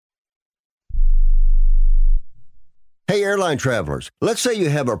Hey, airline travelers, let's say you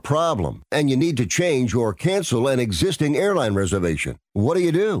have a problem and you need to change or cancel an existing airline reservation. What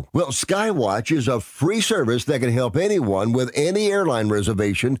do? Well, Skywatch is a free service that can help anyone with any airline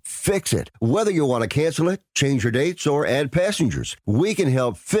reservation fix it. Whether you want to cancel it, change your dates, or add passengers, we can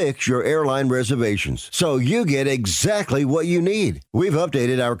help fix your airline reservations so you get exactly what you need. We've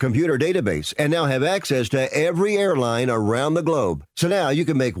updated our computer database and now have access to every airline around the globe. So now you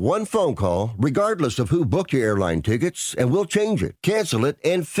can make one phone call regardless of who booked your airline tickets, and we'll change it, cancel it,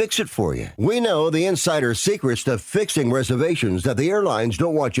 and fix it for you. We know the insider secrets to fixing reservations that the airlines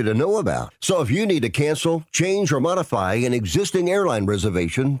don't want you to know about. So if you need to cancel, change, or modify an existing airline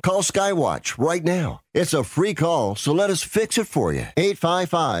reservation, call Skywatch right now. It's a free call, so let us fix it for you.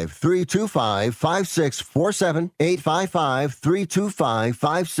 855-325-5647.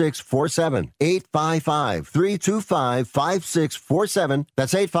 855-325-5647. 855-325-5647.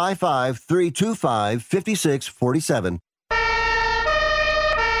 That's 855-325-5647.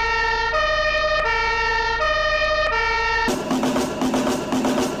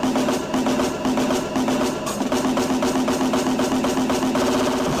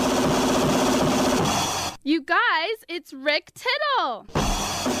 You guys, it's Rick Tittle.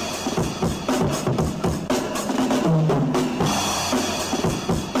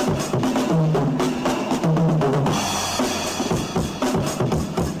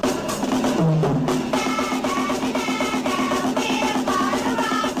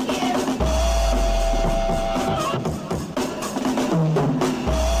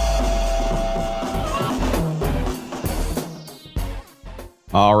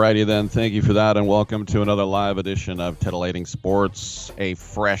 Alrighty then, thank you for that, and welcome to another live edition of Titillating Sports, a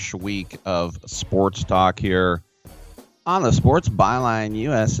fresh week of sports talk here on the Sports Byline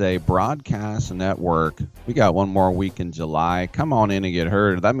USA Broadcast Network. We got one more week in July. Come on in and get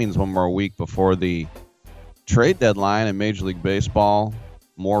heard. That means one more week before the trade deadline in Major League Baseball.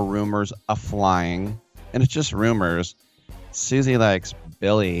 More rumors a-flying, and it's just rumors. Susie likes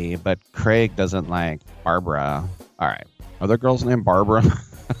Billy, but Craig doesn't like Barbara. All right. Are there girls named Barbara?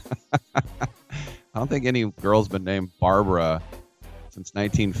 I don't think any girl's been named Barbara since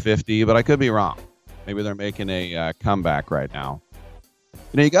 1950, but I could be wrong. Maybe they're making a comeback right now. You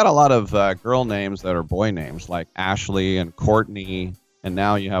know, you got a lot of girl names that are boy names, like Ashley and Courtney, and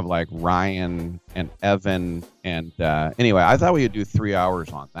now you have like Ryan and Evan. And anyway, I thought we would do 3 hours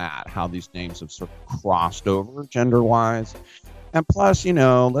on that, how these names have sort of crossed over gender-wise. And plus, you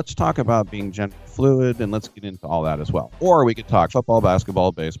know, let's talk about being gender fluid, and let's get into all that as well. Or we could talk football,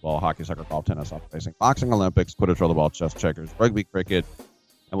 basketball, baseball, hockey, soccer, golf, tennis, soccer, racing, boxing, Olympics, Quidditch, rollerball, chess, checkers, rugby, cricket.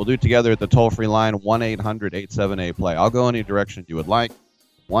 And we'll do it together at the toll-free line, 1-800-878-PLAY. I'll go any direction you would like.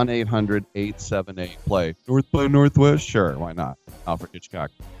 1-800-878-PLAY. North by Northwest? Sure, why not? Alfred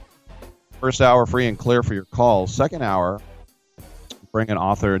Hitchcock. First hour, free and clear for your calls. Second hour, bring in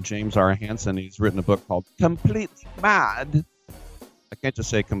author James R. Hansen. He's written a book called Completely Mad. I can't just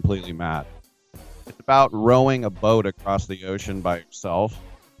say completely mad. It's about rowing a boat across the ocean by yourself.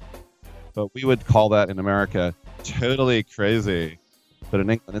 But we would call that in America totally crazy. But in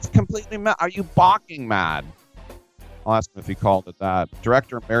England, it's completely mad. Are you balking mad? I'll ask him if he called it that.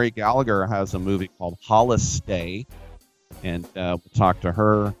 Director Mary Gallagher has a movie called Hollis Stay. And we'll talk to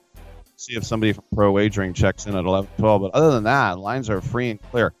her. See if somebody from Pro Wagering checks in at 11:12. But other than that, lines are free and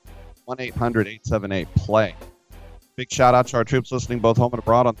clear. 1-800-878-PLAY. Big shout out to our troops listening both home and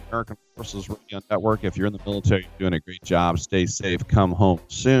abroad on the American Forces Radio Network. If you're in the military, you're doing a great job. Stay safe. Come home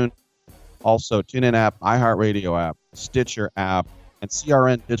soon. Also, TuneIn app, iHeartRadio app, Stitcher app, and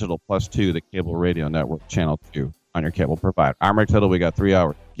CRN Digital +2, the cable radio network, channel 2 on your cable provider. I'm Rick Tittle. We got 3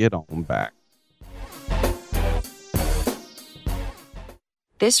 hours. Get on back.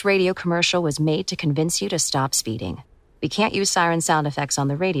 This radio commercial was made to convince you to stop speeding. We can't use siren sound effects on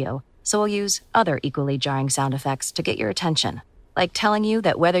the radio, so we'll use other equally jarring sound effects to get your attention, like telling you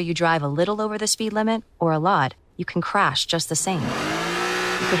that whether you drive a little over the speed limit or a lot, you can crash just the same.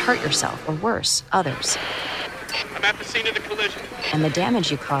 You could hurt yourself or worse, others. I'm at the scene of the collision. And the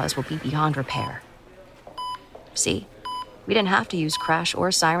damage you cause will be beyond repair. See, we didn't have to use crash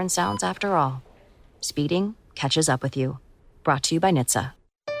or siren sounds after all. Speeding catches up with you. Brought to you by NHTSA.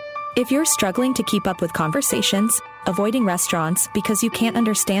 If you're struggling to keep up with conversations, avoiding restaurants because you can't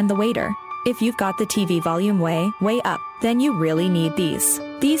understand the waiter, if you've got the TV volume way up, then you really need these.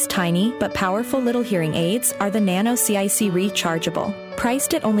 These tiny but powerful little hearing aids are the Nano CIC Rechargeable,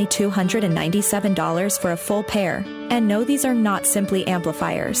 priced at only $297 for a full pair. And no, these are not simply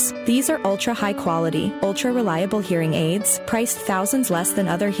amplifiers. These are ultra high quality, ultra reliable hearing aids, priced thousands less than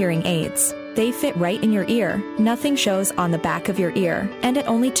other hearing aids. They fit right in your ear. Nothing shows on the back of your ear. And at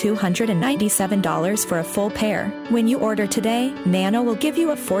only $297 for a full pair. When you order today, Nano will give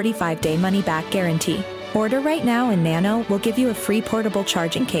you a 45-day money-back guarantee. Order right now and Nano will give you a free portable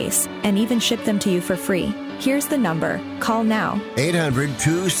charging case and even ship them to you for free. Here's the number. Call now.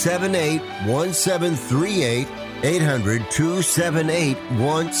 800-278-1738.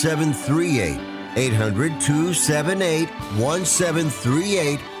 800-278-1738.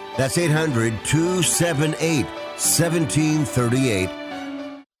 800-278-1738. That's 800-278-1738.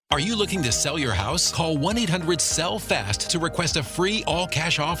 Are you looking to sell your house? Call 1-800-SELL-FAST to request a free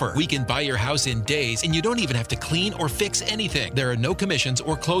all-cash offer. We can buy your house in days, and you don't even have to clean or fix anything. There are no commissions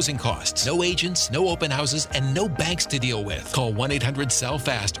or closing costs, no agents, no open houses, and no banks to deal with. Call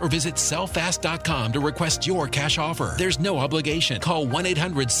 1-800-SELL-FAST or visit sellfast.com to request your cash offer. There's no obligation. Call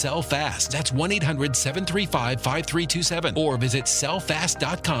 1-800-SELL-FAST. That's 1-800-735-5327 or visit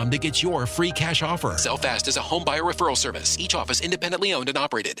sellfast.com to get your free cash offer. SellFast is a home buyer referral service. Each office independently owned and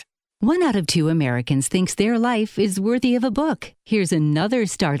operated. 1 out of 2 Americans thinks their life is worthy of a book. Here's another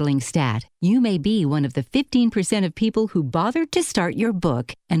startling stat. You may be one of the 15% of people who bothered to start your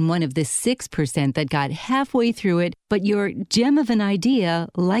book and one of the 6% that got halfway through it, but your gem of an idea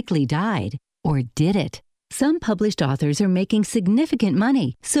likely died. Or did it? Some published authors are making significant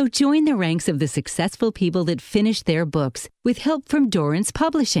money, so join the ranks of the successful people that finished their books with help from Dorrance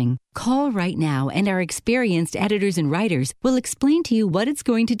Publishing. Call right now and our experienced editors and writers will explain to you what it's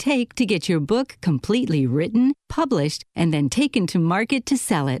going to take to get your book completely written, published, and then taken to market to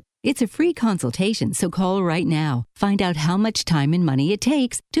sell it. It's a free consultation, so call right now. Find out how much time and money it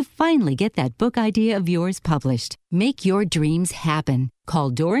takes to finally get that book idea of yours published. Make your dreams happen.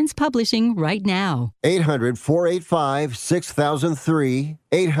 Call Dorrance Publishing right now. 800-485-6003.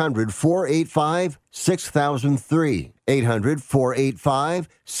 800-485-6003.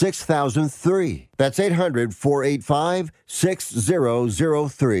 800-485-6003. That's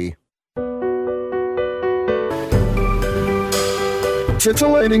 800-485-6003.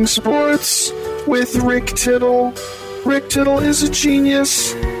 Titillating Sports with Rick Tittle. Rick Tittle is a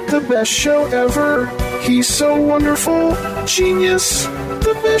genius, the best show ever. He's so wonderful, genius,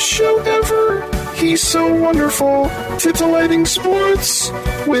 the best show ever. He's so wonderful. Titillating Sports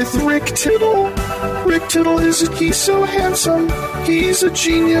with Rick Tittle. Rick Tittle he's so handsome, he's a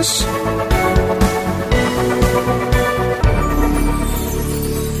genius.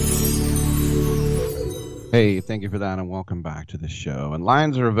 Hey, thank you for that, and welcome back to the show. And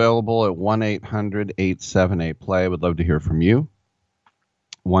lines are available at 1-800-878-PLAY. Would love to hear from you.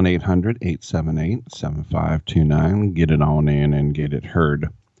 1-800-878-7529. Get it on in and get it heard.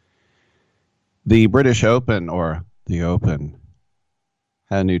 The British Open, or the Open,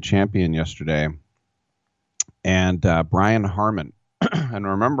 had a new champion yesterday. And Brian Harman. And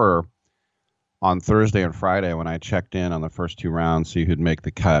remember, on Thursday and Friday when I checked in on the first 2 rounds, see who'd make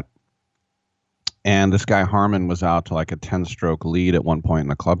the cut. And this guy Harman was out to like a 10-stroke lead at one point in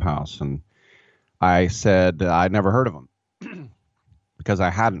the clubhouse. And I said I'd never heard of him because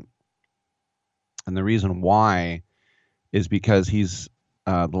I hadn't. And the reason why is because he's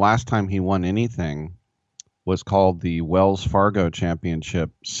the last time he won anything was called the Wells Fargo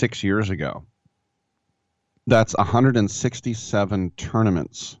Championship 6 years ago. That's 167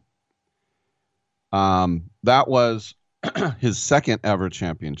 tournaments. That was his second ever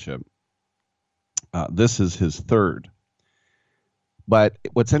championship. This is his third. But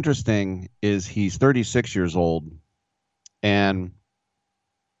what's interesting is he's 36 years old. And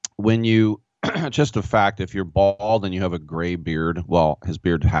when you, just a fact, if you're bald and you have a gray beard, well, his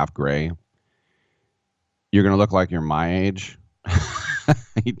beard's half gray, you're going to look like you're my age.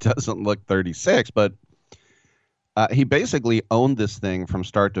 He doesn't look 36, but he basically owned this thing from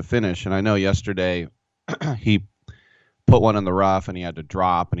start to finish. And I know yesterday he put one in the rough and he had to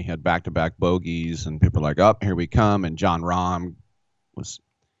drop and he had back-to-back bogeys and people were like, oh, here we come. And John Rahm was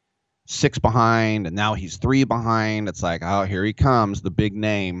 6 behind and now he's 3 behind. It's like, oh, here he comes, the big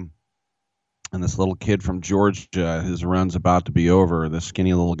name. And this little kid from Georgia, his run's about to be over, this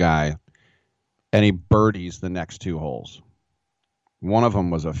skinny little guy. And he birdies the next 2 holes. One of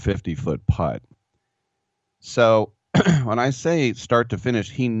them was a 50-foot putt. So when I say start to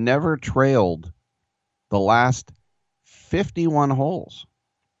finish, he never trailed the last 51 holes.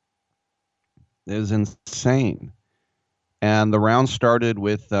 It was insane. And the round started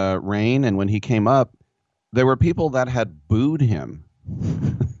with rain, and when he came up, there were people that had booed him.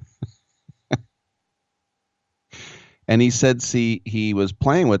 And he said, see, he was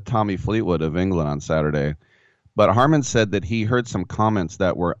playing with Tommy Fleetwood of England on Saturday, but Harman said that he heard some comments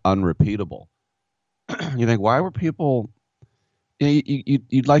that were unrepeatable. You think, why were people...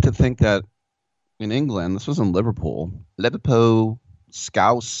 You'd like to think that in England. This was in Liverpool,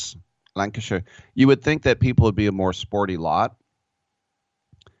 Scouse, Lancashire. You would think that people would be a more sporty lot,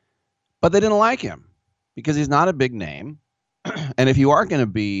 but they didn't like him because he's not a big name. And if you are going to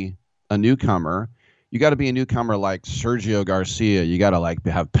be a newcomer, you got to be a newcomer like Sergio Garcia. You got to like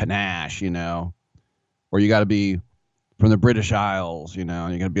have panache, or you got to be from the British Isles, and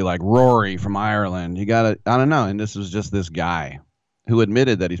you got to be like Rory from Ireland. You got to, I don't know. And this was just this guy who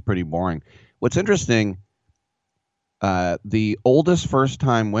admitted that he's pretty boring. What's interesting, the oldest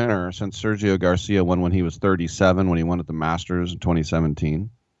first-time winner since Sergio Garcia won when he was 37, when he won at the Masters in 2017,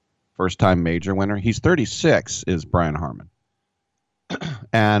 first-time major winner. He's 36, is Brian Harman.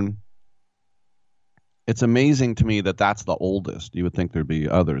 And it's amazing to me that that's the oldest. You would think there'd be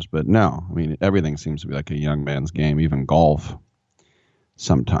others, but no. I mean, everything seems to be like a young man's game, even golf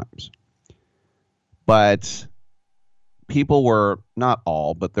sometimes. But people were, not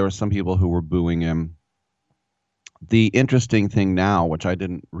all, but there were some people who were booing him. The interesting thing now, which I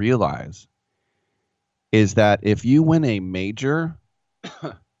didn't realize, is that if you win a major,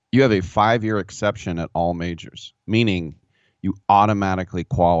 you have a 5-year exception at all majors, meaning you automatically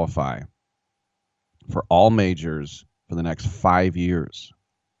qualify for all majors for the next 5 years,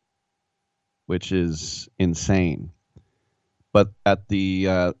 which is insane. But at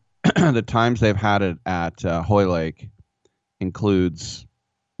the the times they've had it at Hoylake includes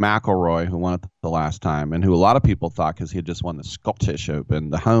McIlroy, who won it the last time, and who a lot of people thought, because he had just won the Scottish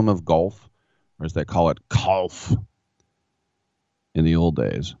Open, the home of golf, or as they call it, golf in the old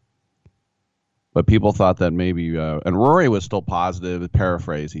days. But people thought that maybe, and Rory was still positive.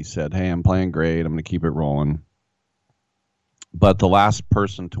 Paraphrase, he said, "Hey, I'm playing great. I'm going to keep it rolling." But the last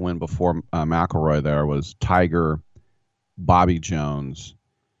person to win before McIlroy there was Tiger, Bobby Jones,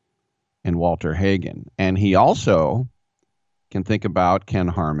 and Walter Hagen. And he also can think about Ken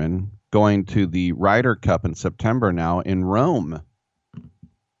Harmon going to the Ryder Cup in September now in Rome.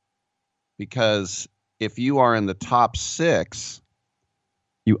 Because if you are in the top 6,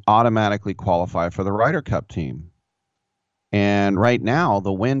 you automatically qualify for the Ryder Cup team. And right now,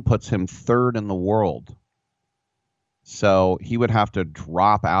 the win puts him 3rd in the world. So he would have to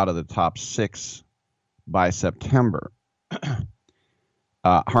drop out of the top 6 by September.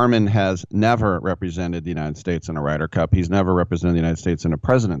 Harmon has never represented the United States in a Ryder Cup. He's never represented the United States in a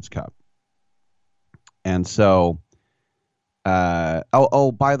President's Cup. And so, by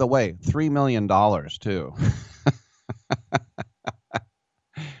the way, $3 million too.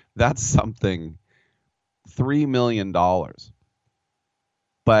 That's something, $3 million.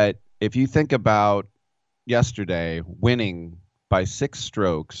 But if you think about yesterday winning by 6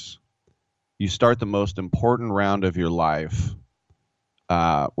 strokes, you start the most important round of your life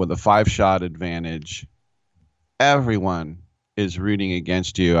with a 5-shot advantage. Everyone is rooting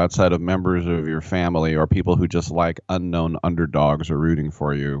against you outside of members of your family or people who just like unknown underdogs are rooting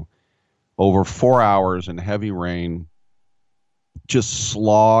for you. Over 4 hours in heavy rain, just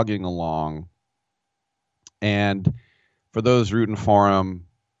slogging along. And for those rooting for him,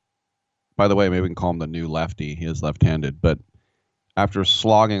 by the way, maybe we can call him the new lefty. He is left-handed. But after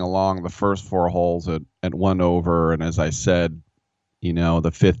slogging along the first 4 holes at 1 over, and as I said, the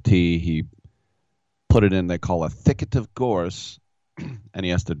 5th tee, he put it in, they call a thicket of gorse, and he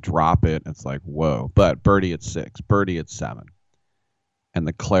has to drop it. It's like, whoa. But birdie at 6, birdie at 7. And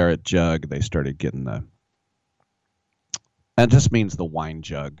the claret jug, they started getting the... And it just means the wine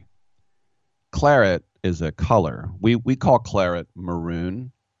jug. Claret is a color. We call claret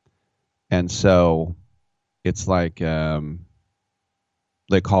maroon. And so it's like they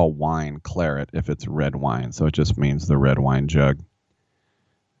call wine claret if it's red wine. So it just means the red wine jug.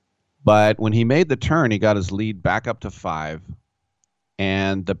 But when he made the turn, he got his lead back up to 5.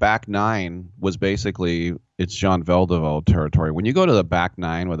 And the back 9 was basically, it's Jean Veldeveld territory. When you go to the back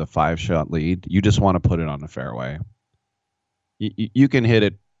 9 with a 5-shot lead, you just want to put it on the fairway. You can hit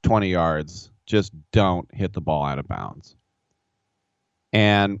it 20 yards. Just don't hit the ball out of bounds.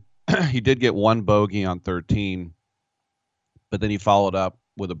 And he did get 1 bogey on 13, but then he followed up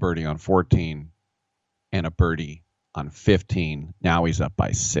with a birdie on 14 and a birdie on 15. Now he's up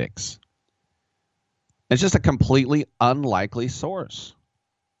by 6. It's just a completely unlikely source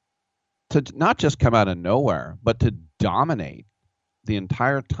to not just come out of nowhere, but to dominate the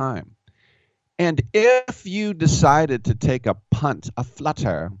entire time. And if you decided to take a punt, a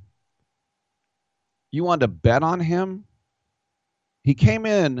flutter, you wanted to bet on him, he came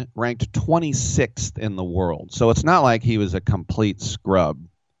in ranked 26th in the world. So it's not like he was a complete scrub.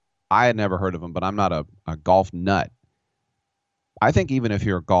 I had never heard of him, but I'm not a golf nut. I think even if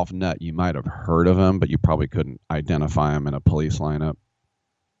you're a golf nut, you might have heard of him, but you probably couldn't identify him in a police lineup.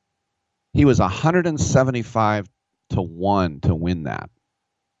 He was 175 to 1 to win that.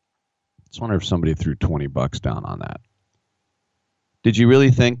 I just wonder if somebody threw $20 down on that. Did you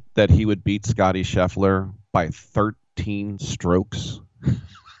really think that he would beat Scotty Scheffler by 13 strokes?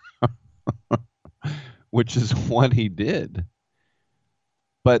 Which is what he did.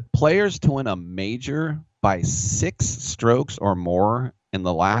 But players to win a major by 6 strokes or more in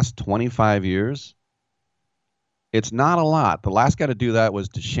the last 25 years, it's not a lot. The last guy to do that was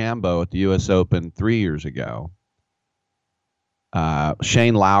DeChambeau at the U.S. Open 3 years ago.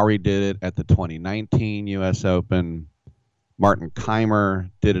 Shane Lowry did it at the 2019 U.S. Open. Martin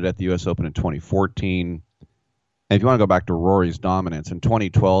Keimer did it at the U.S. Open in 2014. And if you want to go back to Rory's dominance, in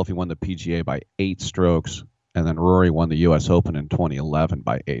 2012 he won the PGA by 8 strokes, and then Rory won the U.S. Open in 2011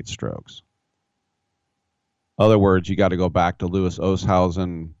 by 8 strokes. Other words, you got to go back to Louis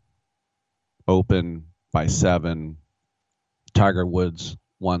Oosthuizen Open by 7. Tiger Woods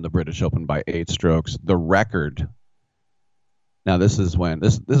won the British Open by 8 strokes. The record. Now this is when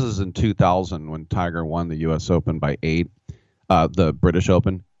this is in 2000 when Tiger won the U.S. Open by 8. The British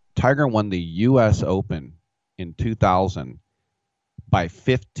Open. Tiger won the U.S. Open in 2000 by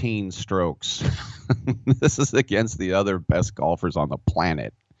 15 strokes. This is against the other best golfers on the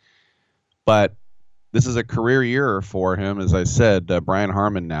planet. But this is a career year for him, as I said. Brian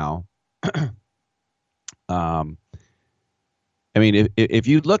Harman now. I mean, if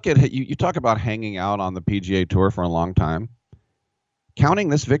you look at you talk about hanging out on the PGA Tour for a long time. Counting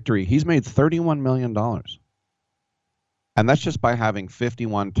this victory, he's made $31 million. And that's just by having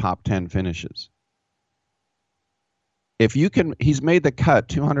 51 top 10 finishes. If you can, he's made the cut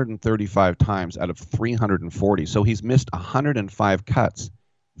 235 times out of 340. So he's missed 105 cuts.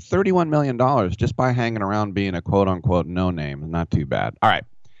 $31 million just by hanging around being a quote unquote no name. Not too bad. All right.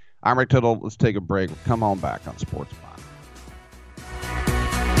 I'm Rick Tittle. Let's take a break. Come on back on Sports Pod.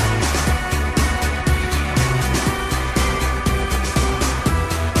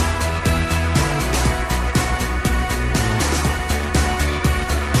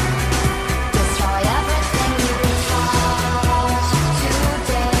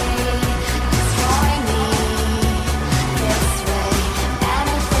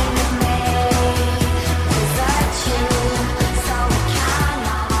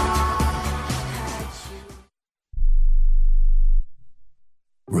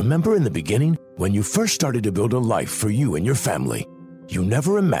 Remember in the beginning, when you first started to build a life for you and your family, you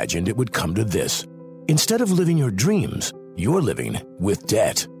never imagined it would come to this. Instead of living your dreams, you're living with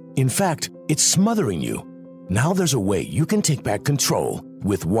debt. In fact, it's smothering you. Now there's a way you can take back control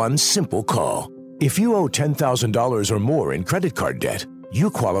with one simple call. If you owe $10,000 or more in credit card debt,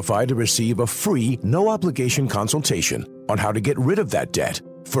 you qualify to receive a free, no-obligation consultation on how to get rid of that debt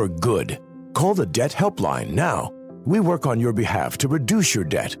for good. Call the Debt Helpline now. We work on your behalf to reduce your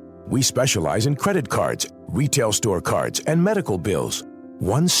debt. We specialize in credit cards, retail store cards, and medical bills.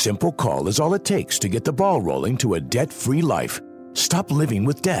 One simple call is all it takes to get the ball rolling to a debt-free life. Stop living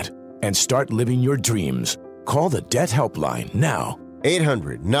with debt and start living your dreams. Call the Debt Helpline now.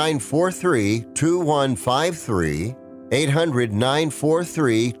 800-943-2153.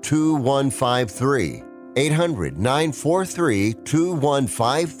 800-943-2153.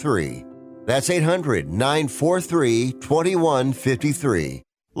 800-943-2153. That's 800-943-2153.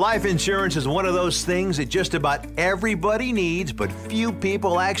 Life insurance is one of those things that just about everybody needs, but few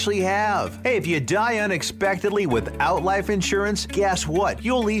people actually have. Hey, if you die unexpectedly without life insurance, guess what?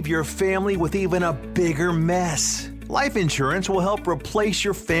 You'll leave your family with even a bigger mess. Life insurance will help replace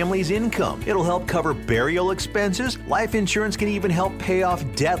your family's income. It'll help cover burial expenses. Life insurance can even help pay off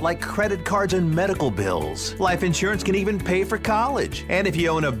debt like credit cards and medical bills. Life insurance can even pay for college. And if you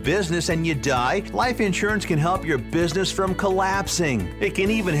own a business and you die, life insurance can help your business from collapsing. It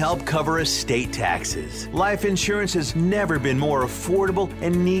can even help cover estate taxes. Life insurance has never been more affordable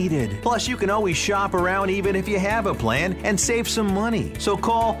and needed. Plus, you can always shop around even if you have a plan and save some money. So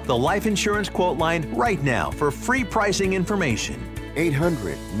call the Life Insurance Quote Line right now for free pricing information.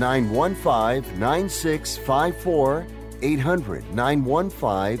 800-915-9654.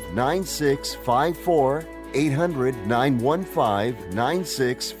 800-915-9654.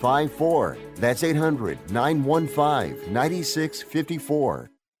 800-915-9654. That's 800-915-9654.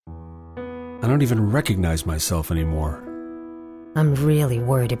 I don't even recognize myself anymore. I'm really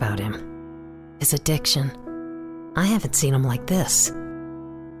worried about him. His addiction. I haven't seen him like this.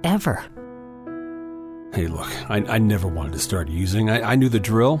 Ever. Hey, look, I never wanted to start using. I knew the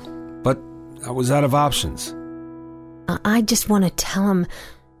drill, but I was out of options. I just want to tell him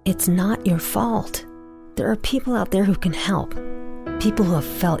it's not your fault. There are people out there who can help. People who have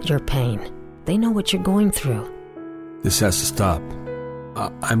felt your pain. They know what you're going through. This has to stop.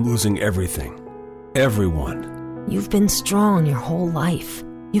 I'm losing everything. Everyone. You've been strong your whole life.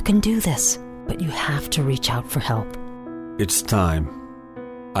 You can do this, but you have to reach out for help. It's time.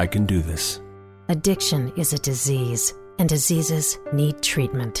 I can do this. Addiction is a disease, and diseases need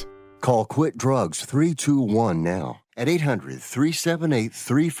treatment. Call Quit Drugs 321 now at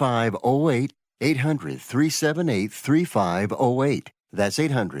 800-378-3508, 800-378-3508. That's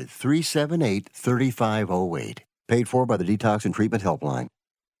 800-378-3508. Paid for by the Detox and Treatment Helpline.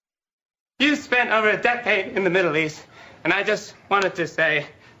 You spent over a decade in the Middle East, and I just wanted to say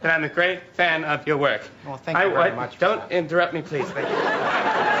that I'm a great fan of your work. Well, thank you very much. Don't interrupt me, please. Thank you.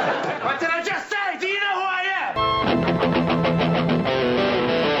 What did I just say? Do you know who I am?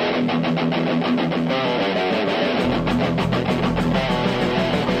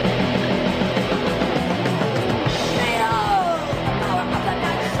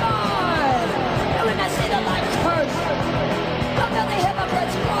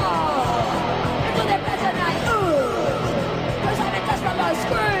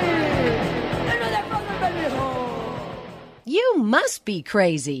 You must be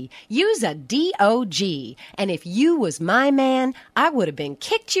crazy. You's a DOG. And if you was my man, I would have been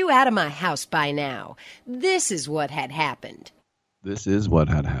kicked you out of my house by now. This is what had happened. This is what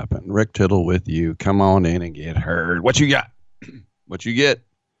had happened. Rick Tittle with you. Come on in and get heard. What you got? What you get?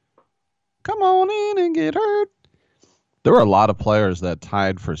 Come on in and get heard. There were a lot of players that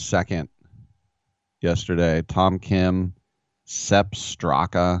tied for second yesterday. Tom Kim, Sepp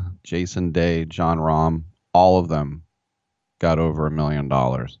Straka, Jason Day, John Rahm, all of them got over $1 million.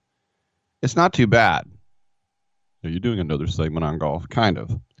 It's not too bad. Are you doing another segment on golf? Kind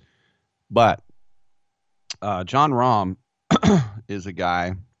of. But John Rahm is a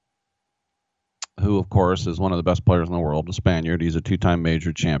guy who, of course, is one of the best players in the world, a Spaniard. He's a two-time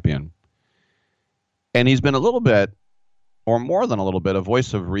major champion. And he's been a little bit, or more than a little bit, a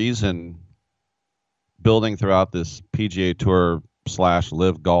voice of reason building throughout this PGA Tour /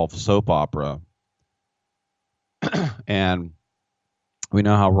 Live Golf soap opera. And we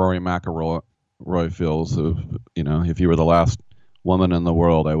know how Rory McIlroy feels. If you were the last woman in the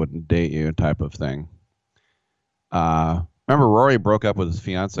world, I wouldn't date you type of thing. Remember, Rory broke up with his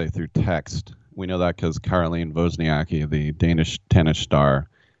fiance through text. We know that because Caroline Wozniacki, the Danish tennis star,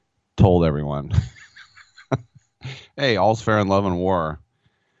 told everyone, hey, all's fair in love and war.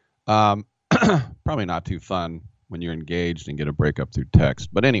 Probably not too fun when you're engaged and get a breakup through text.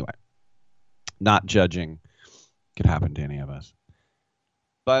 But anyway, not judging. Could happen to any of us.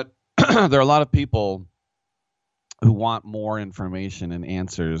 But there are a lot of people who want more information and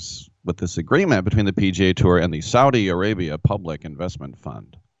answers with this agreement between the PGA Tour and the Saudi Arabia Public Investment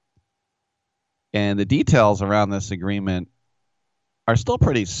Fund. And the details around this agreement are still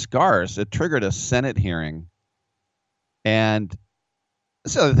pretty scarce. It triggered a Senate hearing. And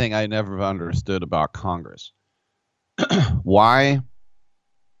this is the other thing I never understood about Congress. Why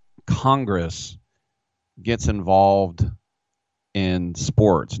Congress gets involved in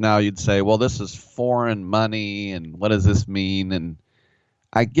sports. Now you'd say, well, this is foreign money, and what does this mean? And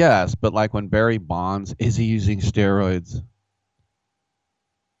I guess, but like when Barry Bonds, is he using steroids?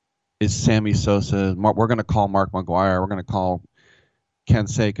 Is Sammy Sosa, we're going to call Mark McGuire, we're going to call Ken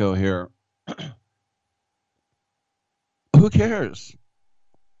Seiko here. Who cares?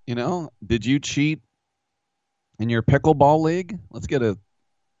 Did you cheat in your pickleball league? Let's get a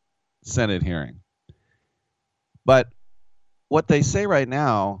Senate hearing. But what they say right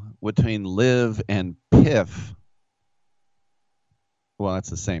now between Live and PIF, well,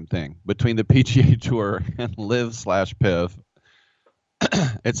 that's the same thing. Between the PGA Tour and Live / PIF,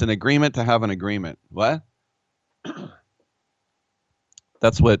 it's an agreement to have an agreement. What?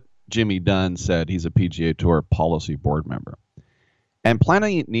 That's what Jimmy Dunn said. He's a PGA Tour policy board member. And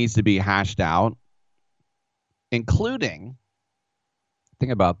plenty needs to be hashed out, including,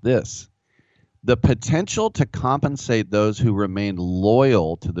 think about this, the potential to compensate those who remain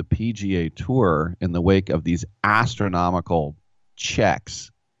loyal to the PGA Tour in the wake of these astronomical checks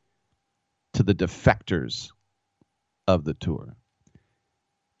to the defectors of the tour.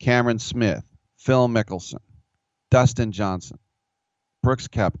 Cameron Smith, Phil Mickelson, Dustin Johnson, Brooks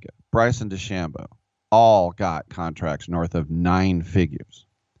Koepka, Bryson DeChambeau, all got contracts north of 9 figures.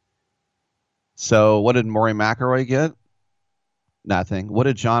 So what did Rory McIlroy get? Nothing. What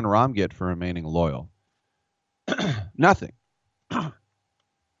did John Rahm get for remaining loyal? Nothing. But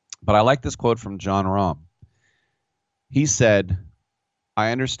I like this quote from John Rahm. He said,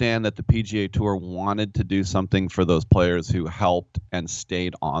 I understand that the PGA Tour wanted to do something for those players who helped and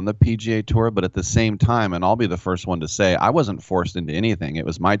stayed on the PGA Tour, but at the same time, and I'll be the first one to say, I wasn't forced into anything. It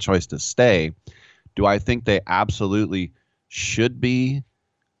was my choice to stay. Do I think they absolutely should be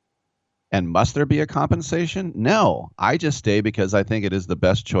and must there be a compensation? No, I just stay because I think it is the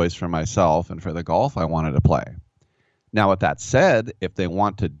best choice for myself and for the golf I wanted to play. Now, with that said, if they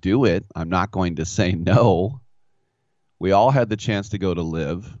want to do it, I'm not going to say no. We all had the chance to go to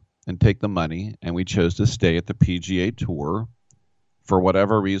live and take the money, and we chose to stay at the PGA Tour for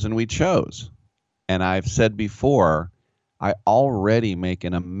whatever reason we chose. And I've said before, I already make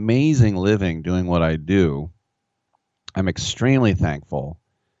an amazing living doing what I do. I'm extremely thankful.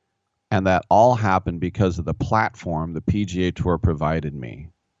 And that all happened because of the platform the PGA Tour provided me.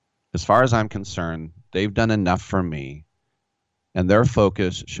 As far as I'm concerned, they've done enough for me, and their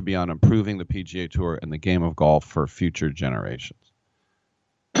focus should be on improving the PGA Tour and the game of golf for future generations.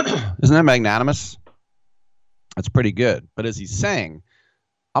 Isn't that magnanimous? That's pretty good. But as he's saying,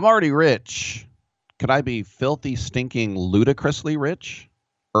 I'm already rich. Could I be filthy, stinking, ludicrously rich?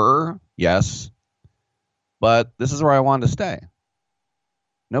 Yes. But this is where I wanted to stay.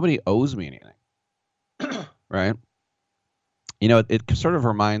 Nobody owes me anything. Right? You know, it sort of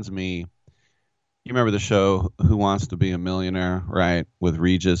reminds me, you remember the show Who Wants to Be a Millionaire, right, with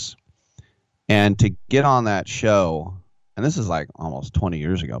Regis? And to get on that show, and this is like almost 20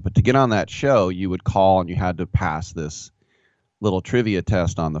 years ago, but to get on that show, you would call and you had to pass this little trivia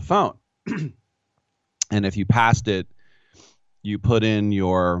test on the phone. And if you passed it, you put in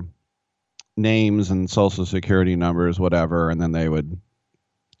your names and social security numbers, whatever, and then they would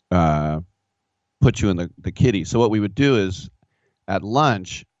put you in the kitty. So what we would do is at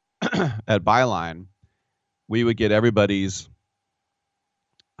lunch at Byline, we would get everybody's,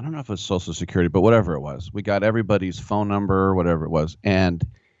 I don't know if it was social security, but whatever it was. We got everybody's phone number, whatever it was. And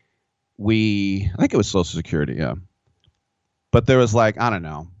I think it was social security, yeah. But there was like, I don't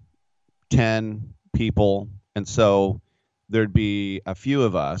know, 10 people. And so there'd be a few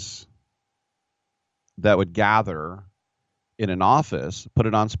of us that would gather in an office, put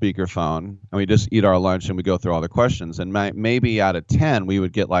it on speakerphone, and we just eat our lunch and we go through all the questions. And maybe out of 10, we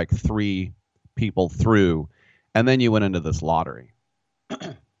would get like 3 people through, and then you went into this lottery.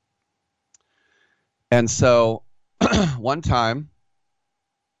 And so one time,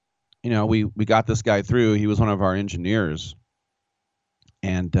 you know, we got this guy through. He was one of our engineers,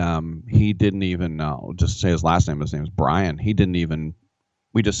 and he didn't even know, just say his last name. His name is Brian.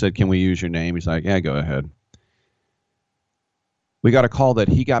 We just said, can we use your name? He's like, yeah, go ahead. We got a call that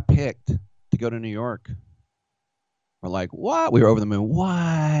he got picked to go to New York. We're like, what? We were over the moon.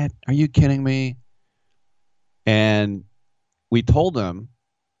 What? Are you kidding me? And we told him,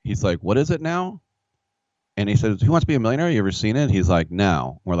 he's like, what is it now? And he said, Who Wants to Be a Millionaire? You ever seen it? He's like,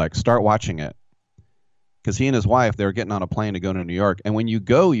 no. We're like, start watching it. Because he and his wife, they were getting on a plane to go to New York. And when you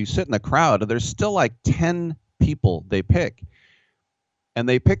go, you sit in the crowd, and there's still like 10 people they pick. And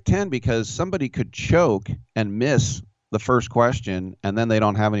they pick 10 because somebody could choke and miss the first question, and then they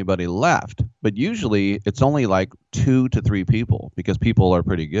don't have anybody left. But usually it's only like 2 to 3 people because people are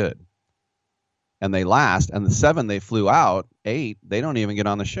pretty good. And they last, and the 7 they flew out, 8, they don't even get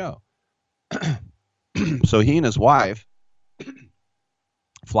on the show. So he and his wife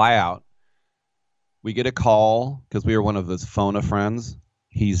fly out. We get a call because we were one of those phone-a-friends.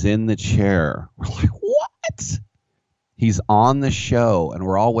 He's in the chair. We're like, what? He's on the show, and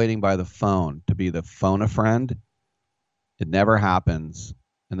we're all waiting by the phone to be the phone-a-friend. It never happens.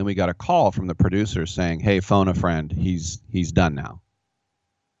 And then we got a call from the producer saying, hey, phone a friend. He's done now.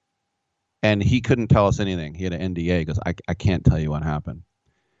 And he couldn't tell us anything. He had an NDA because I can't tell you what happened.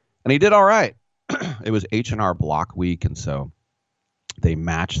 And he did all right. It was H&R Block week, and so they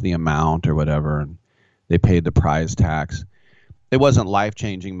matched the amount or whatever, and they paid the prize tax. It wasn't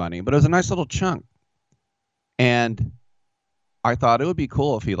life-changing money, but it was a nice little chunk. And I thought it would be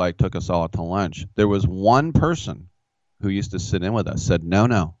cool if he took us all out to lunch. There was one person who used to sit in with us, said,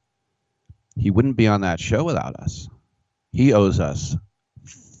 no, he wouldn't be on that show without us. He owes us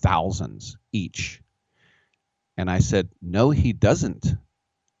thousands each. And I said, no, he doesn't.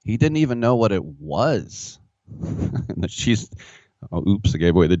 He didn't even know what it was. She's, oops, I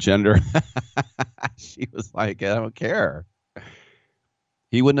gave away the gender. She was like, I don't care.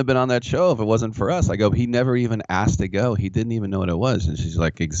 He wouldn't have been on that show if it wasn't for us. I go, he never even asked to go. He didn't even know what it was. And she's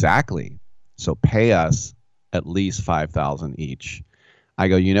like, exactly. So pay us at least $5,000 each. I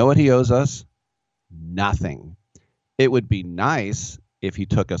go, you know what he owes us? Nothing. It would be nice if he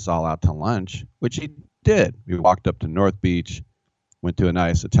took us all out to lunch, which he did. We walked up to North Beach, went to a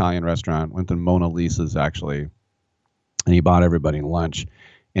nice Italian restaurant, went to Mona Lisa's actually, and he bought everybody lunch.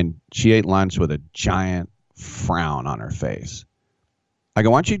 And she ate lunch with a giant frown on her face. I go,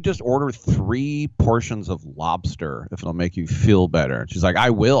 why don't you just order 3 portions of lobster if it'll make you feel better? She's like,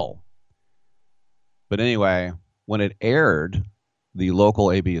 I will. But anyway, when it aired, the local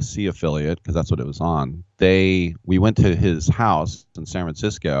ABC affiliate, because that's what it was on, we went to his house in San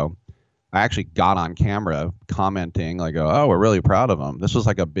Francisco. I actually got on camera commenting, like, oh, we're really proud of him. This was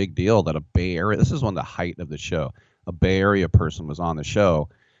like a big deal that a Bay Area, this is when the height of the show, a Bay Area person was on the show,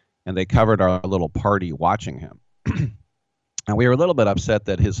 and they covered our little party watching him. And we were a little bit upset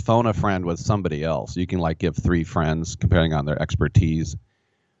that his phone a friend was somebody else. You can like give 3 friends, comparing on their expertise.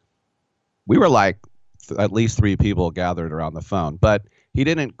 We were like at least 3 people gathered around the phone, but he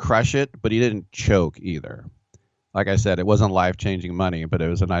didn't crush it, but he didn't choke either. Like I said, it wasn't life-changing money, but it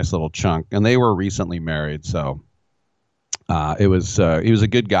was a nice little chunk. And they were recently married, so he was a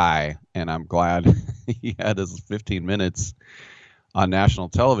good guy, and I'm glad he had his 15 minutes on national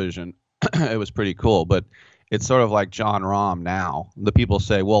television. It was pretty cool, but it's sort of like John Rahm now. The people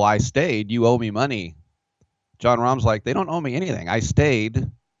say, well, I stayed, you owe me money. John Rahm's like, they don't owe me anything. I stayed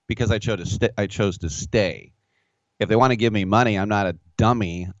because I chose to stay. If they want to give me money, I'm not a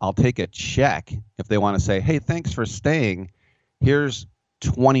dummy. I'll take a check. If they want to say, hey, thanks for staying, here's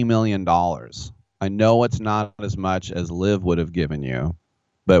 $20 million. I know it's not as much as Liv would have given you,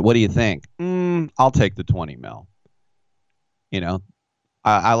 but what do you think? I'll take the 20 mil. You know,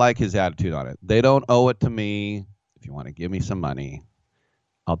 I like his attitude on it. They don't owe it to me. If you want to give me some money,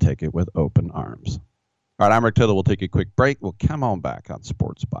 I'll take it with open arms. All right, I'm Rick Tittle. We'll take a quick break. We'll come on back on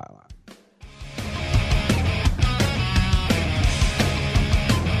Sports Byline.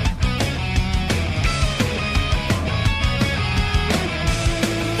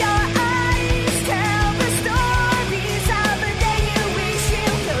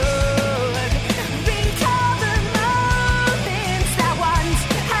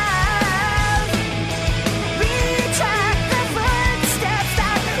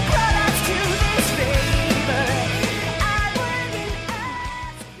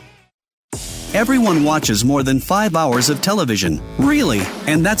 Everyone watches more than 5 hours of television. Really?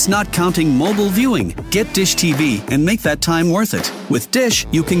 And that's not counting mobile viewing. Get Dish TV and make that time worth it. With Dish,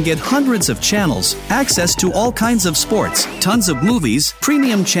 you can get hundreds of channels, access to all kinds of sports, tons of movies,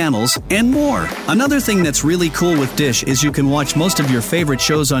 premium channels, and more. Another thing that's really cool with Dish is you can watch most of your favorite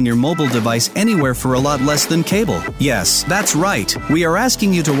shows on your mobile device anywhere for a lot less than cable. Yes, that's right. We are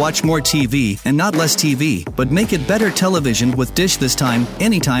asking you to watch more TV and not less TV, but make it better television with Dish this time,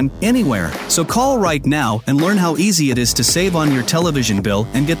 anytime, anywhere. So call right now and learn how easy it is to save on your television bill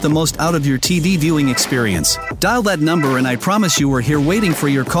and get the most out of your TV viewing experience. Dial that number and I promise you we're here waiting for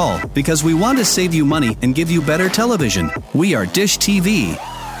your call because we want to save you money and give you better television. We are Dish TV.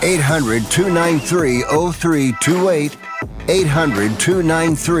 800-293-0328.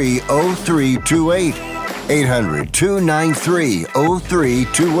 800-293-0328.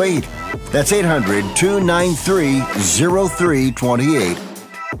 800-293-0328. That's 800-293-0328.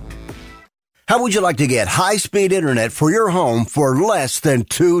 How would you like to get high-speed internet for your home for less than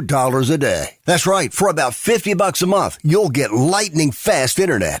 $2 a day? That's right. For about $50 a month, you'll get lightning-fast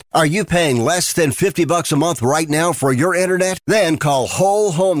internet. Are you paying less than $50 a month right now for your internet? Then call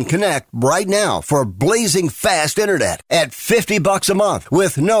Whole Home Connect right now for blazing fast internet at $50 a month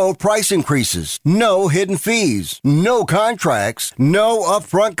with no price increases, no hidden fees, no contracts, no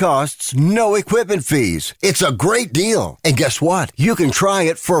upfront costs, no equipment fees. It's a great deal. And guess what? You can try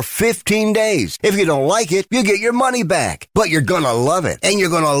it for 15 days. If you don't like it, you get your money back. But you're gonna love it, and you're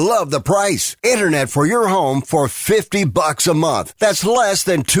gonna love the price. Internet for your home for $50 a month. That's less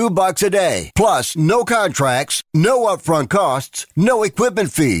than $2 a day. Plus, no contracts, no upfront costs, no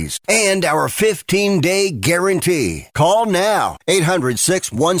equipment fees, and our 15-day guarantee. Call now.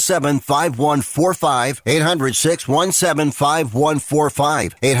 800-617-5145.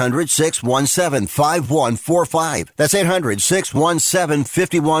 800-617-5145. 800-617-5145. That's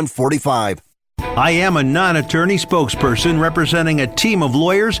 800-617-5145. I am a non-attorney spokesperson representing a team of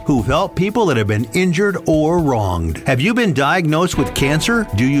lawyers who've helped people that have been injured or wronged. Have you been diagnosed with cancer?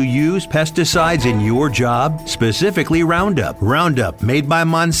 Do you use pesticides in your job? Specifically Roundup. Roundup, made by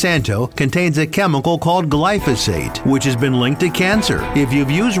Monsanto, contains a chemical called glyphosate, which has been linked to cancer. If you've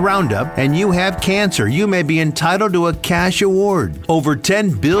used Roundup and you have cancer, you may be entitled to a cash award. Over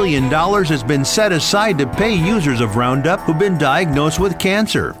 $10 billion has been set aside to pay users of Roundup who've been diagnosed with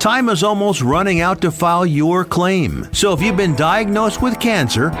cancer. Time is almost running out to file your claim. So if you've been diagnosed with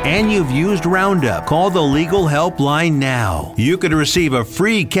cancer and you've used Roundup, call the legal helpline now. You could receive a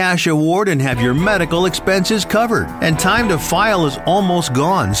free cash award and have your medical expenses covered. And time to file is almost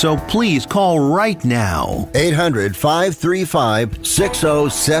gone, so please call right now.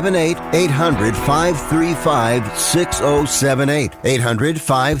 800-535-6078. 800-535-6078.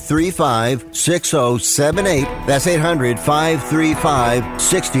 800-535-6078. That's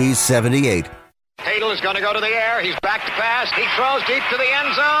 800-535-6078. Hey, Tittle is going to go to the air. He's back to pass. He throws deep to the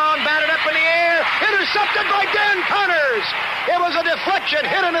end zone. Batted up in the air. Intercepted by Dan Connors. It was a deflection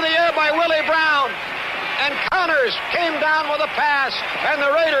hit into the air by Willie Brown. And Connors came down with a pass. And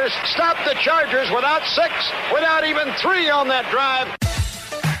the Raiders stopped the Chargers without 6, without even 3 on that drive.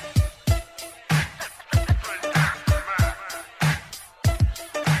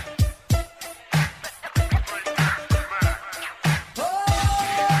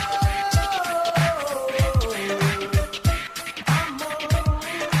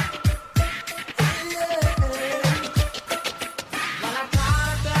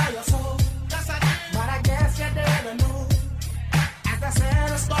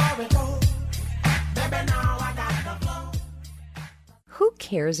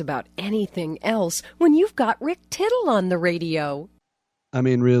 Cares about anything else when you've got Rick Tittle on the radio? I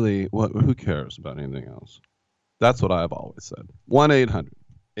mean, really, who cares about anything else? That's what I've always said.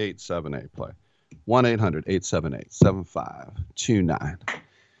 1-800-878-PLAY. 1-800-878-7529.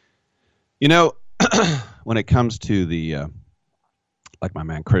 You know, when it comes to the, like my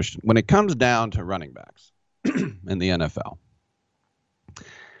man Christian, when it comes down to running backs in the NFL,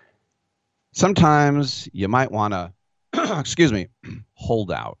 sometimes you might want to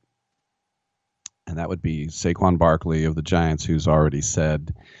hold out. And that would be Saquon Barkley of the Giants, who's already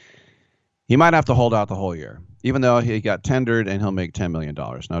said he might have to hold out the whole year, even though he got tendered and he'll make $10 million.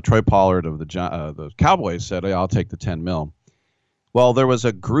 Now, Troy Pollard of the Cowboys said, hey, I'll take the $10 million. Well, there was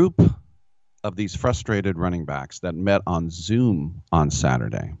a group of these frustrated running backs that met on Zoom on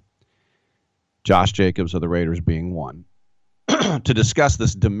Saturday, Josh Jacobs of the Raiders being one, to discuss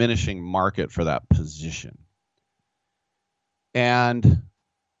this diminishing market for that position. And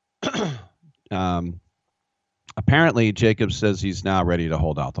apparently Jacobs says he's now ready to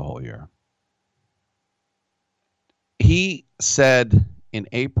hold out the whole year. He said in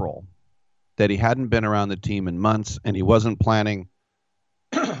April that he hadn't been around the team in months and he wasn't planning,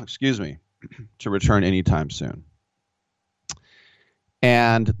 to return anytime soon.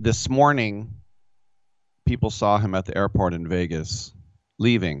 And this morning, people saw him at the airport in Vegas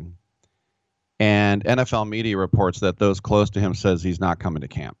leaving. And NFL media reports that those close to him says he's not coming to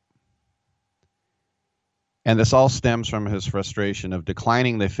camp. And this all stems from his frustration of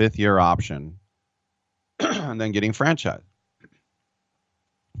declining the 5th-year option and then getting franchised.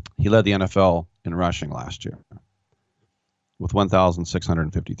 He led the NFL in rushing last year with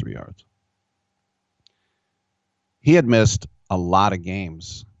 1,653 yards. He had missed a lot of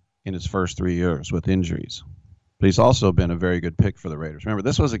games in his first 3 years with injuries. But he's also been a very good pick for the Raiders. Remember,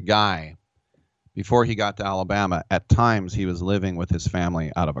 this was a guy, before he got to Alabama, at times he was living with his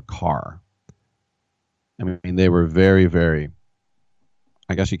family out of a car. I mean, they were very, very,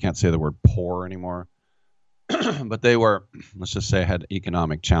 I guess you can't say the word poor anymore, but they were, let's just say, had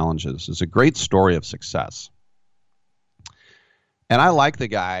economic challenges. It's a great story of success. And I like the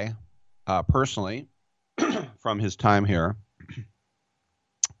guy personally from his time here,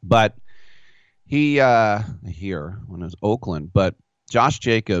 but he, here, when it was Oakland, but Josh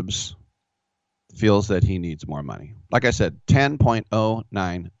Jacobs feels that he needs more money. Like I said,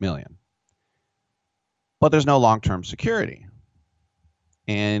 $10.09 million. But there's no long-term security.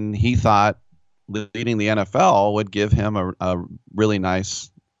 And he thought leading the NFL would give him a really nice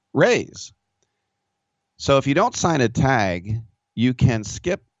raise. So if you don't sign a tag, you can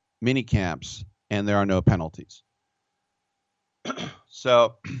skip mini camps and there are no penalties.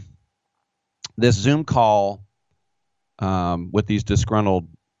 So this Zoom call with these disgruntled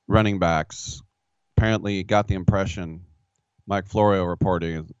running backs apparently got the impression, Mike Florio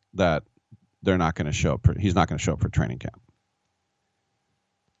reporting, that they're not going to show up. He's not going to show up for training camp.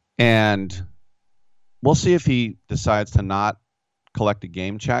 And we'll see if he decides to not collect a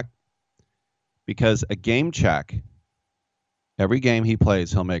game check, because a game check, every game he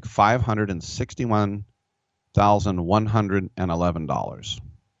plays, he'll make $561,111.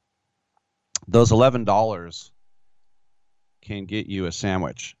 Those $11 can get you a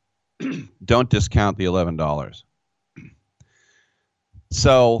sandwich. Don't discount the $11.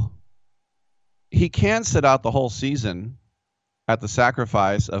 So he can sit out the whole season at the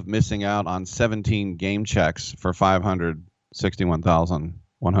sacrifice of missing out on 17 game checks for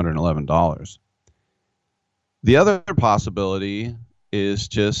 $561,111. The other possibility is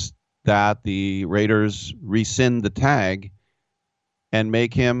just that the Raiders rescind the tag and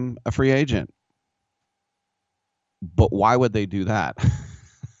make him a free agent. But why would they do that?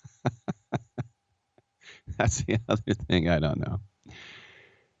 That's the other thing I don't know.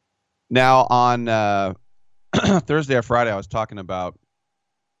 Now, on Thursday or Friday, I was talking about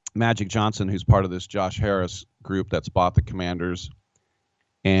Magic Johnson, who's part of this Josh Harris group that's bought the Commanders.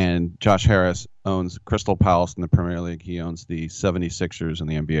 And Josh Harris owns Crystal Palace in the Premier League. He owns the 76ers in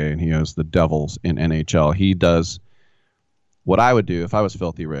the NBA, and he owns the Devils in NHL. He does what I would do if I was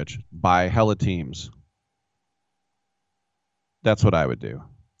filthy rich, buy hella teams. That's what I would do.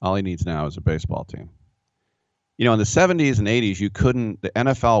 All he needs now is a baseball team. You know, in the 70s and 80s, the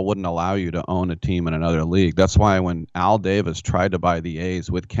NFL wouldn't allow you to own a team in another league. That's why when Al Davis tried to buy the A's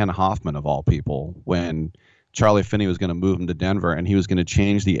with Ken Hoffman, of all people, when Charlie Finney was going to move him to Denver and he was going to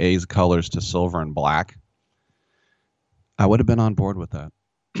change the A's colors to silver and black, I would have been on board with that.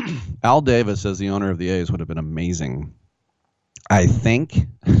 Al Davis as the owner of the A's would have been amazing, I think.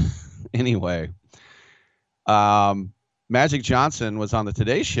 Anyway, Magic Johnson was on the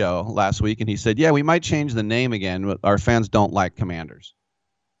Today Show last week, and he said, yeah, we might change the name again, but our fans don't like Commanders.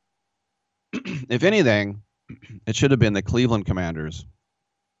 If anything, it should have been the Cleveland Commanders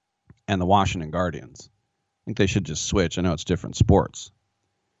and the Washington Guardians. I think they should just switch. I know it's different sports.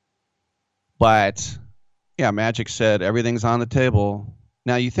 But, yeah, Magic said everything's on the table.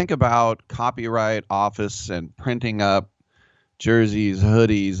 Now, you think about copyright office and printing up jerseys,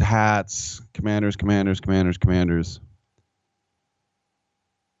 hoodies, hats, Commanders.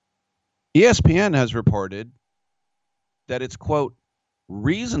 ESPN has reported that it's, quote,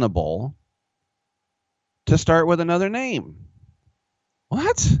 reasonable to start with another name.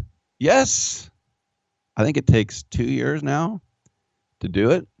 What? Yes. I think it takes 2 years now to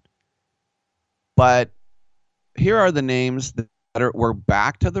do it. But here are the names that we're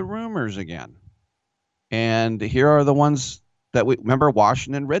back to the rumors again. And here are the ones that we remember: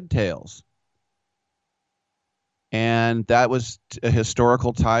 Washington Red Tails. And that was a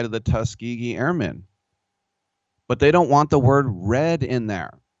historical tie to the Tuskegee Airmen. But they don't want the word red in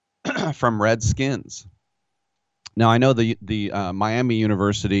there from Redskins. Now, I know the Miami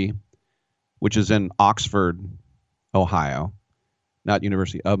University, which is in Oxford, Ohio, not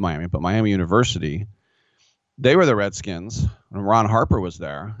University of Miami, but Miami University, they were the Redskins, and Ron Harper was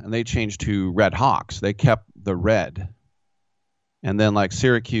there, and they changed to Red Hawks. They kept the red. And then, like,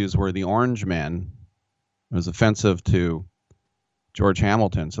 Syracuse were the Orange Men. It was offensive to George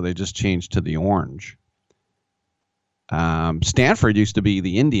Hamilton, so they just changed to the orange. Stanford used to be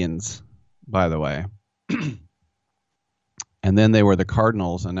the Indians, by the way. And then they were the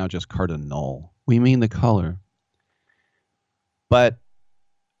Cardinals, and now just Cardinal. We mean the color. But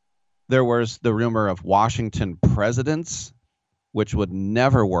there was the rumor of Washington Presidents, which would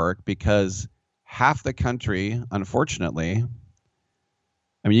never work because half the country, unfortunately,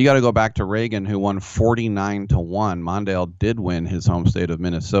 I mean, you got to go back to Reagan, who won 49-1. Mondale did win his home state of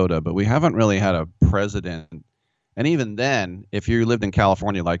Minnesota, but we haven't really had a president. And even then, if you lived in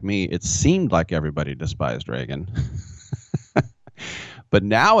California like me, it seemed like everybody despised Reagan. But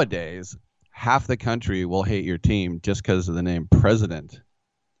nowadays, half the country will hate your team just because of the name president.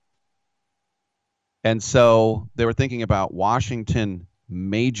 And so they were thinking about Washington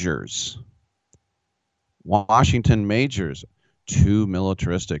Majors. Washington Majors. Too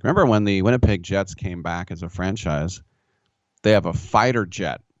militaristic. Remember when the Winnipeg Jets came back as a franchise? They have a fighter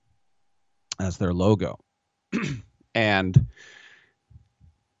jet as their logo. And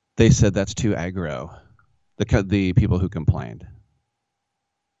they said that's too aggro. The people who complained.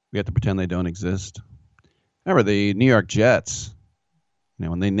 We have to pretend they don't exist. Remember the New York Jets? You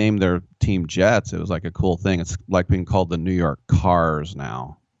know, when they named their team Jets, it was like a cool thing. It's like being called the New York Cars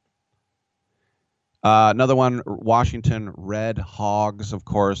now. Another one, Washington Red Hogs, of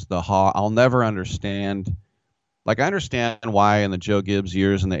course. I'll never understand. Like, I understand why in the Joe Gibbs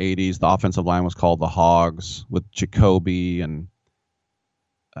years in the 80s, the offensive line was called the Hogs with Jacoby and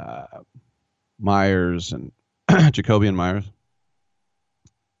Myers and Jacoby and Myers.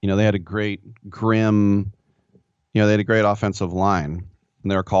 You know, they had a great grim, they had a great offensive line,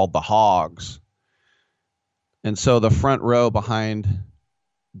 and they were called the Hogs. And so the front row behind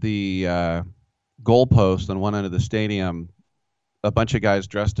the goalpost on one end of the stadium, a bunch of guys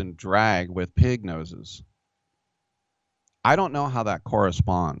dressed in drag with pig noses. I don't know how that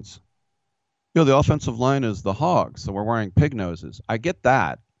corresponds. The offensive line is the Hogs, so we're wearing pig noses. I get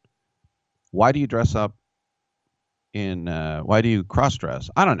that. Why do you dress up why do you cross-dress?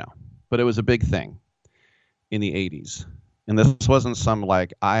 I don't know. But it was a big thing in the 80s. And this wasn't some,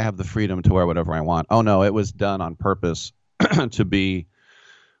 like, I have the freedom to wear whatever I want. Oh, no, it was done on purpose to be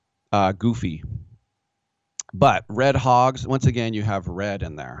goofy. But Red Hogs, once again, you have red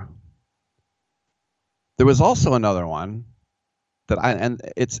in there. There was also another one and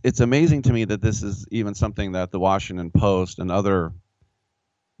it's amazing to me that this is even something that the Washington Post and other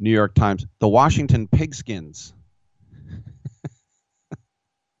New York Times, the Washington Pigskins.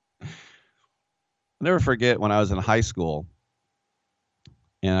 I'll never forget when I was in high school,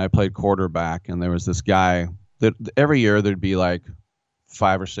 and I played quarterback, and there was this guy that every year there'd be like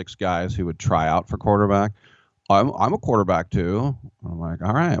 5 or 6 guys who would try out for quarterback. I'm a quarterback too. I'm like,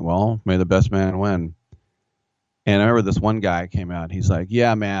 all right, well, may the best man win. And I remember this one guy came out. He's like,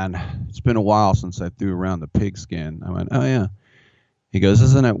 yeah, man, it's been a while since I threw around the pigskin. I went, oh, yeah. He goes,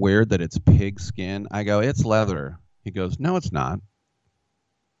 isn't it weird that it's pigskin? I go, it's leather. He goes, no, it's not.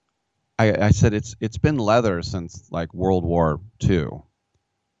 I said, it's been leather since like World War II.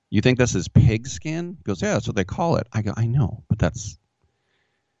 You think this is pigskin? He goes, yeah, that's what they call it. I go, I know, but that's...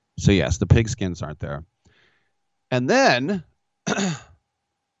 So, yes, the pigskins aren't there. And then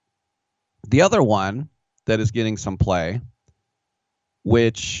the other one that is getting some play,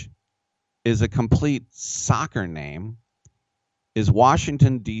 which is a complete soccer name, is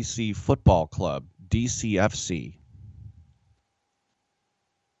Washington, D.C. Football Club, DCFC.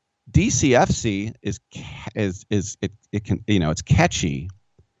 DCFC it's catchy,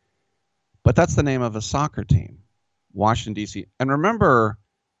 but that's the name of a soccer team, Washington, D.C. And remember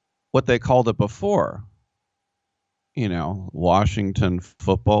what they called it before. Washington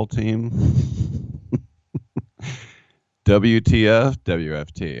football team. WTF,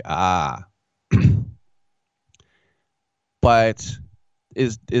 WFT. But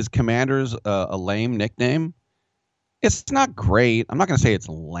is Commanders a lame nickname? It's not great. I'm not going to say it's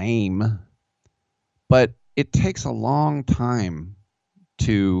lame, but it takes a long time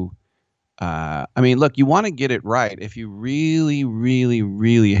to look, you want to get it right. If you really, really,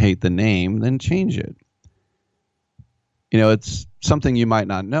 really hate the name, then change it. It's something you might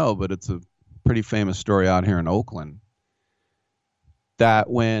not know, but it's a pretty famous story out here in Oakland that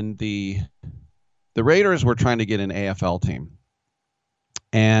when the Raiders were trying to get an AFL team,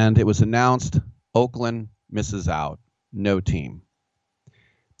 and it was announced Oakland misses out, no team.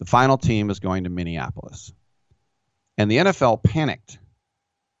 The final team is going to Minneapolis. And the NFL panicked.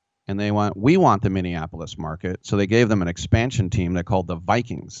 And we want the Minneapolis market. So they gave them an expansion team they called the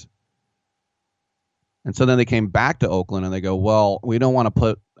Vikings. And so then they came back to Oakland and they go, well, we don't want to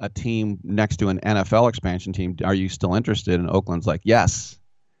put a team next to an NFL expansion team. Are you still interested? And Oakland's like, yes.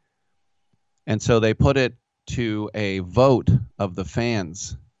 And so they put it to a vote of the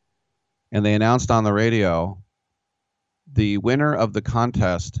fans. And they announced on the radio, the winner of the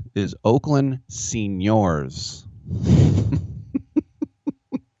contest is Oakland Seniors.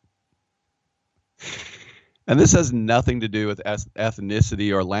 And this has nothing to do with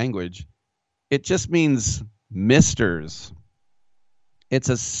ethnicity or language. It just means misters. I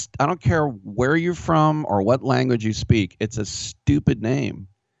don't care where you're from or what language you speak. It's a stupid name.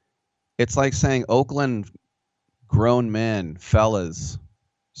 It's like saying Oakland grown men, fellas,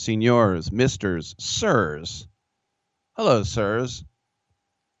 seniors, misters, sirs. Hello, sirs.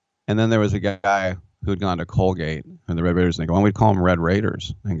 And then there was a guy who'd gone to Colgate and the Red Raiders, and they go, why don't we call them Red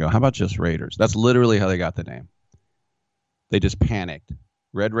Raiders? And go, how about just Raiders? That's literally how they got the name. They just panicked.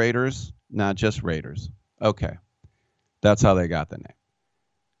 Red Raiders? Not just Raiders. Okay. That's how they got the name.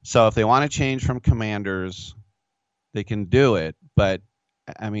 So if they want to change from Commanders, they can do it. But,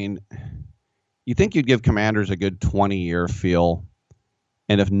 you think you'd give Commanders a good 20-year feel.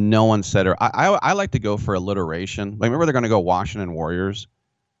 And if no one said it, I like to go for alliteration. Like, remember they're going to go Washington Warriors?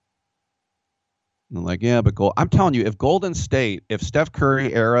 And I'm like, yeah, but I'm telling you, if Golden State, if Steph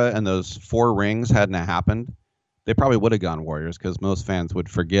Curry era and those 4 rings hadn't happened, they probably would have gone Warriors because most fans would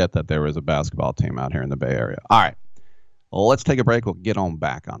forget that there was a basketball team out here in the Bay Area. All right. Well, let's take a break. We'll get on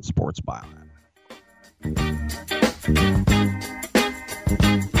back on Sports Byline.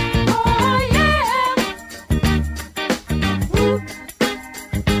 Oh, yeah.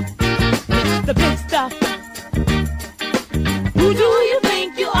 The big stuff. Who do you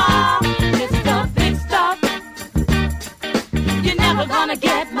think you are? It's the big stuff. You're never gonna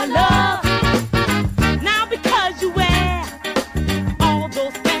get my love. Now because you wear all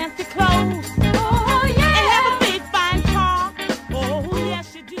those fancy clothes. Oh, yeah. And have a big fine car. Oh,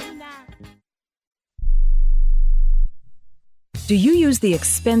 yes, you do now. Do you use the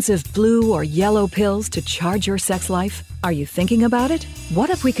expensive blue or yellow pills to charge your sex life? Are you thinking about it?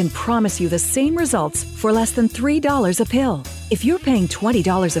 What if we can promise you the same results for less than $3 a pill? If you're paying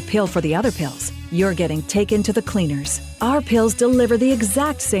 $20 a pill for the other pills, you're getting taken to the cleaners. Our pills deliver the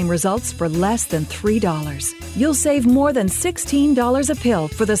exact same results for less than $3. You'll save more than $16 a pill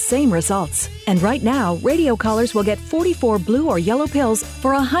for the same results. And right now, radio callers will get 44 blue or yellow pills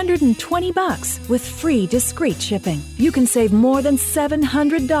for $120 with free discreet shipping. You can save more than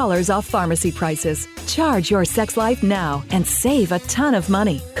 $700 off pharmacy prices. Charge your sex life now and save a ton of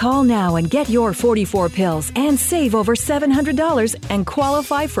money. Call now and get your 44 pills and save over $700 and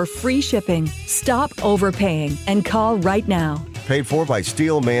qualify for free shipping. Stop overpaying and call right now. paid for by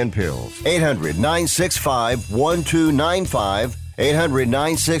Steelman Pills. 800-965-1295.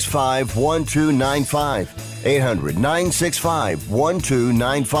 800-965-1295.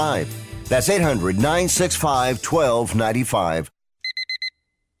 800-965-1295. That's 800-965-1295.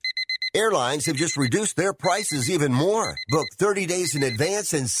 Airlines have just reduced their prices even more. Book 30 days in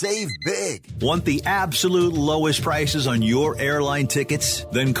advance and save big. Want the absolute lowest prices on your airline tickets?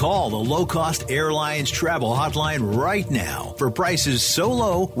 Then call the Low Cost Airlines Travel Hotline right now. For prices so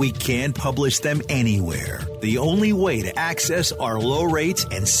low, we can't publish them anywhere. The only way to access our low rates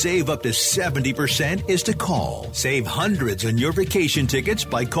and save up to 70% is to call. Save hundreds on your vacation tickets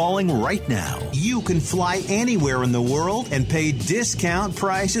by calling right now. You can fly anywhere in the world and pay discount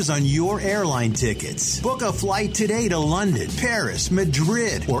prices on your airline tickets. Book a flight today to London, Paris,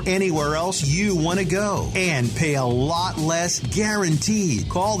 Madrid, or anywhere else you want to go. And pay a lot less guaranteed.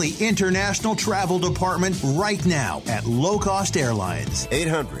 Call the International Travel Department right now at Low Cost Airlines.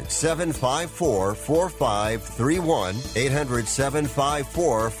 800-754-4531.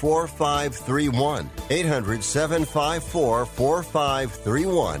 800-754-4531.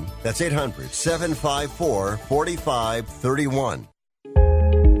 800-754-4531. That's 800-754-4531.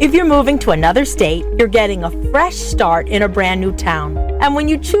 If you're moving to another state, you're getting a fresh start in a brand new town. And when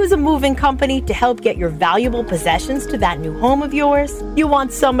you choose a moving company to help get your valuable possessions to that new home of yours, you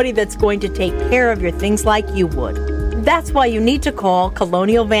want somebody that's going to take care of your things like you would. That's why you need to call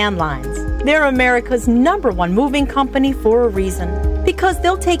Colonial Van Lines. They're America's #1 moving company for a reason. Because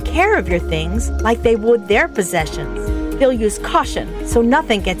they'll take care of your things like they would their possessions. They'll use caution so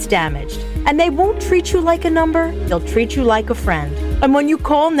nothing gets damaged. And they won't treat you like a number, they'll treat you like a friend. And when you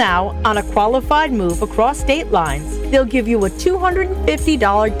call now on a qualified move across state lines, they'll give you a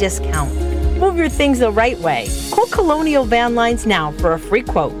 $250 discount. Move your things the right way. Call Colonial Van Lines now for a free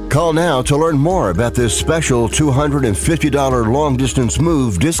quote. Call now to learn more about this special $250 long-distance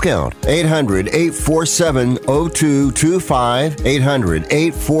move discount. 800-847-0225.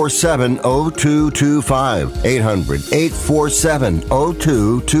 800-847-0225.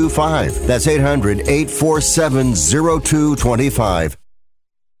 800-847-0225. That's 800-847-0225.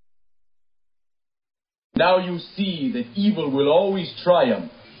 Now you see that evil will always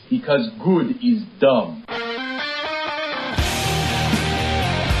triumph because good is dumb.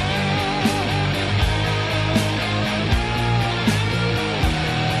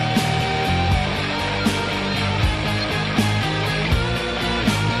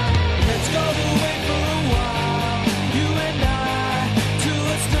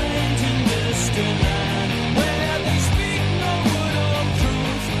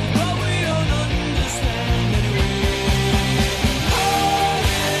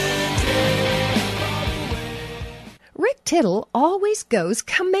 Tittle always goes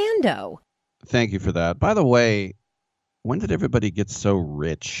commando. Thank you for that. By the way, when did everybody get so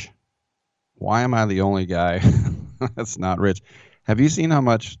rich? Why am I the only guy that's not rich? Have you seen how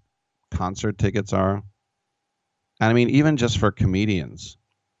much concert tickets are? And I mean, even just for comedians.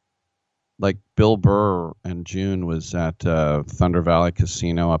 Like Bill Burr in June was at Thunder Valley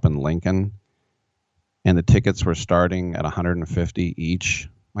Casino up in Lincoln, and the tickets were starting at $150 each,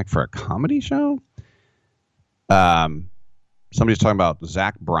 like for a comedy show. Somebody's talking about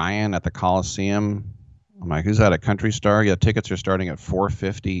Zach Bryan at the Coliseum. I'm like, who's that, a country star? Yeah, tickets are starting at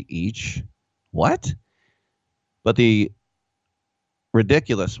 $450 each. What? But the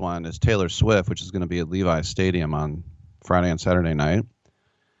ridiculous one is Taylor Swift, which is going to be at Levi's Stadium on Friday and Saturday night.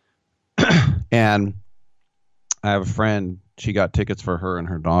 And I have a friend, she got tickets for her and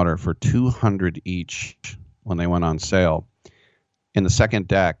her daughter for $200 each when they went on sale in the second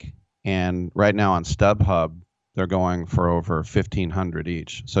deck. And right now on StubHub, they're going for over $1,500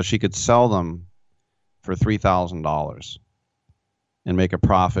 each. So she could sell them for $3,000 and make a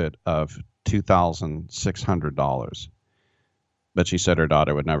profit of $2,600. But she said her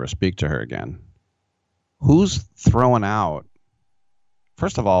daughter would never speak to her again. Who's throwing out,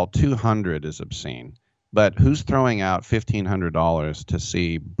 first of all, $200 is obscene, but who's throwing out $1,500 to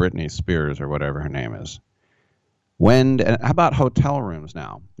see Britney Spears or whatever her name is? How about hotel rooms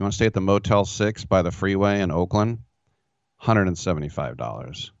now? You want to stay at the Motel 6 by the freeway in Oakland?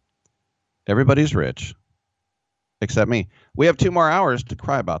 $175. Everybody's rich, except me. We have 2 more hours to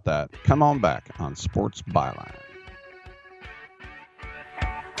cry about that. Come on back on Sports Byline.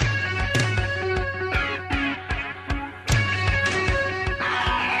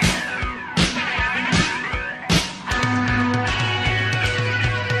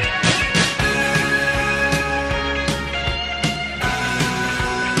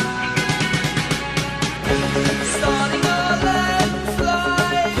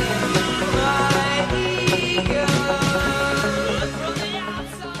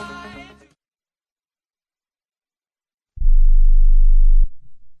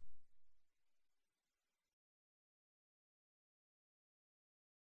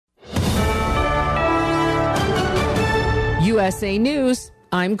 USA News,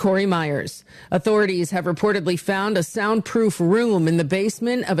 I'm Corey Myers. Authorities have reportedly found a soundproof room in the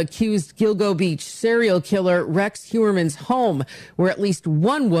basement of accused Gilgo Beach serial killer Rex Heuermann's home, where at least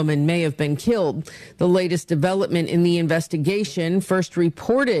one woman may have been killed. The latest development in the investigation, first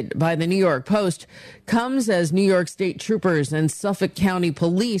reported by the New York Post, comes as New York State troopers and Suffolk County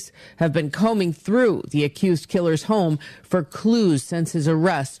police have been combing through the accused killer's home for clues since his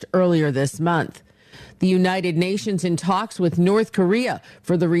arrest earlier this month. The United Nations in talks with North Korea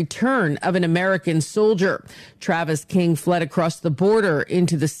for the return of an American soldier. Travis King fled across the border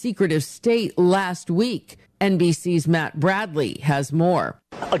into the secretive state last week. NBC's Matt Bradley has more.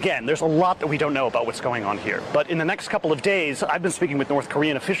 Again, there's a lot that we don't know about what's going on here. But in the next couple of days, I've been speaking with North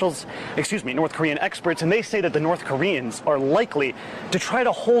Korean experts, and they say that the North Koreans are likely to try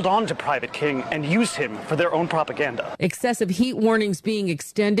to hold on to Private King and use him for their own propaganda. Excessive heat warnings being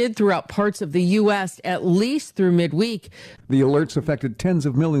extended throughout parts of the U.S. at least through midweek. The alerts affected tens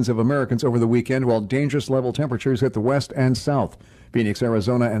of millions of Americans over the weekend, while dangerous level temperatures hit the west and south. Phoenix,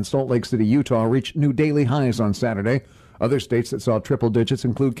 Arizona, and Salt Lake City, Utah reached new daily highs on Saturday. Other states that saw triple digits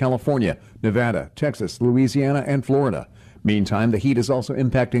include California, Nevada, Texas, Louisiana, and Florida. Meantime, the heat is also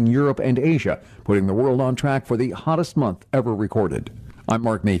impacting Europe and Asia, putting the world on track for the hottest month ever recorded. I'm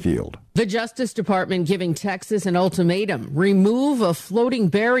Mark Mayfield. The Justice Department giving Texas an ultimatum: remove a floating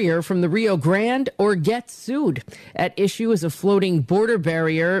barrier from the Rio Grande or get sued. At issue is a floating border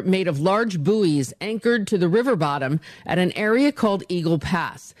barrier made of large buoys anchored to the river bottom at an area called Eagle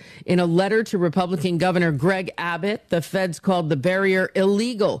Pass. In a letter to Republican Governor Greg Abbott, the feds called the barrier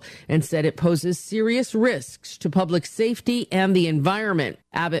illegal and said it poses serious risks to public safety and the environment.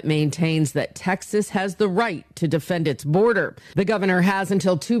 Abbott maintains that Texas has the right to defend its border. The governor has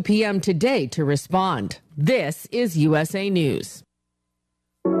until 2 p.m. today to respond. This is USA News.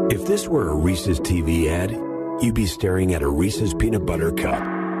 If this were a Reese's TV ad, you'd be staring at a Reese's peanut butter cup.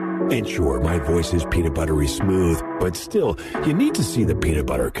 And sure, my voice is peanut buttery smooth, but still, you need to see the peanut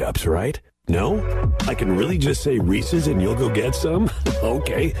butter cups, right? No? I can really just say Reese's and you'll go get some?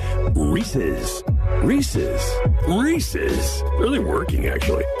 Okay, Reese's. Reese's. Reese's. Really working,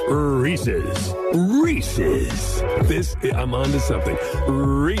 actually. Reese's. Reese's. I'm on to something.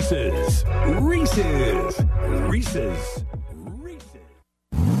 Reese's. Reese's. Reese's.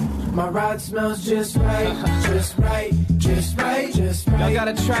 My ride smells just right, just right, just right, just right. Y'all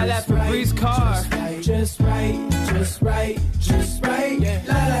gotta try that Febreze car. Just right, just right, just right. Yeah.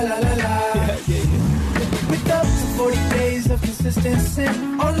 La la la la la. With up to 40 days of consistency,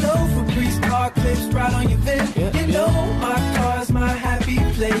 all over Febreze car clips right on your vent. You know my car's my happy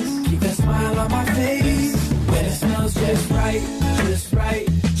place. Keep that smile on my face when it smells just right, just right,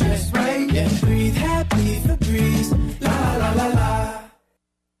 just right. Yeah, breathe happy Febreze. La la la la.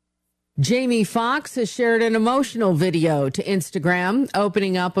 Jamie Foxx has shared an emotional video to Instagram,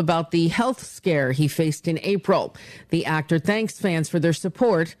 opening up about the health scare he faced in April. The actor thanks fans for their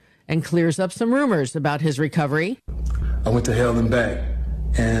support and clears up some rumors about his recovery. I went to hell and back,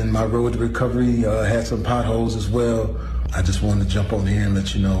 and my road to recovery had some potholes as well. I just wanted to jump on here and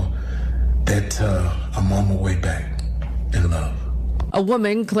let you know that I'm on my way back in love. A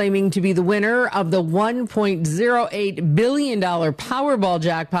woman claiming to be the winner of the $1.08 billion Powerball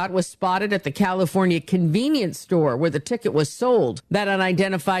jackpot was spotted at the California convenience store where the ticket was sold. That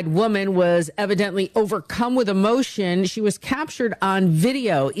unidentified woman was evidently overcome with emotion. She was captured on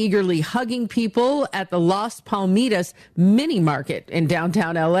video, eagerly hugging people at the Las Palmitas mini market in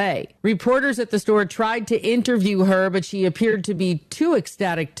downtown LA. Reporters at the store tried to interview her, but she appeared to be too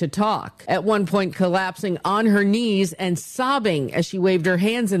ecstatic to talk, at one point collapsing on her knees and sobbing as she waved her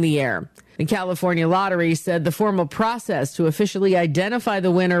hands in the air. The California Lottery said the formal process to officially identify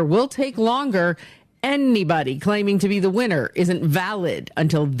the winner will take longer. Anybody claiming to be the winner isn't valid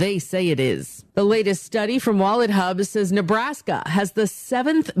until they say it is. The latest study from Wallet Hub says Nebraska has the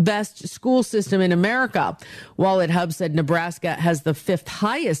 7th best school system in America. Wallet Hub said Nebraska has the 5th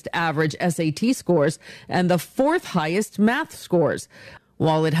highest average SAT scores and the 4th highest math scores.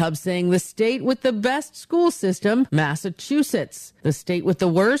 Wallet Hub saying the state with the best school system, Massachusetts. The state with the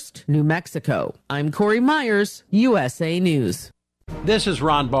worst, New Mexico. I'm Corey Myers, USA News. This is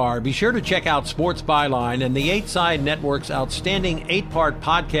Ron Barr. Be sure to check out Sports Byline and the 8-Side Network's outstanding 8-part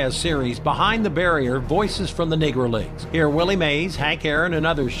podcast series, Behind the Barrier, Voices from the Negro Leagues. Hear Willie Mays, Hank Aaron, and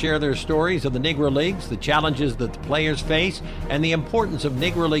others share their stories of the Negro Leagues, the challenges that the players face, and the importance of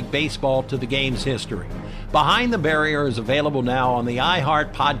Negro League baseball to the game's history. Behind the Barrier is available now on the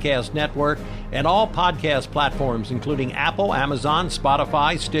iHeart Podcast Network and all podcast platforms, including Apple, Amazon,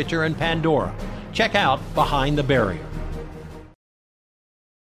 Spotify, Stitcher, and Pandora. Check out Behind the Barrier.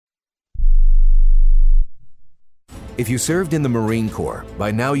 If you served in the Marine Corps, by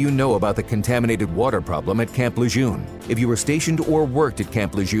now you know about the contaminated water problem at Camp Lejeune. If you were stationed or worked at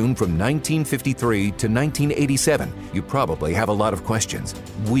Camp Lejeune from 1953 to 1987, you probably have a lot of questions.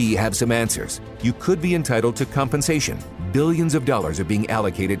 We have some answers. You could be entitled to compensation. Billions of dollars are being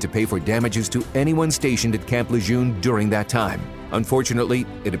allocated to pay for damages to anyone stationed at Camp Lejeune during that time. Unfortunately,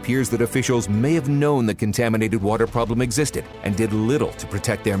 it appears that officials may have known the contaminated water problem existed and did little to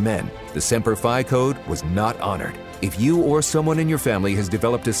protect their men. The Semper Fi code was not honored. If you or someone in your family has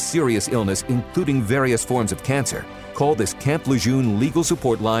developed a serious illness, including various forms of cancer, call this Camp Lejeune legal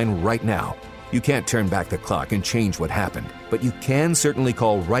support line right now. You can't turn back the clock and change what happened, but you can certainly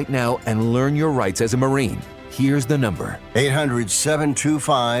call right now and learn your rights as a Marine. Here's the number.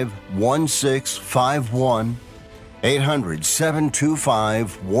 800-725-1651.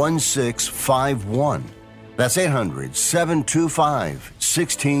 800-725-1651. That's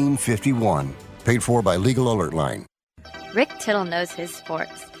 800-725-1651. Paid for by Legal Alert Line. Rick Tittle knows his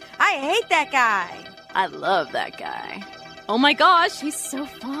sports. I hate that guy. I love that guy. Oh my gosh, he's so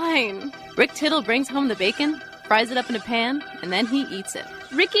fine. Rick Tittle brings home the bacon, fries it up in a pan, and then he eats it.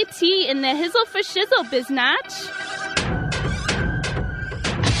 Ricky T in the hizzle for shizzle, biznatch.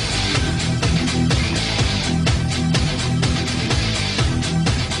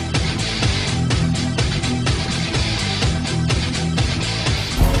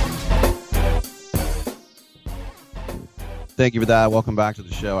 Thank you for that. Welcome back to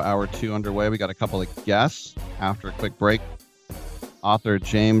the show. Hour 2 underway. We got a couple of guests after a quick break. Author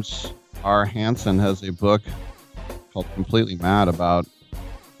James R. Hansen has a book called Completely Mad about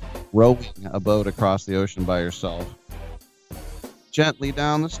rowing a boat across the ocean by yourself. Gently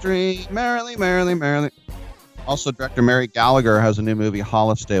down the stream, merrily, merrily, merrily. Also, director Mary Gallagher has a new movie,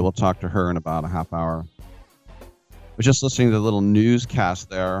 Holiday. We'll talk to her in about a half hour. I was just listening to the little newscast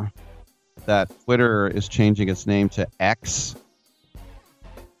there that Twitter is changing its name to X.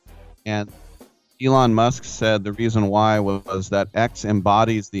 And Elon Musk said the reason why was that X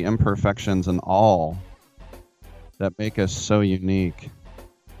embodies the imperfections in all that make us so unique.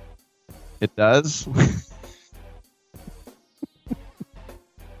 It does?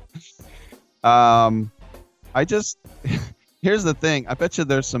 Here's the thing. I bet you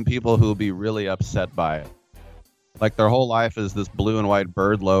there's some people who will be really upset by it. Like their whole life is this blue and white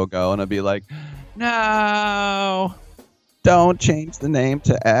bird logo, and it'd be like, no, don't change the name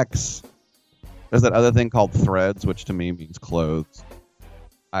to X. There's that other thing called Threads, which to me means clothes.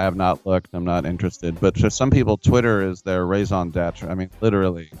 I have not looked. I'm not interested. But for some people, Twitter is their raison d'etre. I mean,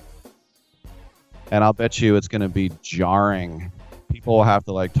 literally. And I'll bet you it's going to be jarring. People will have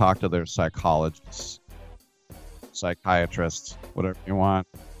to talk to their psychologists, psychiatrists, whatever you want,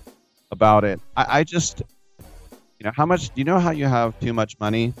 about it. I just... how much, do you know how you have too much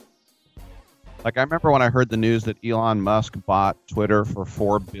money? I remember when I heard the news that Elon Musk bought Twitter for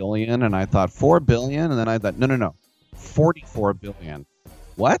 $4 billion, and I thought, $4 billion? And then I thought, no, $44 billion.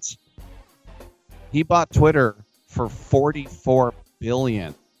 What? He bought Twitter for $44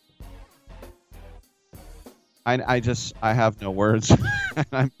 billion. I have no words.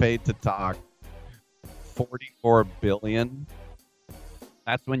 I'm paid to talk. $44 billion?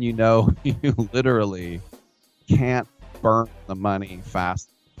 That's when you know you literally can't burn the money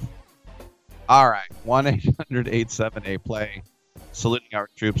fast. All right, 1-800-878-PLAY. Saluting our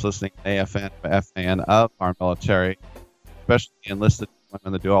troops listening to AFN, FAN of our military, especially enlisted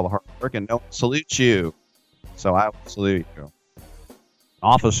women that do all the hard work, and no one salutes you. So I will salute you. An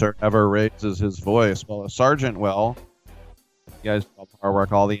officer never raises his voice. Well, a sergeant will. You guys do all the hard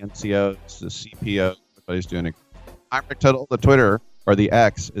work, all the NCOs, the CPOs, everybody's doing it. I'm Rick Tittle. The Twitter, or the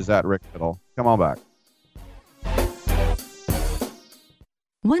X, is at Rick Tittle. Come on back.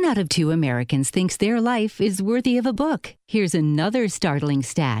 1 out of 2 Americans thinks their life is worthy of a book. Here's another startling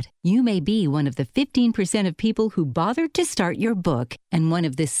stat. You may be one of the 15% of people who bothered to start your book and one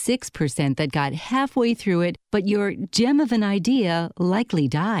of the 6% that got halfway through it, but your gem of an idea likely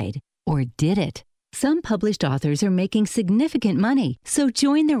died. Or did it? Some published authors are making significant money, so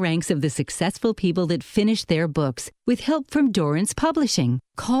join the ranks of the successful people that finish their books with help from Dorrance Publishing.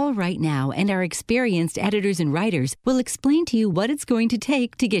 Call right now and our experienced editors and writers will explain to you what it's going to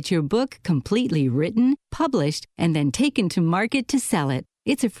take to get your book completely written, published, and then taken to market to sell it.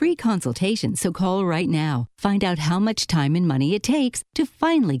 It's a free consultation, so call right now. Find out how much time and money it takes to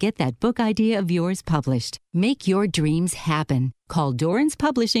finally get that book idea of yours published. Make your dreams happen. Call Dorrance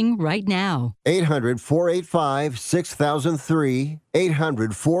Publishing right now. 800-485-6003.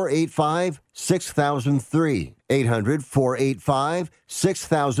 800-485-6003.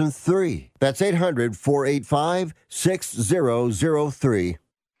 800-485-6003. That's 800-485-6003.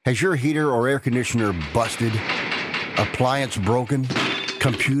 Has your heater or air conditioner busted? Appliance broken?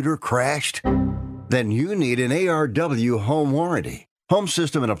 Computer crashed? Then you need an ARW home warranty. Home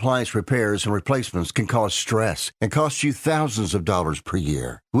system and appliance repairs and replacements can cause stress and cost you thousands of dollars per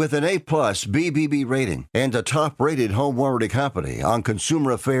year. With an A-plus BBB rating and a top-rated home warranty company on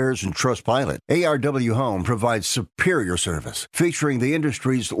Consumer Affairs and Trustpilot, ARW Home provides superior service, featuring the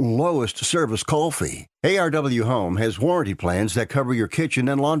industry's lowest service call fee. ARW Home has warranty plans that cover your kitchen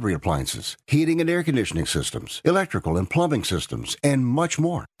and laundry appliances, heating and air conditioning systems, electrical and plumbing systems, and much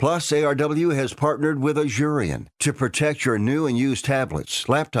more. Plus, ARW has partnered with Azurian to protect your new and used tablets,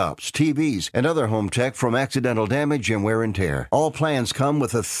 laptops, TVs, and other home tech from accidental damage and wear and tear. All plans come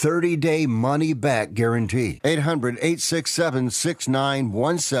with a 30-day money-back guarantee.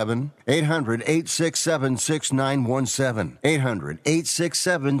 800-867-6917. 800-867-6917.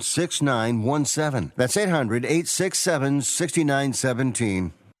 800-867-6917. That's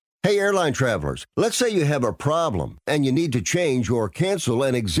 800-867-6917. Hey, airline travelers, let's say you have a problem and you need to change or cancel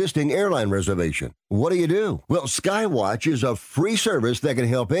an existing airline reservation. What do? Well, Skywatch is a free service that can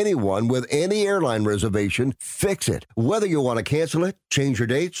help anyone with any airline reservation fix it. Whether you want to cancel it, change your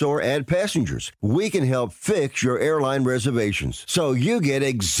dates, or add passengers, we can help fix your airline reservations so you get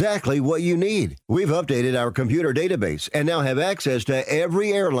exactly what you need. We've updated our computer database and now have access to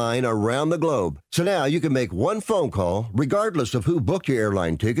every airline around the globe. So now you can make one phone call regardless of who booked your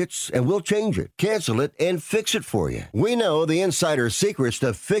airline tickets, and we'll change it, cancel it, and fix it for you. We know the insider secrets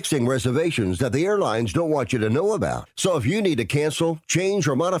to fixing reservations that the airlines don't want you to know about. So if you need to cancel, change,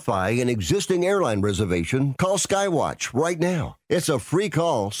 or modify an existing airline reservation, call Skywatch right now. It's a free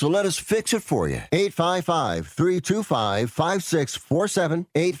call, so let us fix it for you. 855-325-5647.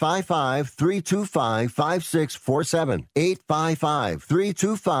 855-325-5647.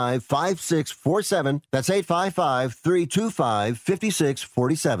 855-325-5647. That's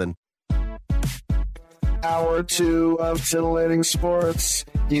 855-325-5647. Hour 2 of Titillating Sports.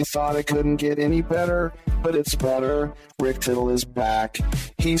 You thought it couldn't get any better, but it's better. Rick Tittle is back.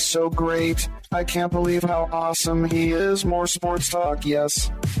 He's so great. I can't believe how awesome he is. More sports talk,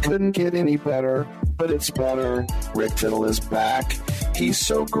 yes. Couldn't get any better, but it's better. Rick Tittle is back. He's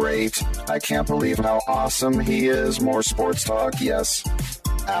so great. I can't believe how awesome he is. More sports talk, yes.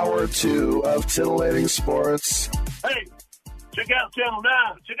 Hour 2 of Titillating Sports. Hey, check out Channel 9.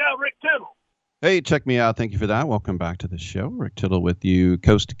 Check out Rick Tittle. Hey, check me out. Thank you for that. Welcome back to the show. Rick Tittle with you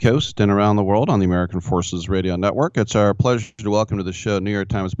coast to coast and around the world on the American Forces Radio Network. It's our pleasure to welcome to the show New York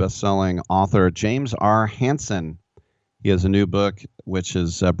Times bestselling author James R. Hansen. He has a new book, which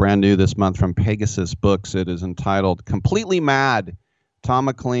is brand new this month from Pegasus Books. It is entitled Completely Mad, Tom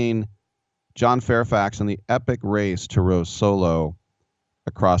McLean, John Fairfax, and the Epic Race to Row Solo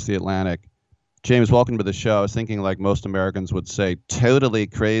Across the Atlantic. James, welcome to the show. I was thinking, like most Americans would say, totally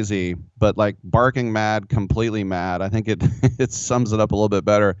crazy, but like barking mad, completely mad. I think it sums it up a little bit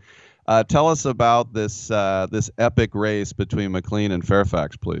better. Tell us about this this epic race between McLean and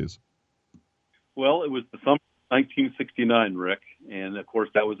Fairfax, please. Well, it was the summer of 1969, Rick, and of course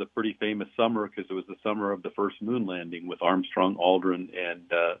that was a pretty famous summer because it was the summer of the first moon landing with Armstrong, Aldrin,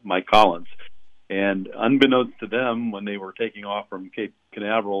 and Mike Collins. And unbeknownst to them, when they were taking off from Cape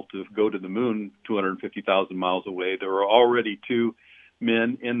Canaveral to go to the moon 250,000 miles away, there were already two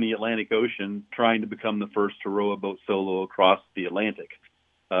men in the Atlantic Ocean trying to become the first to row a boat solo across the Atlantic.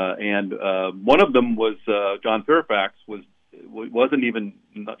 And one of them was John Fairfax,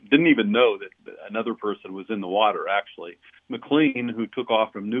 didn't even know that another person was in the water, actually. McLean, who took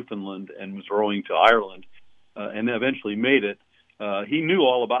off from Newfoundland and was rowing to Ireland and eventually made it, he knew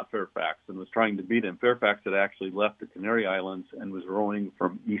all about Fairfax and was trying to beat him. Fairfax had actually left the Canary Islands and was rowing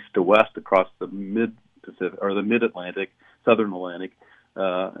from east to west across the mid-Pacific or the mid-Atlantic, southern Atlantic.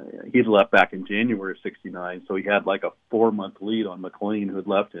 He'd left back in January of '69, so he had like a 4-month lead on McLean, who had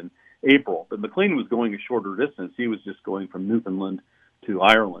left in April. But McLean was going a shorter distance. He was just going from Newfoundland to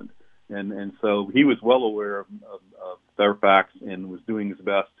Ireland, and so he was well aware of Fairfax and was doing his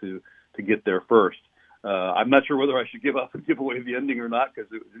best to get there first. I'm not sure whether I should give away the ending or not,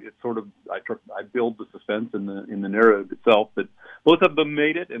 because it's sort of I build the suspense in the narrative itself. But both of them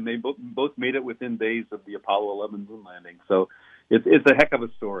made it, and they both made it within days of the Apollo 11 moon landing. So it's a heck of a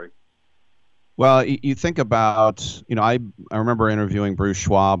story. Well, you think about, I remember interviewing Bruce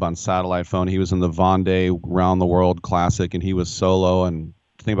Schwab on satellite phone. He was in the Vendée Round the World Classic, and he was solo. And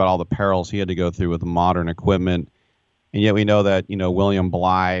think about all the perils he had to go through with modern equipment. And yet we know that William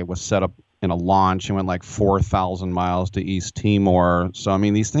Bligh was set up in a launch and went like 4,000 miles to East Timor. So, I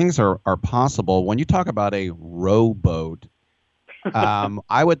mean, these things are possible. When you talk about a rowboat,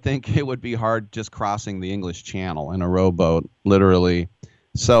 I would think it would be hard just crossing the English Channel in a rowboat, literally.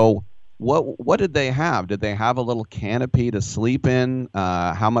 So What did they have? Did they have a little canopy to sleep in?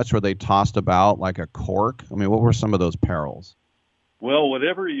 How much were they tossed about like a cork? I mean, what were some of those perils? Well,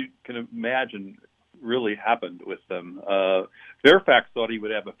 whatever you can imagine really happened with them. Fairfax thought he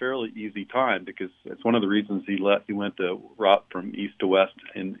would have a fairly easy time because it's one of the reasons he went to route from east to west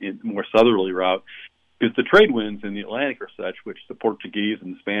in more southerly route. Because the trade winds in the Atlantic are such, which the Portuguese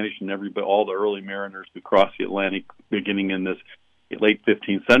and the Spanish and all the early mariners who crossed the Atlantic beginning in this late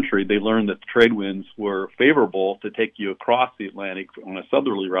 15th century, they learned that the trade winds were favorable to take you across the Atlantic on a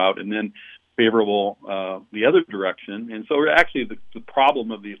southerly route and then favorable the other direction. And so actually the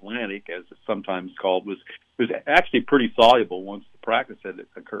problem of the Atlantic, as it's sometimes called, was actually pretty soluble once the practice had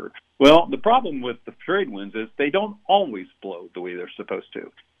occurred. Well, the problem with the trade winds is they don't always blow the way they're supposed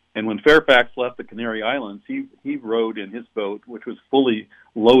to. And when Fairfax left the Canary Islands, he rowed in his boat, which was fully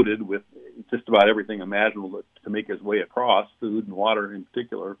loaded with just about everything imaginable to make his way across, food and water in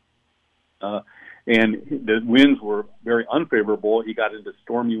particular. And the winds were very unfavorable. He got into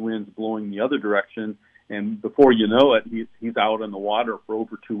stormy winds blowing the other direction, and before you know it, he's out on the water for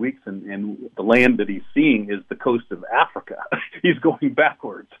over 2 weeks, and the land that he's seeing is the coast of Africa. He's going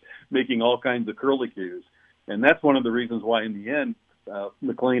backwards, making all kinds of curlicues. And that's one of the reasons why, in the end,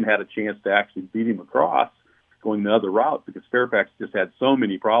 McLean had a chance to actually beat him across going the other route, because Fairfax just had so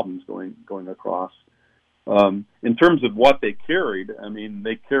many problems going across. In terms of what they carried, I mean,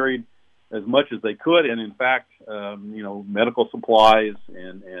 they carried as much as they could, and in fact, medical supplies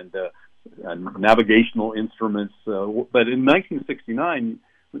and navigational instruments. But in 1969,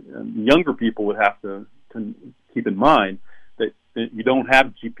 younger people would have to keep in mind that you don't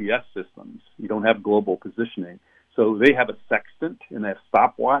have GPS systems, you don't have global positioning. So they have a sextant and they have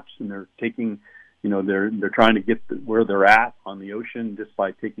stopwatch, and they're taking, they're trying to get where they're at on the ocean just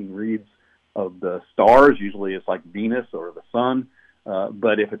by taking reads of the stars. Usually it's like Venus or the sun.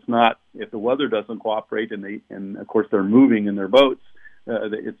 But if the weather doesn't cooperate and of course they're moving in their boats,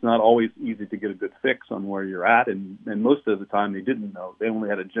 it's not always easy to get a good fix on where you're at. And most of the time they didn't know. They only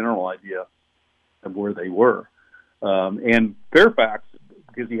had a general idea of where they were. And Fairfax,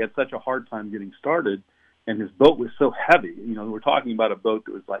 because he had such a hard time getting started, and his boat was so heavy. We're talking about a boat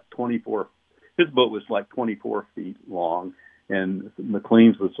that was like 24. His boat was like 24 feet long, and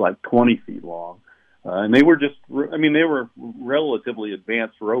McLean's was like 20 feet long. And they were they were relatively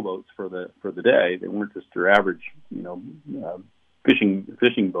advanced rowboats for the day. They weren't just your average,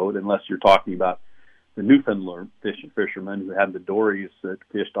 fishing boat, unless you're talking about the Newfoundland fishermen who had the dories that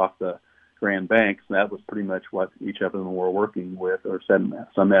fished off the Grand Banks. And that was pretty much what each of them were working with, or some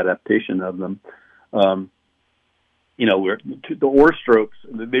adaptation of them. The oar strokes,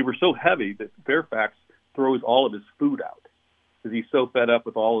 they were so heavy that Fairfax throws all of his food out because he's so fed up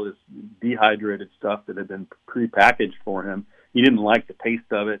with all of this dehydrated stuff that had been prepackaged for him. He didn't like the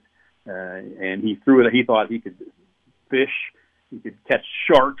taste of it, and he threw it. He thought he could fish, he could catch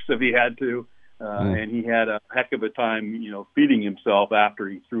sharks if he had to, and he had a heck of a time, feeding himself after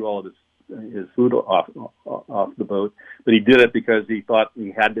he threw all of his food off the boat. But he did it because he thought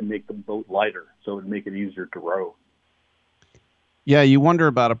he had to make the boat lighter so it would make it easier to row. Yeah, you wonder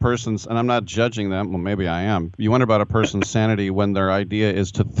about a person's, and I'm not judging them, well, maybe I am. You wonder about a person's sanity when their idea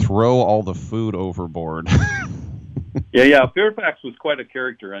is to throw all the food overboard. Yeah. Fairfax was quite a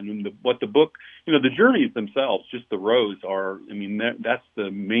character. I mean, what the book, the journeys themselves, just the rows are, that's the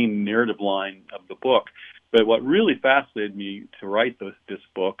main narrative line of the book. But what really fascinated me to write this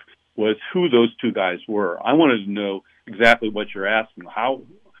book was who those two guys were. I wanted to know exactly what you're asking.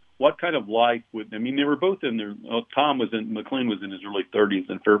 What kind of life they were both in their, McLean was in his early 30s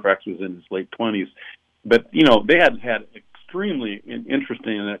and Fairfax was in his late 20s. But, they had extremely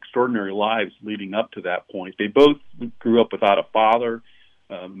interesting and extraordinary lives leading up to that point. They both grew up without a father.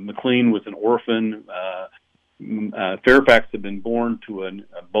 McLean was an orphan. Fairfax had been born to a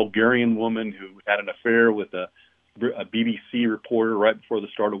Bulgarian woman who had an affair with a BBC reporter right before the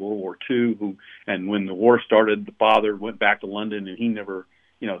start of World War II, and when the war started, the father went back to London, and he never,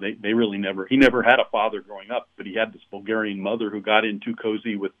 he never had a father growing up, but he had this Bulgarian mother who got in too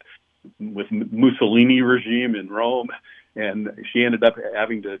cozy with Mussolini regime in Rome, and she ended up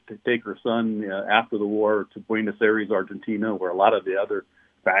having to take her son after the war to Buenos Aires, Argentina, where a lot of the other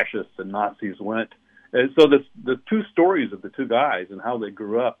fascists and Nazis went. And so the two stories of the two guys and how they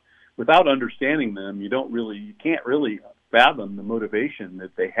grew up, without understanding them, you can't really fathom the motivation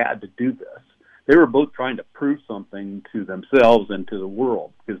that they had to do this. They were both trying to prove something to themselves and to the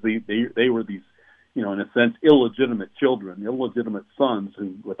world, because they were these, in a sense, illegitimate children, illegitimate sons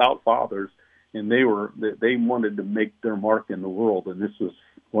who, without fathers, and they wanted to make their mark in the world, and this was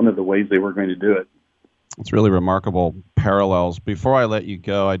one of the ways they were going to do it. It's really remarkable. parallels. Before I let you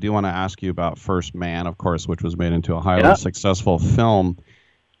go, I do want to ask you about First Man, of course, which was made into a highly successful film.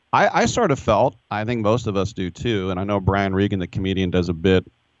 I sort of felt, I think most of us do too, and I know Brian Regan, the comedian, does a bit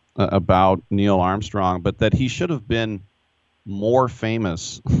about Neil Armstrong, but that he should have been more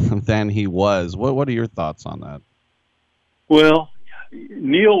famous than he was. What are your thoughts on that? Well,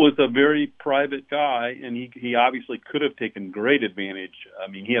 Neil was a very private guy, and he obviously could have taken great advantage. I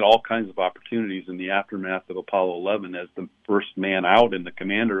mean, he had all kinds of opportunities in the aftermath of Apollo 11 as the first man out and the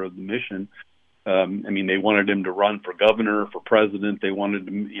commander of the mission. I mean, they wanted him to run for governor, for president. They wanted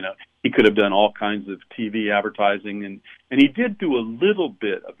him, he could have done all kinds of TV advertising, and he did do a little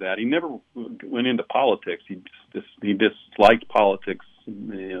bit of that. He never went into politics. He disliked politics,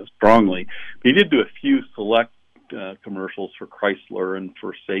 strongly. But he did do a few select commercials for Chrysler and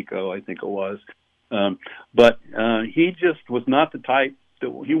for Seiko, I think it was. But he just was not the type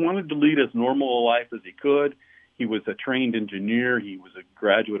that he wanted to lead as normal a life as he could. He was a trained engineer. He was a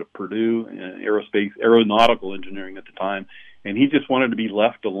graduate of Purdue, aeronautical engineering at the time, and he just wanted to be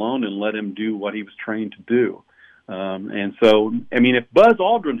left alone and let him do what he was trained to do. And so, I mean, if Buzz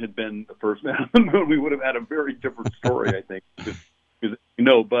Aldrin had been the first man on the moon, we would have had a very different story, I think. Because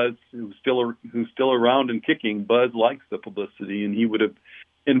Buzz, who's still around and kicking, Buzz likes the publicity, and he would have.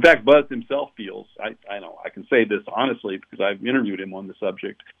 In fact, Buzz himself feels. I know I can say this honestly because I've interviewed him on the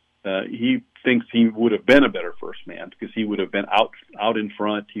subject. He thinks he would have been a better first man because he would have been out in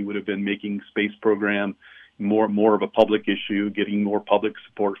front. He would have been making space program more of a public issue, getting more public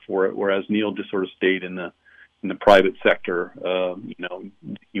support for it. Whereas Neil just sort of stayed in the private sector.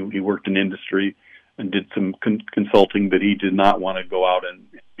 He worked in industry and did some consulting, but he did not want to go out and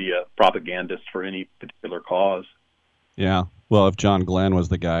be a propagandist for any particular cause. Yeah. Well, if John Glenn was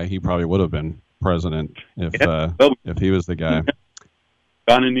the guy, he probably would have been president if he was the guy.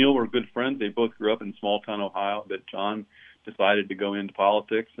 John and Neil were good friends. They both grew up in small-town Ohio, but John decided to go into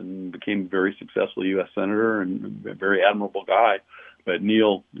politics and became a very successful U.S. senator and a very admirable guy. But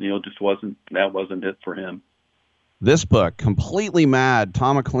Neil just wasn't it for him. This book, Completely Mad,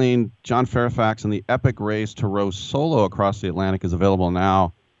 Tom McLean, John Fairfax, and the epic race to row solo across the Atlantic is available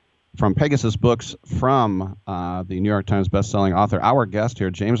now from Pegasus Books from the New York Times bestselling author. Our guest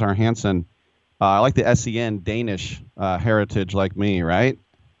here, James R. Hansen. I like the SEN, Danish heritage like me, right?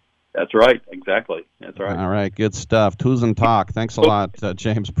 That's right. Exactly. That's right. All right. Good stuff. Tusen tak. Thanks a lot,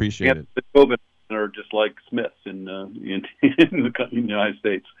 James. Appreciate it. The COVID are just like Smiths in the United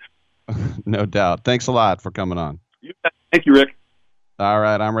States. No doubt. Thanks a lot for coming on. Thank you, Rick. All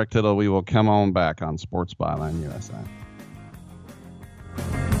right. I'm Rick Tittle. We will come on back on Sports Byline USA.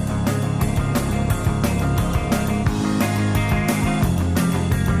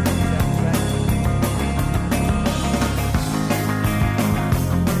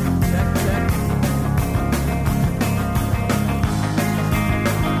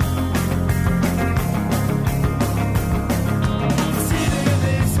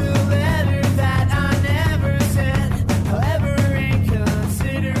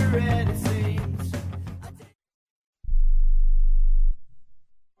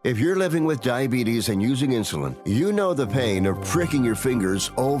 If you're living with diabetes and using insulin, you know the pain of pricking your fingers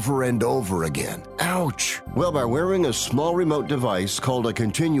over and over again. Ouch! Well, by wearing a small remote device called a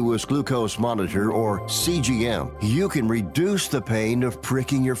continuous glucose monitor, or CGM, you can reduce the pain of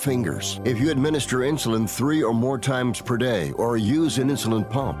pricking your fingers. If you administer insulin 3 or more times per day or use an insulin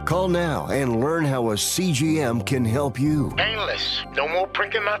pump, call now and learn how a CGM can help you. Painless. No more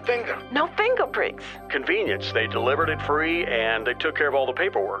pricking my finger. No finger pricks. Convenience. They delivered it free and they took care of all the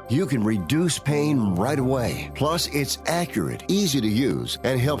paperwork. You can reduce pain right away. Plus, it's accurate, easy to use,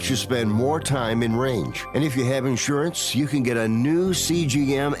 and helps you spend more time in range. And if you have insurance, you can get a new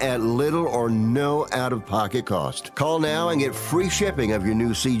CGM at little or no out-of-pocket cost. Call now and get free shipping of your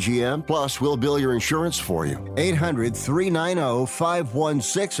new CGM. Plus, we'll bill your insurance for you.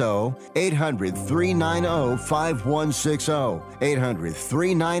 800-390-5160. 800-390-5160.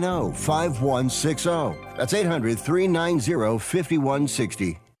 800-390-5160. That's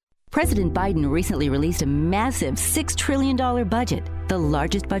 800-390-5160. President Biden recently released a massive $6 trillion budget, the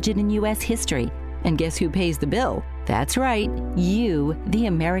largest budget in U.S. history. And guess who pays the bill? That's right, you, the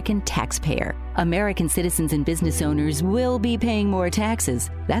American taxpayer. American citizens and business owners will be paying more taxes.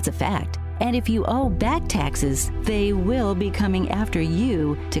 That's a fact. And if you owe back taxes, they will be coming after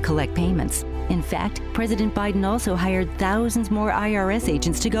you to collect payments. In fact, President Biden also hired thousands more IRS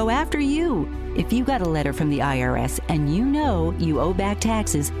agents to go after you. If you got a letter from the IRS and you know you owe back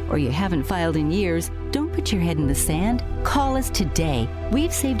taxes or you haven't filed in years, don't put your head in the sand. Call us today.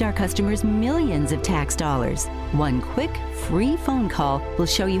 We've saved our customers millions of tax dollars. One quick, free phone call will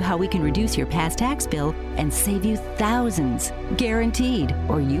show you how we can reduce your past tax bill and save you thousands. Guaranteed,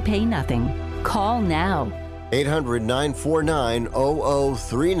 or you pay nothing. Call now.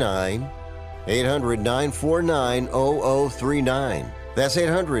 800-949-0039. 800-949-0039. That's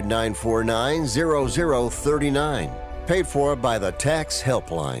 800-949-0039. Paid for by the Tax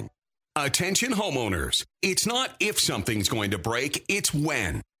Helpline. Attention homeowners. It's not if something's going to break, it's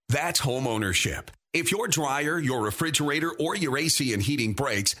when. That's home ownership. If your dryer, your refrigerator, or your AC and heating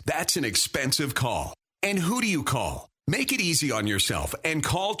breaks, that's an expensive call. And who do you call? Make it easy on yourself and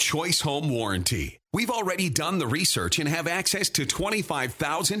call Choice Home Warranty. We've already done the research and have access to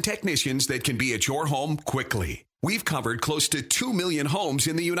 25,000 technicians that can be at your home quickly. We've covered close to 2 million homes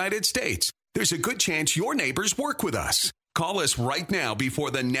in the United States. There's a good chance your neighbors work with us. Call us right now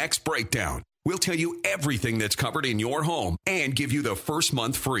before the next breakdown. We'll tell you everything that's covered in your home and give you the first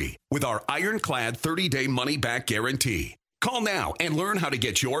month free with our ironclad 30-day money-back guarantee. Call now and learn how to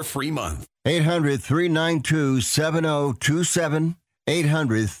get your free month. 800-392-7027.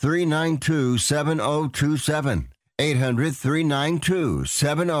 800-392-7027.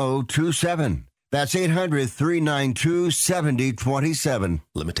 800-392-7027. That's 800-392-7027.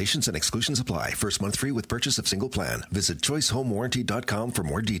 Limitations and exclusions apply. First month free with purchase of single plan. Visit choicehomewarranty.com for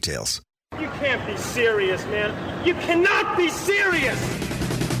more details. You can't be serious, man. You cannot be serious!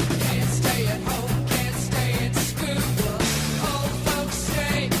 Can't stay at home, can't stay at school. Old folks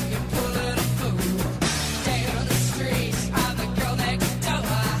say you're pulling a fool. Stay on the streets, I'm the girl next door.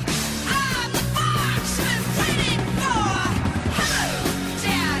 I'm the fox I'm waiting for. Hello,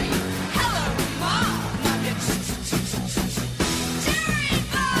 Daddy. Hello, Mom. Jerry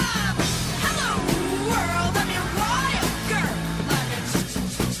Bob. Hello, world. I'm your wild girl.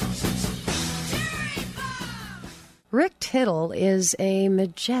 Rick Tittle is a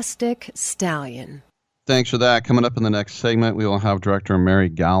majestic stallion. Thanks for that. Coming up in the next segment, we will have director Mary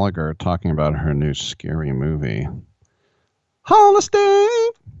Gallagher talking about her new scary movie. Holiday,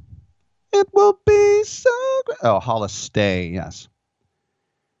 it will be so great. Oh, Holiday, yes.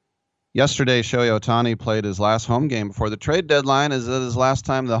 Yesterday, Shohei Ohtani played his last home game before the trade deadline. Is it his last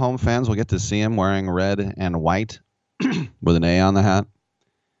time the home fans will get to see him wearing red and white with an A on the hat?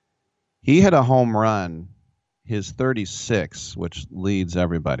 He hit a home run, his 36, which leads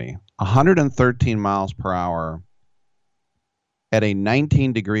everybody, 113 miles per hour at a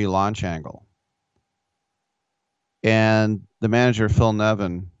 19-degree launch angle. And the manager, Phil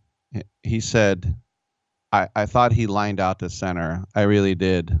Nevin, he said, I thought he lined out to center. I really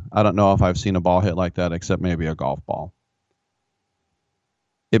did. I don't know if I've seen a ball hit like that except maybe a golf ball.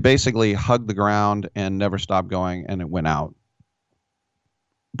 It basically hugged the ground and never stopped going, and it went out.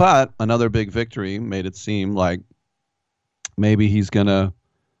 But another big victory made it seem like maybe he's going to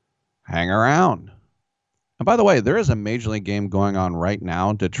hang around. And by the way, there is a Major League game going on right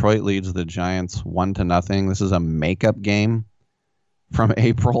now. Detroit leads the Giants 1-0. This is a makeup game from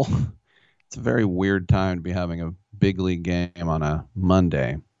April. It's a very weird time to be having a big league game on a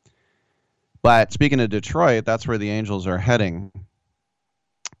Monday. But speaking of Detroit, that's where the Angels are heading.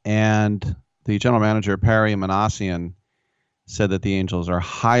 And the general manager, Perry Manassian, said that the Angels are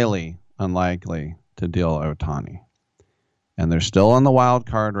highly unlikely to deal Ohtani. And they're still in the wild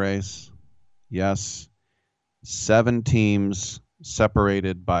card race. Yes, 7 teams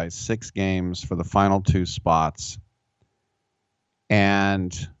separated by 6 games for the final 2 spots.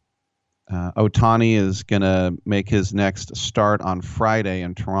 And Ohtani is going to make his next start on Friday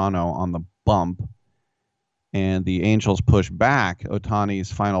in Toronto on the bump. And the Angels push back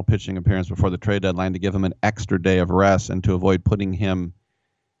Ohtani's final pitching appearance before the trade deadline to give him an extra day of rest and to avoid putting him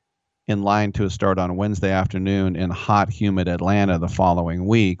in line to a start on Wednesday afternoon in hot, humid Atlanta the following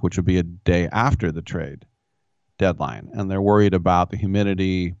week, which would be a day after the trade deadline. And they're worried about the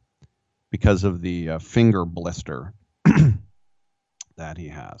humidity because of the finger blister that he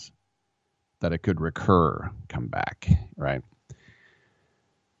has, that it could recur, come back, right?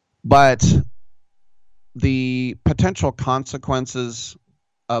 But the potential consequences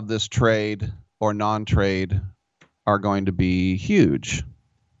of this trade or non-trade are going to be huge,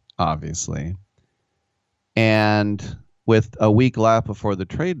 obviously. And with a week left before the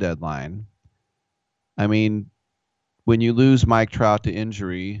trade deadline, I mean, when you lose Mike Trout to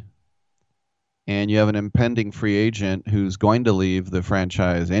injury and you have an impending free agent who's going to leave the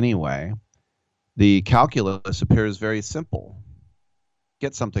franchise anyway, the calculus appears very simple.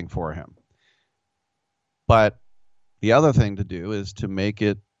 Get something for him. But the other thing to do is to make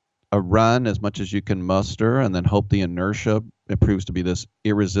it a run as much as you can muster and then hope the inertia it proves to be this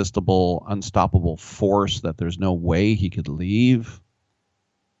irresistible, unstoppable force that there's no way he could leave?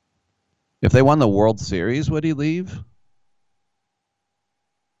 If they won the World Series, would he leave?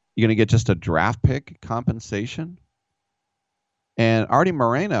 You're going to get just a draft pick compensation? And Artie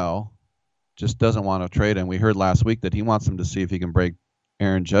Moreno just doesn't want to trade him. We heard last week that he wants him to see if he can break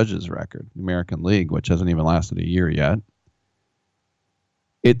Aaron Judge's record, American League, which hasn't even lasted a year yet.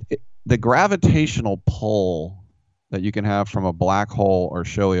 The gravitational pull that you can have from a black hole or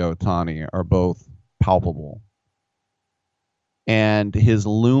Shohei Ohtani are both palpable. And his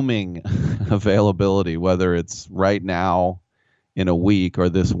looming availability, whether it's right now in a week or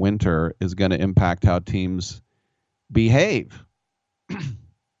this winter, is going to impact how teams behave.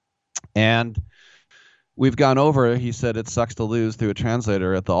 And we've gone over, he said it sucks to lose through a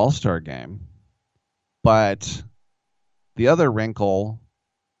translator at the All-Star game. But the other wrinkle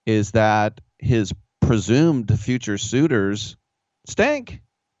is that his presumed future suitors stink.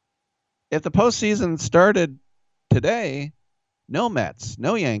 If the postseason started today, no Mets,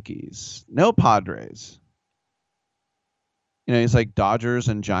 no Yankees, no Padres. You know, he's like Dodgers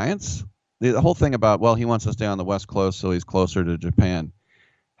and Giants. The whole thing about, well, he wants to stay on the West Coast so he's closer to Japan.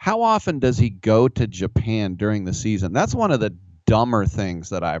 How often does he go to Japan during the season? That's one of the dumber things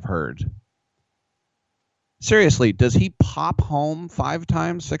that I've heard. Seriously, does he pop home 5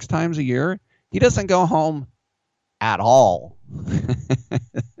 times, 6 times a year? He doesn't go home at all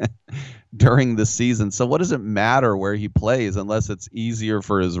during the season. So what does it matter where he plays unless it's easier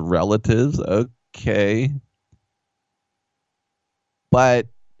for his relatives? Okay. But,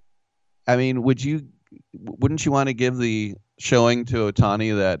 I mean, wouldn't you want to give the showing to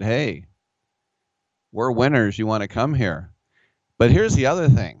Ohtani that, hey, we're winners, you want to come here? But here's the other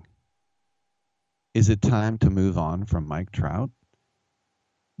thing. Is it time to move on from Mike Trout?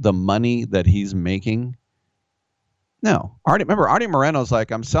 The money that he's making? No. Remember, Artie Moreno's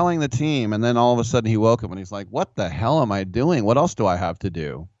like, I'm selling the team. And then all of a sudden he woke up and he's like, what the hell am I doing? What else do I have to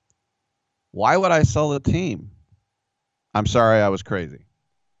do? Why would I sell the team? I'm sorry, I was crazy.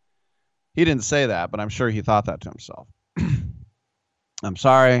 He didn't say that, but I'm sure he thought that to himself. I'm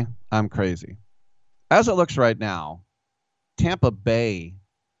sorry, I'm crazy. As it looks right now, Tampa Bay,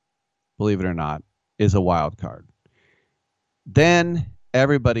 believe it or not, is a wild card. Then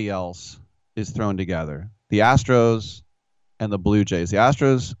everybody else is thrown together. The Astros and the Blue Jays. The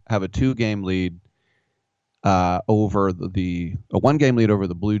Astros have a 2-game lead over a 1-game lead over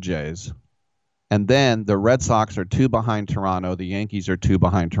the Blue Jays. And then the Red Sox are 2 behind Toronto. The Yankees are 2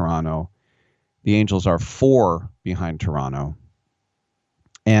 behind Toronto. The Angels are 4 behind Toronto.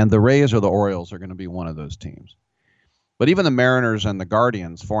 And the Rays or the Orioles are going to be one of those teams. But even the Mariners and the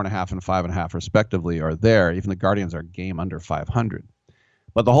Guardians, 4.5 and 5.5 respectively, are there. Even the Guardians are a game under 500.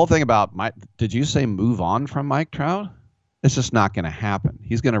 But the whole thing about did you say move on from Mike Trout? It's just not going to happen.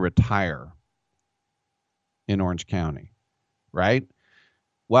 He's going to retire in Orange County, right?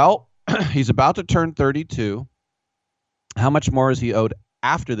 Well, he's about to turn 32. How much more is he owed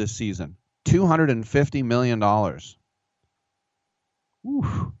after this season? $250 million.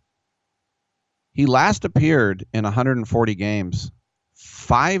 Whew. He last appeared in 140 games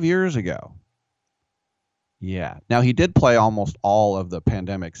 5 years ago. Yeah. Now, he did play almost all of the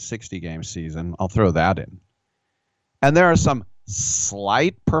pandemic 60-game season. I'll throw that in. And there are some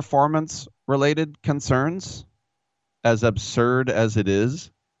slight performance-related concerns, as absurd as it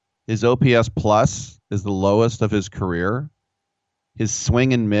is. His OPS plus is the lowest of his career. His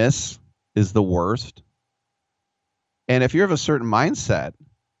swing and miss is the worst. And if you're of a certain mindset,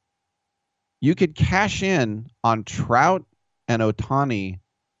 you could cash in on Trout and Ohtani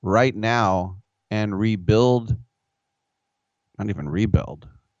right now and rebuild, not even rebuild,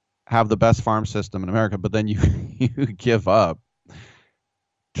 have the best farm system in America, but then you give up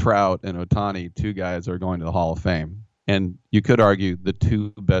Trout and Ohtani, 2 guys that are going to the Hall of Fame. And you could argue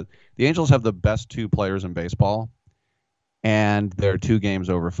the Angels have the best 2 players in baseball, and they're 2 games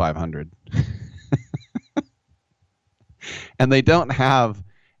over 500. And they don't have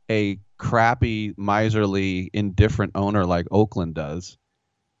a crappy, miserly, indifferent owner like Oakland does.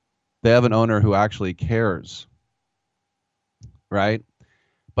 They have an owner who actually cares, right?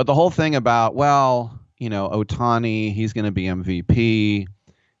 But the whole thing about, well, you know, Ohtani, he's going to be MVP,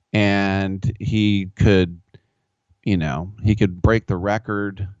 and he could break the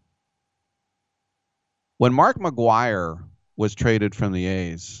record. When Mark McGwire was traded from the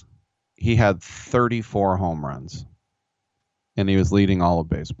A's, he had 34 home runs, and he was leading all of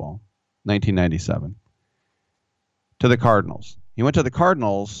baseball. 1997. To the Cardinals. He went to the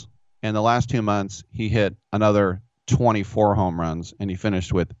Cardinals, and the last 2 months, he hit another 24 home runs, and he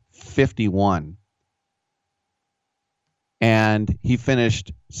finished with 51. And he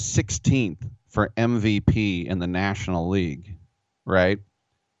finished 16th for MVP in the National League, right?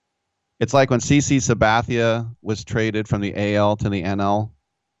 It's like when CC Sabathia was traded from the AL to the NL.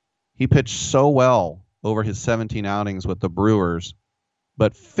 He pitched so well over his 17 outings with the Brewers,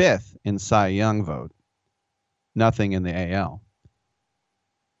 but 5th in Cy Young vote. Nothing in the AL.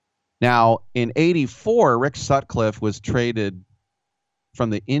 Now, in 84, Rick Sutcliffe was traded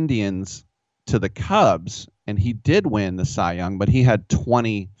from the Indians to the Cubs, and he did win the Cy Young, but he had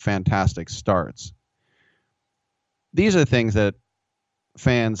 20 fantastic starts. These are things that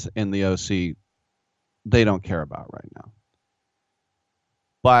fans in the OC, they don't care about right now.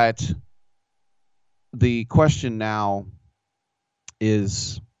 But the question now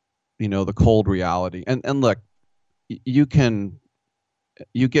is, the cold reality. And look, you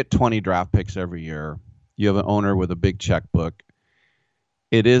get 20 draft picks every year. You have an owner with a big checkbook.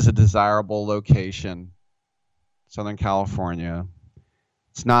 It is a desirable location, Southern California.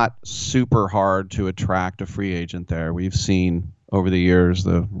 It's not super hard to attract a free agent there. We've seen over the years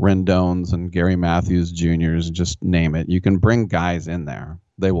the Rendones and Gary Matthews Jr.'s, just name it. You can bring guys in there.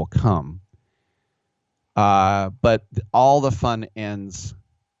 They will come. But all the fun ends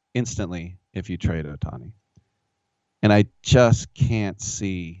instantly if you trade Ohtani. And I just can't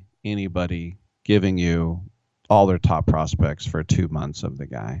see anybody giving you all their top prospects for 2 months of the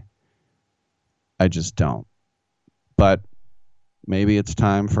guy. I just don't. But maybe it's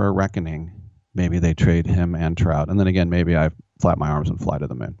time for a reckoning. Maybe they trade him and Trout. And then again, maybe I flap my arms and fly to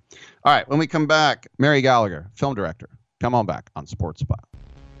the moon. All right, when we come back, Mary Gallagher, film director. Come on back on Sports Spot.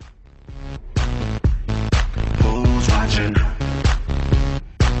 Who's watching?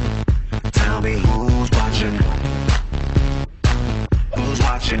 Tell me who's watching? Who's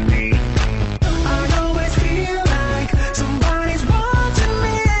watching me? I always feel like somebody's watching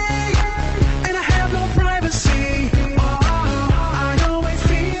me, and I have no privacy. Oh, I always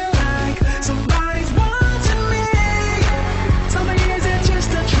feel like somebody's watching me. Tell me, is it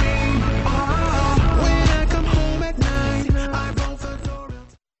just a dream? Oh, when I come home at night, I roll the door.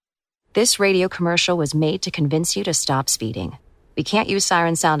 This radio commercial was made to convince you to stop speeding. We can't use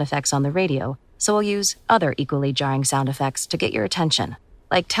siren sound effects on the radio, so we'll use other equally jarring sound effects to get your attention.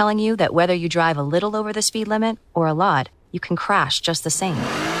 Like telling you that whether you drive a little over the speed limit or a lot, you can crash just the same.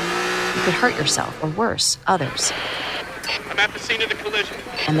 You could hurt yourself or worse, others. I'm at the scene of the collision.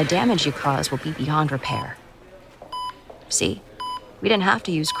 And the damage you cause will be beyond repair. See? We didn't have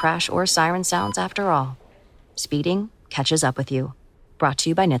to use crash or siren sounds after all. Speeding catches up with you. Brought to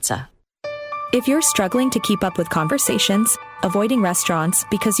you by NHTSA. If you're struggling to keep up with conversations, avoiding restaurants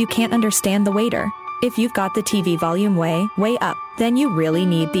because you can't understand the waiter, if you've got the TV volume way up, then you really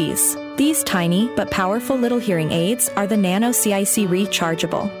need these. These tiny but powerful little hearing aids are the Nano CIC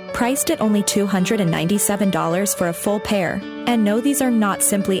Rechargeable, priced at only $297 for a full pair. And no, these are not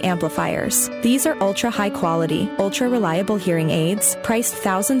simply amplifiers. These are ultra high quality, ultra reliable hearing aids, priced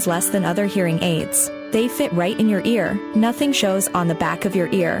thousands less than other hearing aids. They fit right in your ear, nothing shows on the back of your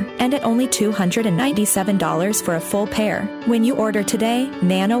ear, and at only $297 for a full pair. When you order today,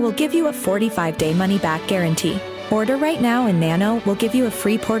 Nano will give you a 45-day money-back guarantee. Order right now and Nano will give you a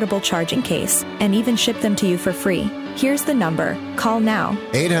free portable charging case and even ship them to you for free. Here's the number. Call now.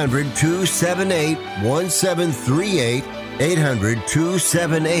 800-278-1738.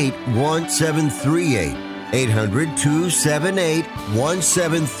 800-278-1738.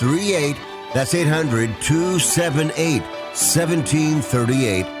 800-278-1738. That's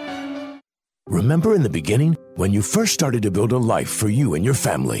 800-278-1738. Remember in the beginning, when you first started to build a life for you and your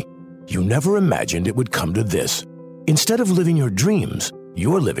family, you never imagined it would come to this. Instead of living your dreams,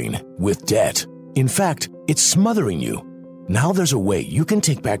 you're living with debt. In fact, it's smothering you. Now there's a way you can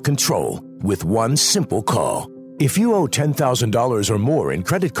take back control with one simple call. If you owe $10,000 or more in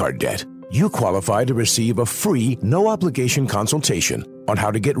credit card debt, you qualify to receive a free, no-obligation consultation on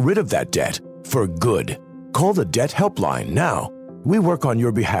how to get rid of that debt for good. Call the Debt Helpline now. We work on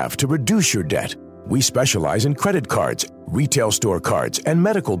your behalf to reduce your debt. We specialize in credit cards, retail store cards, and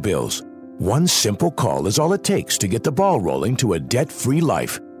medical bills. One simple call is all it takes to get the ball rolling to a debt-free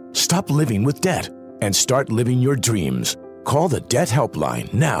life. Stop living with debt and start living your dreams. Call the Debt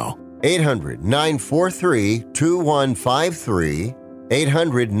Helpline now. 800-943-2153.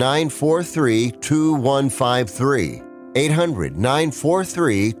 800-943-2153.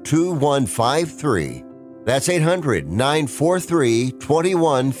 800-943-2153. That's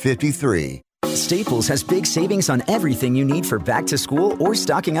 800-943-2153. Staples has big savings on everything you need for back to school or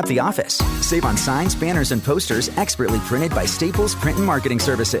stocking up the office. Save on signs, banners, and posters expertly printed by Staples Print and Marketing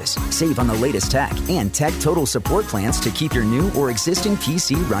Services. Save on the latest tech and tech total support plans to keep your new or existing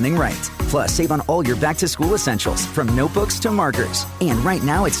PC running right. Plus, save on all your back to school essentials from notebooks to markers. And right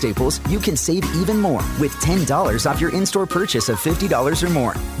now at Staples, you can save even more with $10 off your in-store purchase of $50 or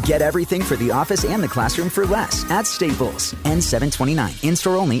more. Get everything for the office and the classroom for less at Staples. N729.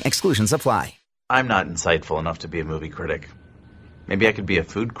 In-store only. Exclusions apply. I'm not insightful enough to be a movie critic. Maybe I could be a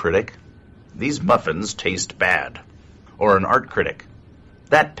food critic. These muffins taste bad. Or an art critic.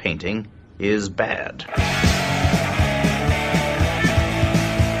 That painting is bad.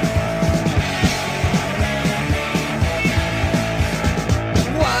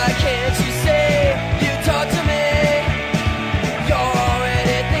 Why can't you say you talk to me? You're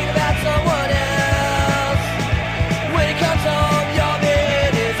already thinking about someone else. When it comes home, your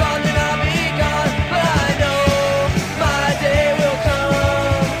bed is on and I'll be gone. But I know my day will come.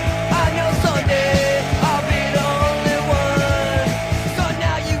 I know someday I'll be the only one. So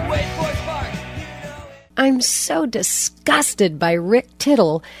now you wait for a spark. I'm so disgusted by Rick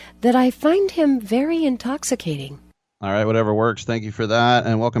Tittle that I find him very intoxicating. All right, whatever works. Thank you for that.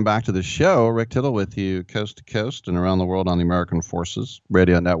 And welcome back to the show. Rick Tittle with you coast to coast and around the world on the American Forces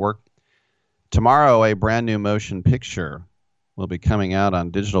Radio Network. Tomorrow, a brand new motion picture will be coming out on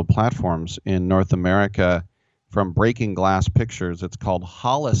digital platforms in North America from Breaking Glass Pictures. It's called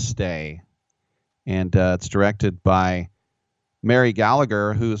Holiday, and it's directed by Mary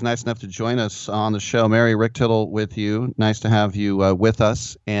Gallagher, who is nice enough to join us on the show. Mary, Rick Tittle with you. Nice to have you with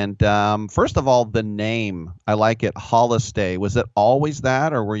us. And first of all, the name, I like it, Holiday. Was it always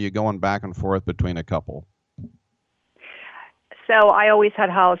that, or were you going back and forth between a couple? So I always had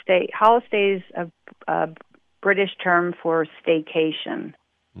holiday. Holiday is a British term for staycation.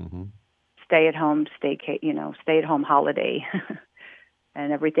 Mm-hmm. Stay at home, stay at home holiday,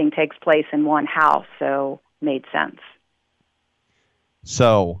 and everything takes place in one house. So it made sense.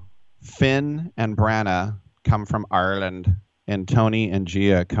 So Finn and Branna come from Ireland, and Tony and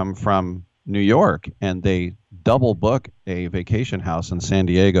Gia come from New York, and they double book a vacation house in San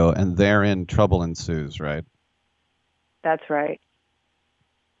Diego, and therein trouble ensues, right? That's right.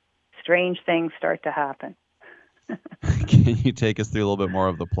 Strange things start to happen. Can you take us through a little bit more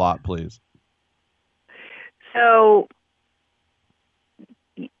of the plot, please? So,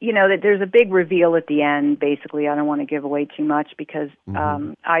 that there's a big reveal at the end, basically. I don't want to give away too much because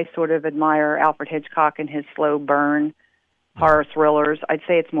I sort of admire Alfred Hitchcock and his slow burn horror thrillers. I'd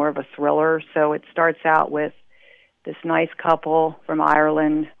say it's more of a thriller. So it starts out with this nice couple from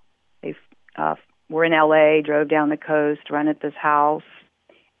Ireland. They were in L.A., drove down the coast, rented this house,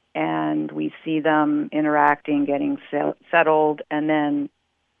 and we see them interacting, getting settled, and then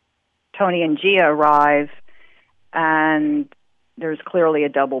Tony and Gia arrive, and there's clearly a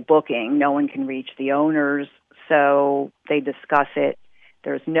double booking. No one can reach the owners, so they discuss it.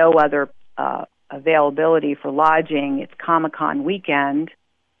 There's no other availability for lodging. It's Comic-Con weekend,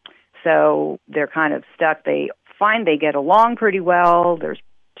 so they're kind of stuck. They find they get along pretty well. There's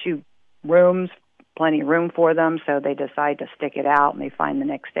 2 rooms, plenty of room for them, so they decide to stick it out, and they find the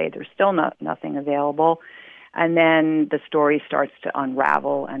next day there's still nothing available. And then the story starts to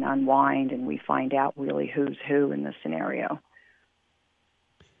unravel and unwind, and we find out really who's who in the scenario.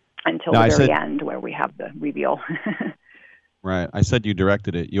 Until the very end, where we have the reveal. Right. I said you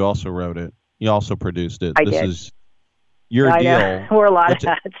directed it. You also wrote it. You also produced it. I this did. Is your deal. Know. We're a lot of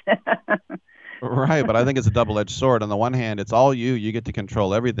hats. Right, but I think it's a double-edged sword. On the one hand, it's all you. You get to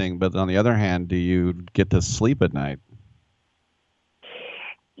control everything. But on the other hand, do you get to sleep at night?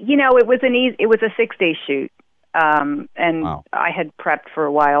 It was it was a 6-day shoot. And wow. I had prepped for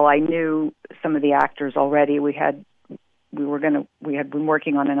a while. I knew some of the actors already. We had been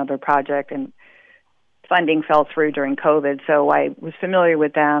working on another project, and funding fell through during COVID, so I was familiar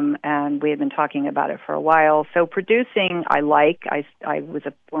with them, and we had been talking about it for a while. So producing, I was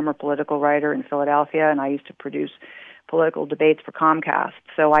a former political writer in Philadelphia, and I used to produce political debates for Comcast,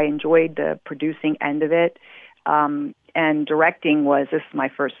 so I enjoyed the producing end of it. And directing this is my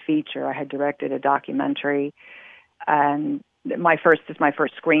first feature. I had directed a documentary, and this is my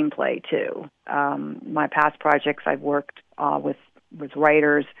first screenplay too. My past projects, I've worked with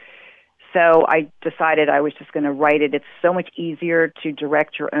writers, so I decided I was just going to write it. It's so much easier to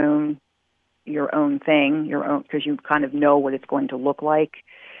direct your own thing, because you kind of know what it's going to look like.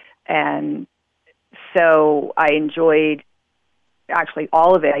 And so I enjoyed actually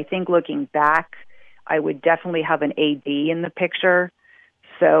all of it. I think looking back, I would definitely have an AD in the picture.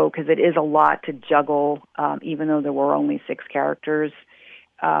 So, because it is a lot to juggle, even though there were only 6 characters.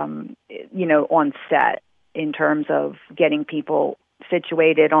 on set in terms of getting people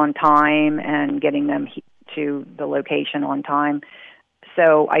situated on time and getting them to the location on time.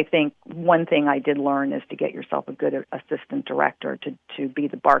 So I think one thing I did learn is to get yourself a good assistant director to be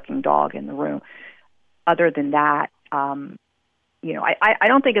the barking dog in the room. Other than that, I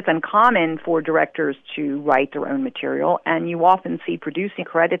don't think it's uncommon for directors to write their own material, and you often see producing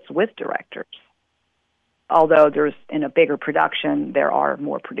credits with directors. Although there's, in a bigger production, there are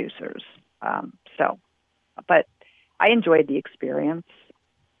more producers. But I enjoyed the experience.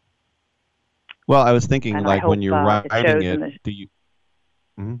 Well, I was thinking, And like, when you're writing it, do you...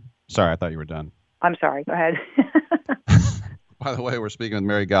 Mm-hmm. Sorry, I thought you were done. I'm sorry, go ahead. By the way, we're speaking with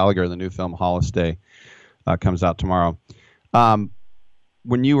Mary Gallagher. The new film Holiday comes out tomorrow.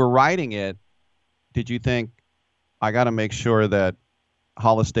 When you were writing it, did you think, I got to make sure that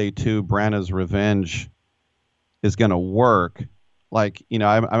Holiday 2, Branna's Revenge, is going to work? Like,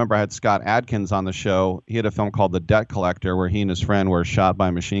 I remember I had Scott Adkins on the show. He had a film called The Debt Collector where he and his friend were shot by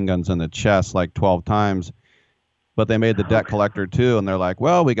machine guns in the chest like 12 times. But they made The Debt Collector 2, and they're like,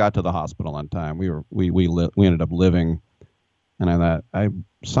 well, we got to the hospital on time. We ended up living. And I thought, I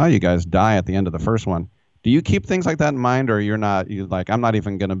saw you guys die at the end of the first one. Do you keep things like that in mind, or you're like, I'm not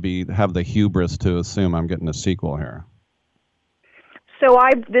even going to have the hubris to assume I'm getting a sequel here? So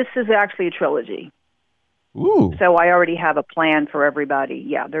this is actually a trilogy. Ooh. So I already have a plan for everybody.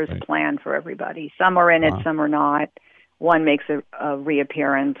 Yeah, there's a plan for everybody. Some are in it, some are not. One makes a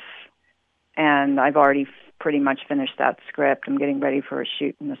reappearance, and I've already pretty much finished that script. I'm getting ready for a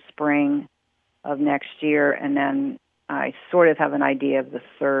shoot in the spring of next year, and then I sort of have an idea of the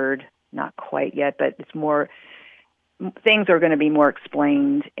third. Not quite yet, but it's more, things are going to be more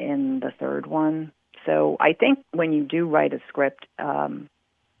explained in the third one. So I think when you do write a script,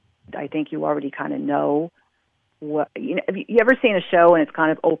 I think you already kind of know what, have you ever seen a show and it's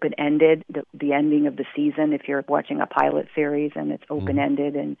kind of open-ended, the ending of the season, if you're watching a pilot series and it's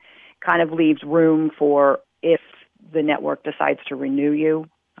open-ended and kind of leaves room for if the network decides to renew you.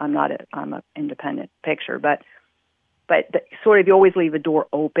 I'm an independent picture, but sort of you always leave a door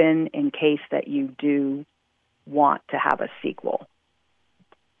open in case that you do want to have a sequel.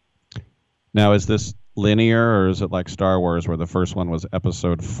 Now, is this linear, or is it like Star Wars where the first one was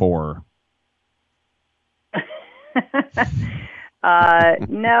episode 4?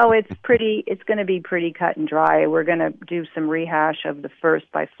 No, it's going to be pretty cut and dry. We're going to do some rehash of the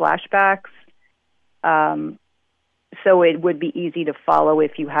first by flashbacks. So it would be easy to follow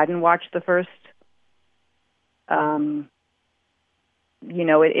if you hadn't watched the first.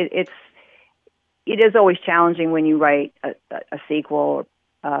 It is always challenging when you write a sequel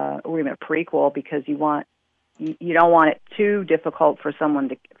or even a prequel, because you don't want it too difficult for someone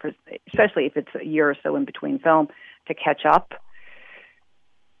especially if it's a year or so in between film, to catch up.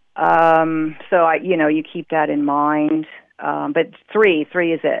 So you keep that in mind. But three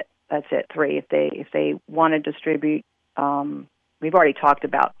is it. That's it. 3. If they want to distribute, we've already talked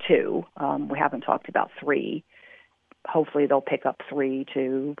about 2. We haven't talked about 3. Hopefully they'll pick up 3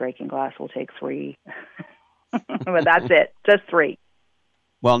 too. Breaking Glass will take 3. But that's it. Just 3.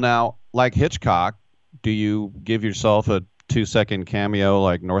 Well, now, like Hitchcock, do you give yourself a 2-second cameo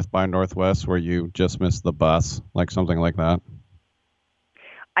like North by Northwest where you just missed the bus, like something like that?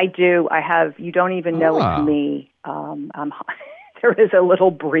 I do. I have. You don't even know it's me. There is a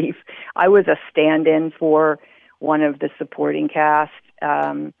little brief. I was a stand-in for one of the supporting cast.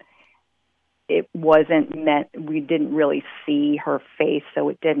 It wasn't meant, we didn't really see her face, so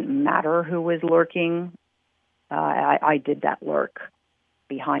it didn't matter who was lurking. I did that lurk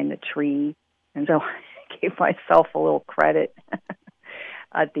behind the tree, and so I gave myself a little credit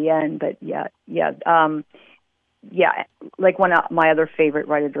at the end. But yeah. Like one of my other favorite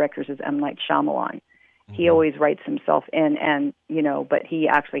writer-directors is M. Night Shyamalan. Mm-hmm. He always writes himself in, and but he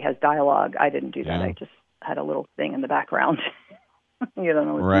actually has dialogue. I didn't do that. I just had a little thing in the background. You don't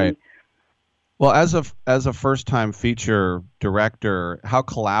know what right. Well, as a first-time feature director, how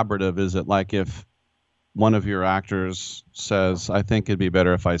collaborative is it? Like if one of your actors says, I think it'd be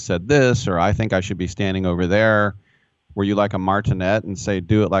better if I said this, or I think I should be standing over there, were you like a martinet and say,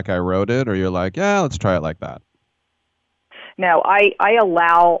 do it like I wrote it? Or you're like, yeah, let's try it like that? No, I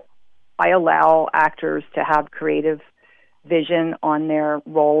allow actors to have creative vision on their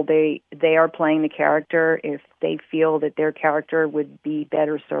role. They are playing the character. If they feel that their character would be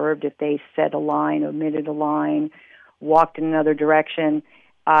better served if they said a line, omitted a line, walked in another direction,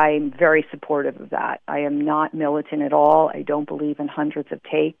 I'm very supportive of that. I am not militant at all. I don't believe in hundreds of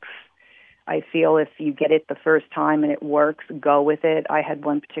takes. I feel if you get it the first time and it works, go with it. I had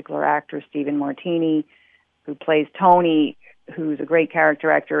one particular actor, Stephen Martini, who plays Tony, who's a great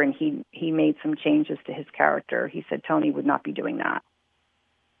character actor, and he made some changes to his character. He said Tony would not be doing that.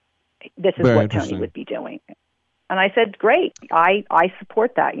 This is what Tony would be doing. And I said, great. I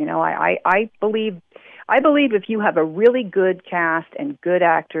support that. You know, I believe if you have a really good cast and good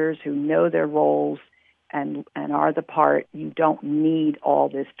actors who know their roles and are the part, you don't need all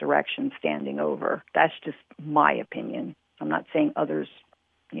this direction standing over. That's just my opinion. I'm not saying others,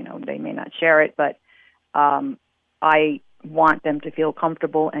 you know, they may not share it, but I want them to feel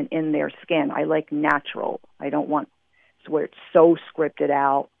comfortable and in their skin. I like natural. I don't want where it's so scripted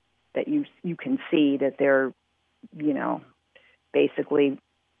out that you can see that they're, you know, basically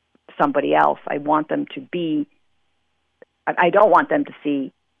somebody else. I want them to be, I don't want them to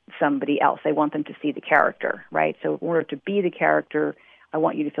see somebody else. I want them to see the character, right? So in order to be the character, I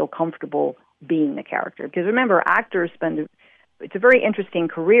want you to feel comfortable being the character. Because remember, actors it's a very interesting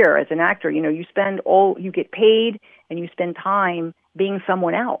career as an actor. You know, you get paid and you spend time being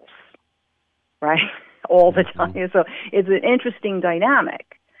someone else, right? All the time. So it's an interesting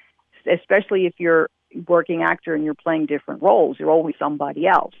dynamic, especially if you're working actor and you're playing different roles. You're always somebody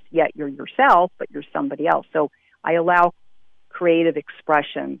else, yet you're yourself, but you're somebody else. So I allow creative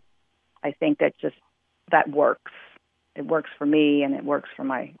expression. I think that works. It works for me, and it works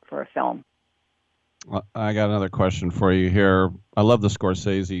for a film. Well, I got another question for you here. I love the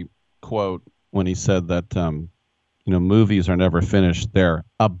Scorsese quote when he said that movies are never finished; they're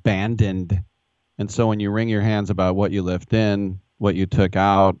abandoned. And so when you wring your hands about what you left in, what you took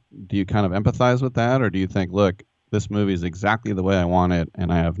out, do you kind of empathize with that, or do you think, look, this movie is exactly the way I want it,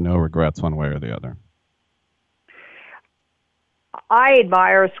 and I have no regrets one way or the other? I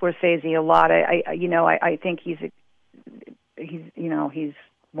admire Scorsese a lot. I think he's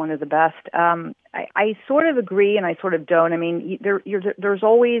one of the best. I sort of agree, and I sort of don't. I mean, there's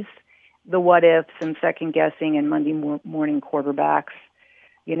always the what ifs and second guessing and Monday morning quarterbacks,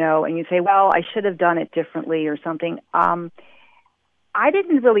 you know. And you say, well, I should have done it differently or something. I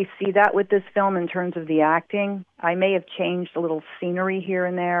didn't really see that with this film in terms of the acting. I may have changed a little scenery here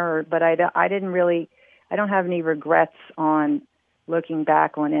and there, but I don't have any regrets on looking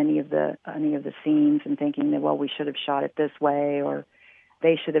back on any of the scenes and thinking that, well, we should have shot it this way or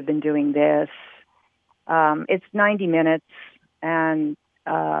they should have been doing this. It's 90 minutes, and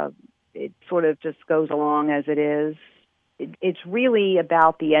it sort of just goes along as it is. It's really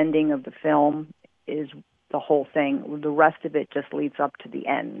about the ending of the film is the whole thing. The rest of it just leads up to the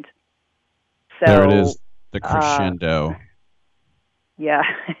end. So, there it is, the crescendo. Yeah.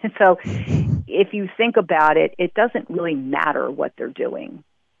 So if you think about it, it doesn't really matter what they're doing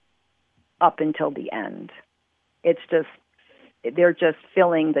up until the end. They're just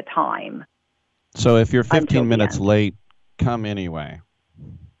filling the time. So if you're 15 minutes late, come anyway.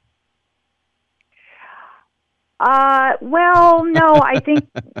 Well, no, I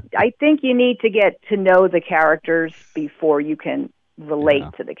think you need to get to know the characters before you can relate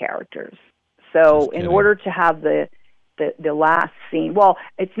to the characters. So in order to have the last scene, well,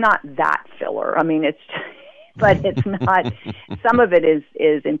 it's not that filler. I mean, but it's not. Some of it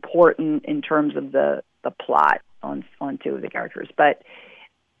is important in terms of the plot on two of the characters. But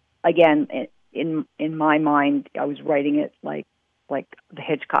again, in my mind, I was writing it like the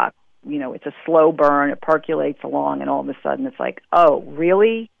Hitchcock. You know, it's a slow burn. It percolates along, and all of a sudden, it's like, oh,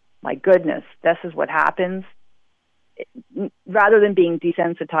 really? My goodness, this is what happens. Rather than being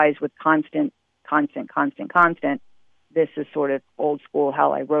desensitized with constant. This is sort of old school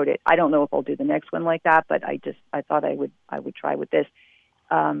how I wrote it. I don't know if I'll do the next one like that, but I thought I would try with this.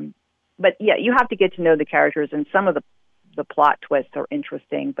 But yeah, you have to get to know the characters, and some of the plot twists are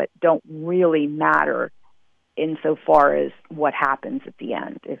interesting, but don't really matter insofar as what happens at the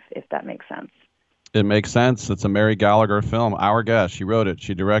end, if that makes sense. It makes sense. It's a Mary Gallagher film. Our guest. She wrote it.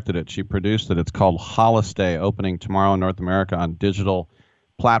 She directed it. She produced it. It's called Holiday, opening tomorrow in North America on digital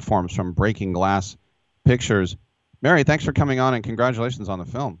platforms from Breaking Glass Pictures. Mary, thanks for coming on, and congratulations on the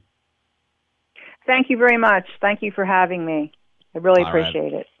film. Thank you very much. Thank you for having me. I really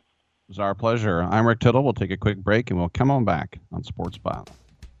appreciate it. It was our pleasure. I'm Rick Tittle. We'll take a quick break, and we'll come on back on Sports Byline.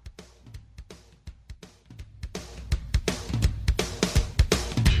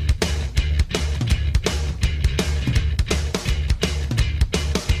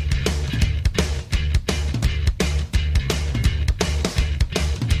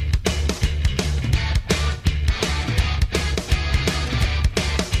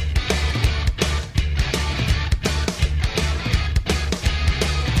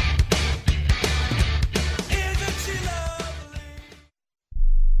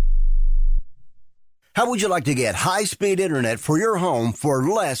 How would you like to get high-speed internet for your home for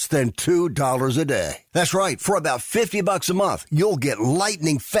less than $2 a day? That's right. For about $50 a month, you'll get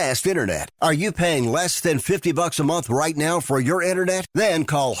lightning fast internet. Are you paying less than $50 a month right now for your internet? Then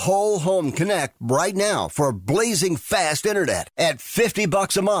call Whole Home Connect right now for blazing fast internet at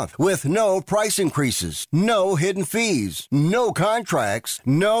 $50 a month with no price increases, no hidden fees, no contracts,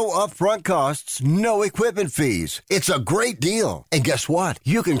 no upfront costs, no equipment fees. It's a great deal. And guess what?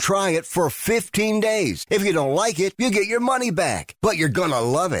 You can try it for 15 days. If you don't like it, you get your money back. But you're going to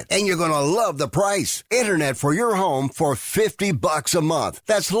love it, and you're going to love the price. Internet for your home for $50 a month.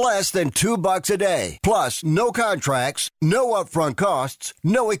 That's less than $2 a day. Plus, no contracts, no upfront costs,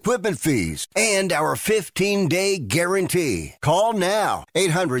 no equipment fees, and our 15-day guarantee. Call now.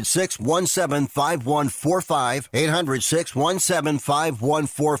 800-617-5145.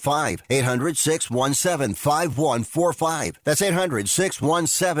 800-617-5145. 800-617-5145. That's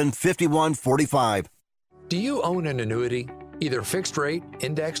 800-617-5145. Do you own an annuity, either fixed rate,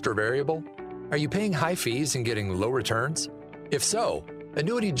 indexed, or variable? Are you paying high fees and getting low returns? If so,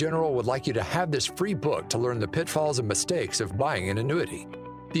 Annuity General would like you to have this free book to learn the pitfalls and mistakes of buying an annuity.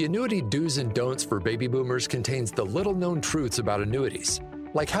 The Annuity Do's and Don'ts for Baby Boomers contains the little-known truths about annuities,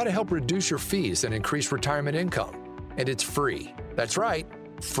 like how to help reduce your fees and increase retirement income. And it's free. That's right,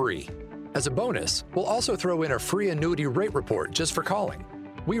 free. As a bonus, we'll also throw in a free annuity rate report just for calling.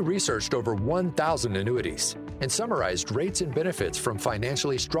 We researched over 1,000 annuities and summarized rates and benefits from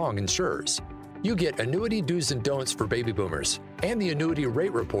financially strong insurers. You get Annuity Do's and Don'ts for Baby Boomers and the Annuity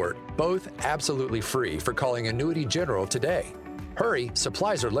Rate Report, both absolutely free for calling Annuity General today. Hurry,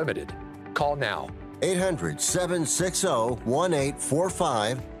 supplies are limited. Call now.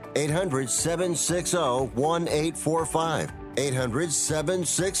 800-760-1845. 800-760-1845.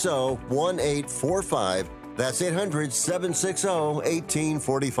 800-760-1845. That's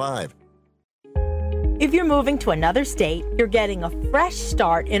 800-760-1845. If you're moving to another state, you're getting a fresh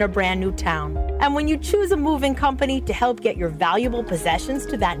start in a brand new town. And when you choose a moving company to help get your valuable possessions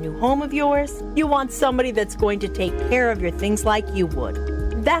to that new home of yours, you want somebody that's going to take care of your things like you would.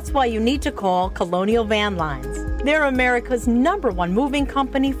 That's why you need to call Colonial Van Lines. They're America's #1 moving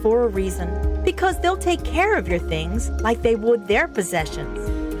company for a reason. Because they'll take care of your things like they would their possessions.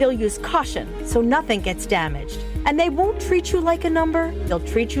 They'll use caution so nothing gets damaged. And they won't treat you like a number, they'll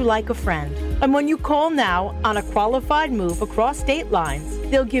treat you like a friend. And when you call now on a qualified move across state lines,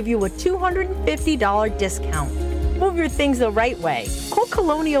 they'll give you a $250 discount. Move your things the right way. Call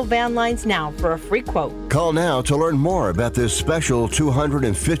Colonial Van Lines now for a free quote. Call now to learn more about this special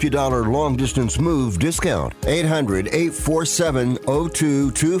 $250 long-distance move discount.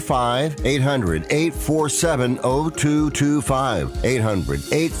 800-847-0225. 800-847-0225.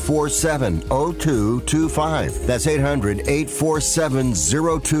 800-847-0225. That's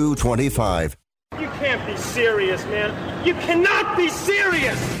 800-847-0225. You can't be serious, man. You cannot be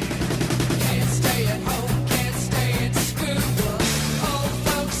serious! Can't stay at home, can't stay at school. Old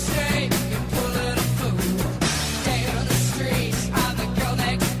folks say you're pulling a fool. Stay on the streets, I'm the girl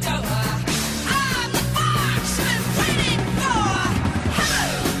next door. I'm the fox I'm waiting for. Hello,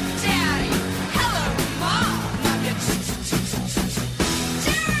 Daddy. Hello, Mom.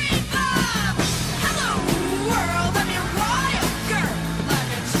 Jerry Bob. Hello, world. I'm your wild girl.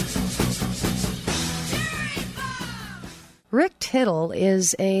 Rick Tittle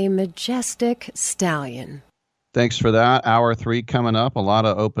is a majestic stallion. Thanks for that. Hour 3 coming up. A lot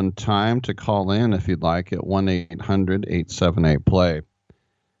of open time to call in if you'd like at 1-800-878-PLAY.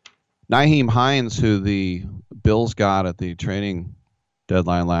 Nyheim Hines, who the Bills got at the trading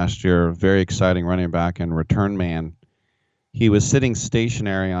deadline last year, very exciting running back and return man. He was sitting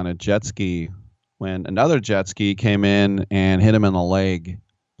stationary on a jet ski when another jet ski came in and hit him in the leg,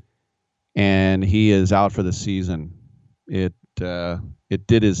 and he is out for the season. It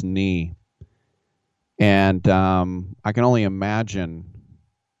did his knee. And I can only imagine.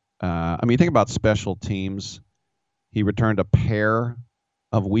 Think about special teams. He returned a pair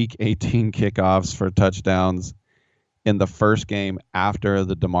of Week 18 kickoffs for touchdowns in the first game after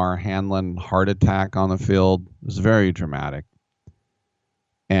the Damar Hamlin heart attack on the field. It was very dramatic.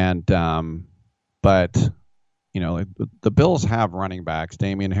 And but the Bills have running backs.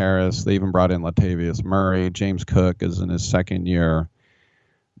 Damian Harris. They even brought in Latavius Murray. James Cook is in his second year.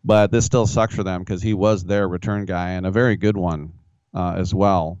 But this still sucks for them because he was their return guy and a very good one as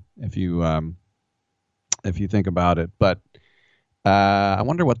well, if you think about it. But I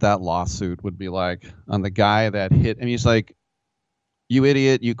wonder what that lawsuit would be like on the guy that hit. And he's like, "You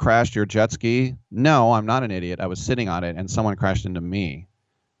idiot! You crashed your jet ski." No, I'm not an idiot. I was sitting on it and someone crashed into me.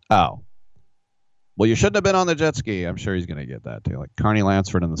 Oh, well, you shouldn't have been on the jet ski. I'm sure he's going to get that too, like Carney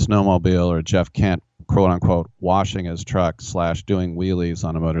Lansford in the snowmobile or Jeff Kent quote unquote, washing his truck / doing wheelies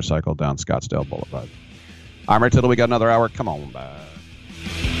on a motorcycle down Scottsdale Boulevard. I'm Rick Tittle. We got another hour. Come on back.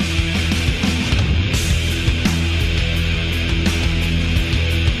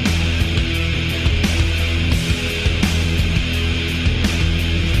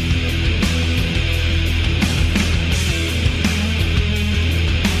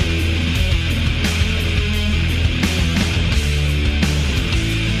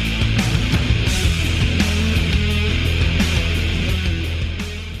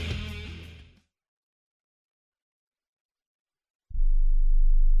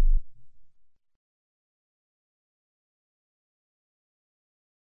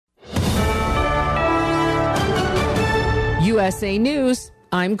 USA News,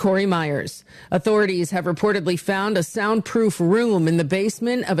 I'm Corey Myers. Authorities have reportedly found a soundproof room in the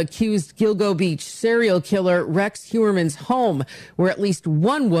basement of accused Gilgo Beach serial killer Rex Heuermann's home, where at least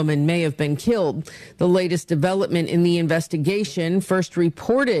one woman may have been killed. The latest development in the investigation, first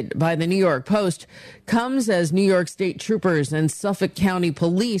reported by the New York Post, comes as New York State troopers and Suffolk County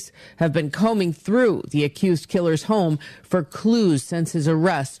police have been combing through the accused killer's home for clues since his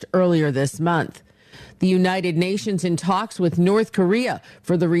arrest earlier this month. The United Nations in talks with North Korea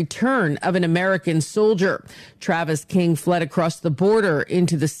for the return of an American soldier. Travis King fled across the border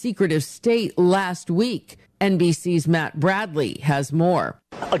into the secretive state last week. NBC's Matt Bradley has more.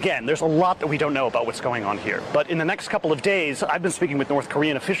 Again, there's a lot that we don't know about what's going on here. But in the next couple of days, I've been speaking with North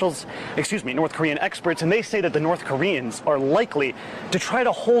Korean experts, and they say that the North Koreans are likely to try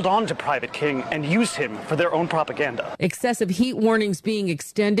to hold on to Private King and use him for their own propaganda. Excessive heat warnings being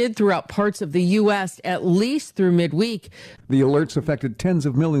extended throughout parts of the U.S. at least through midweek. The alerts affected tens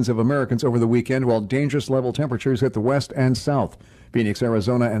of millions of Americans over the weekend, while dangerous level temperatures hit the west and south. Phoenix,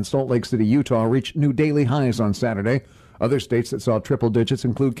 Arizona, and Salt Lake City, Utah reached new daily highs on Saturday. Other states that saw triple digits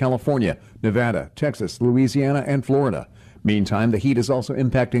include California, Nevada, Texas, Louisiana, and Florida. Meantime, the heat is also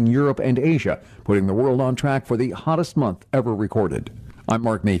impacting Europe and Asia, putting the world on track for the hottest month ever recorded. I'm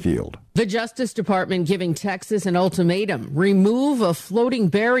Mark Mayfield. The Justice Department giving Texas an ultimatum: remove a floating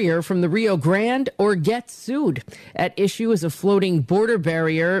barrier from the Rio Grande or get sued. At issue is a floating border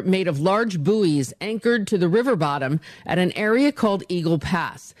barrier made of large buoys anchored to the river bottom at an area called Eagle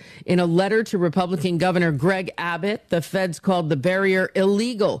Pass. In a letter to Republican Governor Greg Abbott, the feds called the barrier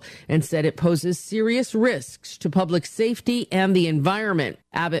illegal and said it poses serious risks to public safety and the environment.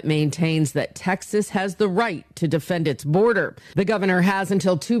 Abbott maintains that Texas has the right to defend its border. The governor has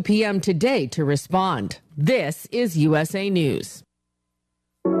until 2 p.m. today to respond. This is USA News.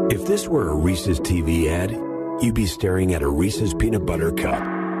 If this were a Reese's TV ad, you'd be staring at a Reese's peanut butter cup.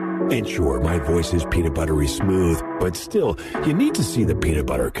 And sure, my voice is peanut buttery smooth, but still, you need to see the peanut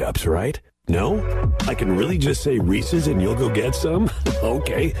butter cups, right? No? I can really just say Reese's and you'll go get some?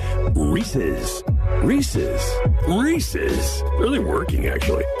 Okay, Reese's. Reese's. Reese's. Really working,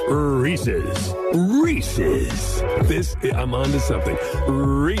 actually. Reese's. Reese's. I'm on to something.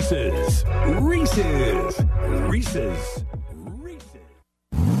 Reese's. Reese's. Reese's.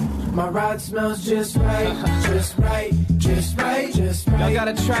 My ride smells just right, just right, just right, just right. Y'all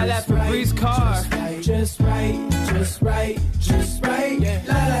gotta try that Febreze car. Just right, just right, just right. Yeah.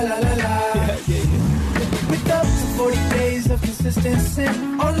 La la la la la. With up to 40 days of consistency,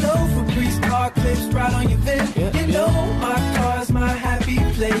 all over Febreze car clips right on your vent. You know my car's my happy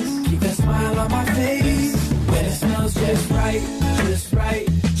place. Keep that smile on my face when it smells just right, just right,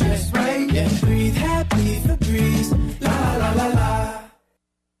 just right. Yeah, breathe happy Febreze. La la la la.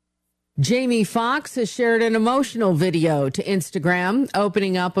 Jamie Foxx has shared an emotional video to Instagram,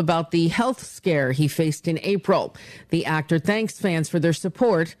 opening up about the health scare he faced in April. The actor thanks fans for their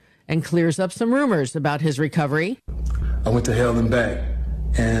support and clears up some rumors about his recovery. I went to hell and back,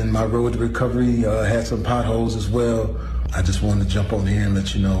 and my road to recovery had some potholes as well. I just wanted to jump on here and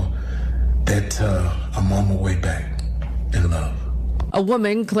let you know that I'm on my way back in love. A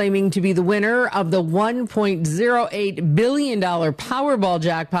woman claiming to be the winner of the $1.08 billion Powerball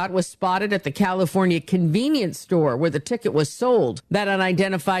jackpot was spotted at the California convenience store where the ticket was sold. That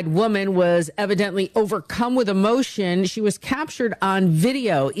unidentified woman was evidently overcome with emotion. She was captured on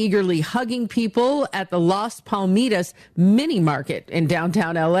video, eagerly hugging people at the Las Palmitas mini market in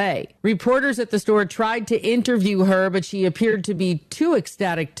downtown LA. Reporters at the store tried to interview her, but she appeared to be too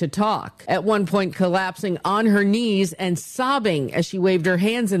ecstatic to talk, at one point collapsing on her knees and sobbing as she waved her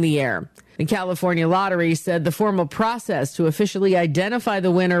hands in the air. The California Lottery said the formal process to officially identify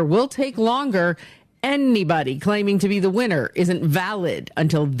the winner will take longer Anybody claiming to be the winner isn't valid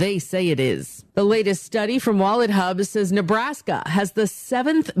until they say it is. The latest study from Wallet Hub says Nebraska has the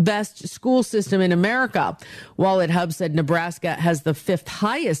 7th best school system in America. Wallet Hub said Nebraska has the 5th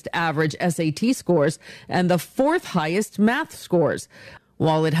highest average SAT scores and the 4th highest math scores.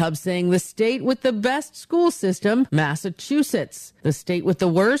 Wallet Hub saying the state with the best school system, Massachusetts. The state with the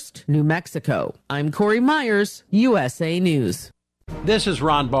worst, New Mexico. I'm Corey Myers, USA News. This is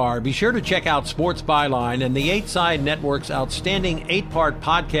Ron Barr. Be sure to check out Sports Byline and the 8 Side Network's outstanding 8-part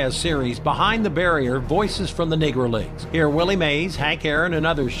podcast series, Behind the Barrier, Voices from the Negro Leagues. Hear Willie Mays, Hank Aaron, and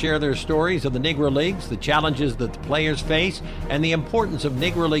others share their stories of the Negro Leagues, the challenges that the players face, and the importance of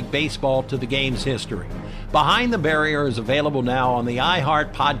Negro League baseball to the game's history. Behind the Barrier is available now on the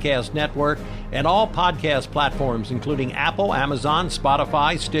iHeart Podcast Network and all podcast platforms, including Apple, Amazon,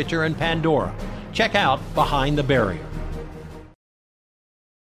 Spotify, Stitcher, and Pandora. Check out Behind the Barrier.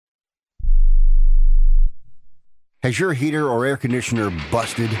 Has your heater or air conditioner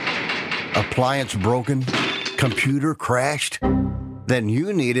busted? Appliance broken? Computer crashed? Then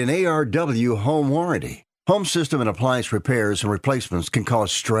you need an ARW home warranty. Home system and appliance repairs and replacements can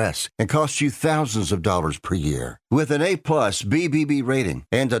cause stress and cost you thousands of dollars per year. With an A-plus BBB rating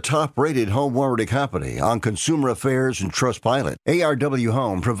and a top-rated home warranty company on Consumer Affairs and Trustpilot, ARW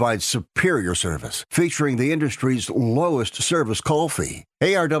Home provides superior service, featuring the industry's lowest service call fee.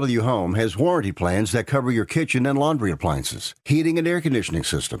 ARW Home has warranty plans that cover your kitchen and laundry appliances, heating and air conditioning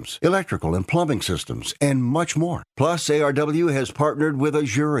systems, electrical and plumbing systems, and much more. Plus, ARW has partnered with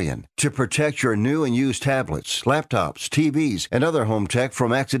Azurian to protect your new and used tablets, laptops, TVs, and other home tech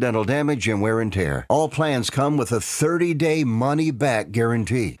from accidental damage and wear and tear. All plans come with a 30-day money-back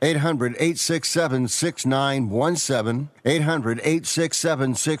guarantee. 800-867-6917.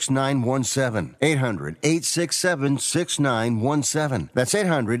 800-867-6917. 800-867-6917. That's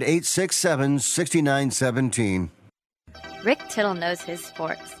 800-867-6917. Rick Tittle knows his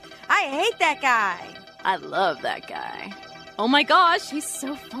sports. I hate that guy. I love that guy. Oh my gosh, he's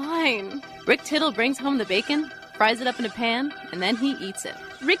so fine. Rick Tittle brings home the bacon, fries it up in a pan, and then he eats it.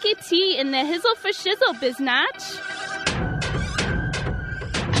 Ricky T in the hizzle for shizzle, biznatch.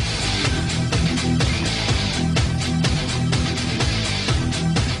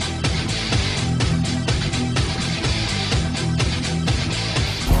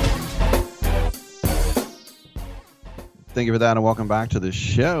 Thank you for that, and welcome back to the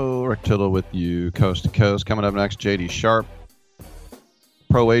show. Rick Tittle with you, coast to coast. Coming up next, JD Sharp.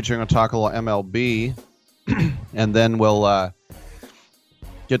 Pro wagering, we'll talk a little MLB, and then we'll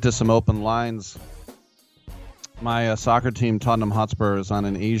get to some open lines. My soccer team, Tottenham Hotspur, is on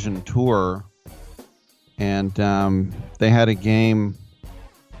an Asian tour, and they had a game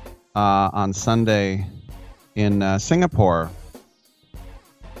on Sunday in Singapore,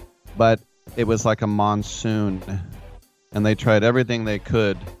 but it was like a monsoon. And they tried everything they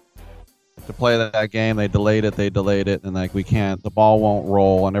could to play that game. They delayed it, and like, we can't. The ball won't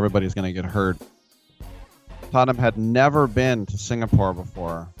roll, and everybody's going to get hurt. Tottenham had never been to Singapore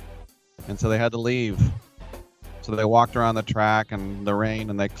before, and so they had to leave. So they walked around the track in the rain,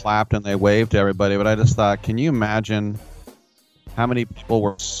 and they clapped and they waved to everybody. But I just thought, can you imagine how many people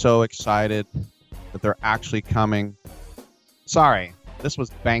were so excited that they're actually coming? Sorry. This was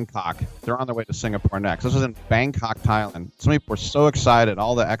Bangkok. They're on their way to Singapore next. This was in Bangkok, Thailand. Some people were so excited.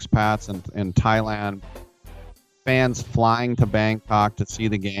 All the expats in Thailand, fans flying to Bangkok to see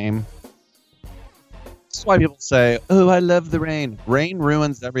the game. That's why people say, oh, I love the rain. Rain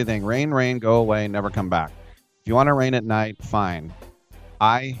ruins everything. Rain, go away, never come back. If you want to rain at night, fine.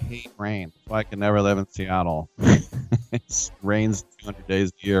 I hate rain, so I can never live in Seattle. It rains 200 days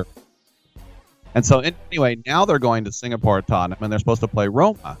a year. And so, anyway, now they're going to Singapore, Tottenham, and they're supposed to play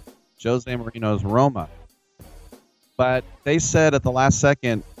Roma, Jose Mourinho's Roma. But they said at the last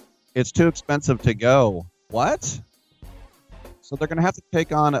second, it's too expensive to go. What? So they're going to have to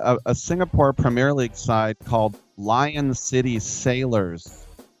take on a Singapore Premier League side called Lion City Sailors,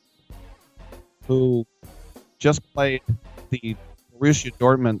 who just played the Borussia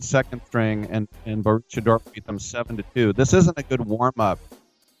Dortmund second string, and Borussia Dortmund beat them 7-2. This isn't a good warm-up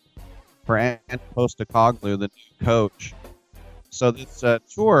for Ange Postecoglou, the new coach. So this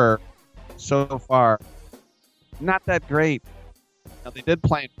tour so far, not that great. Now, they did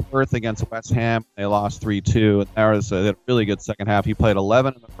play in Perth against West Ham. They lost 3-2. And there was a really good second half. He played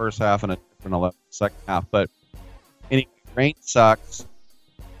 11 in the first half and a different 11 in the second half. But anyway, rain sucks.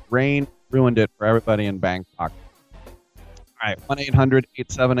 Rain ruined it for everybody in Bangkok. All right,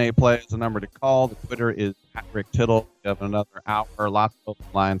 1-800-878-PLAY is the number to call. The Twitter is @RickTittle. We have another hour, lots of open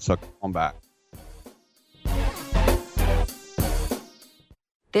lines, so come back.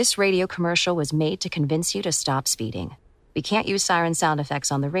 This radio commercial was made to convince you to stop speeding. We can't use siren sound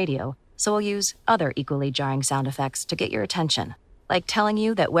effects on the radio, so we'll use other equally jarring sound effects to get your attention. Like telling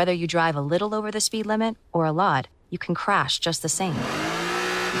you that whether you drive a little over the speed limit or a lot, you can crash just the same.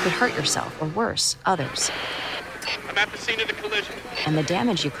 You could hurt yourself or worse, others. I'm at the scene of the collision. And the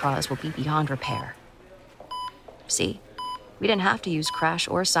damage you cause will be beyond repair. See? We didn't have to use crash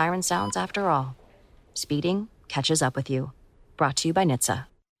or siren sounds after all. Speeding catches up with you. Brought to you by NHTSA.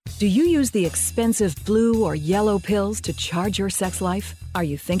 Do you use the expensive blue or yellow pills to charge your sex life? Are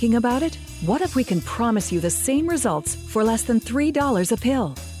you thinking about it? What if we can promise you the same results for less than $3 a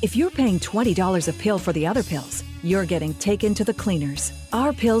pill? If you're paying $20 a pill for the other pills, you're getting taken to the cleaners.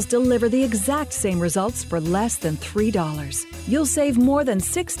 Our pills deliver the exact same results for less than $3. You'll save more than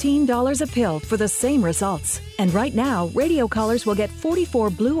 $16 a pill for the same results. And right now, radio callers will get 44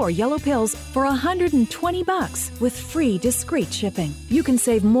 blue or yellow pills for $120 with free discreet shipping. You can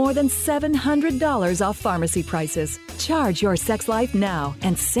save more than $700 off pharmacy prices. Charge your sex life now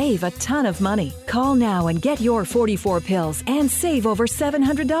and save a ton of money. Call now and get your 44 pills and save over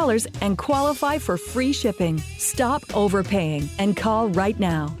 $700 and qualify for free shipping. Stop overpaying and call right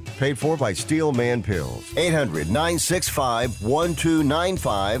now. Paid for by Steelman Pills.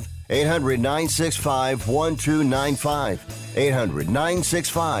 800-965-1295. 800-965-1295.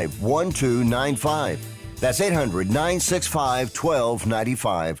 800-965-1295. That's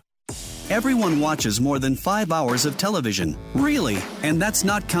 800-965-1295. Everyone watches more than 5 hours of television. Really? And that's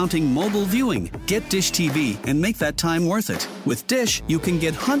not counting mobile viewing. Get Dish TV and make that time worth it. With Dish, you can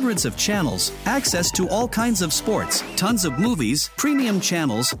get hundreds of channels, access to all kinds of sports, tons of movies, premium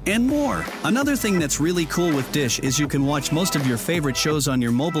channels, and more. Another thing that's really cool with Dish is you can watch most of your favorite shows on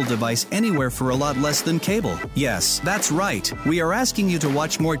your mobile device anywhere for a lot less than cable. Yes, that's right. We are asking you to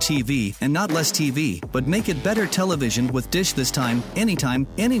watch more TV and not less TV, but make it better television with Dish this time, anytime,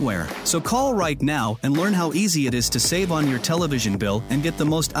 anywhere. So call right now and learn how easy it is to save on your television bill and get the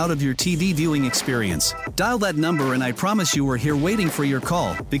most out of your TV viewing experience. Dial that number and I promise you we're here waiting for your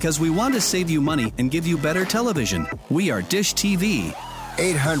call because we want to save you money and give you better television. We are Dish TV.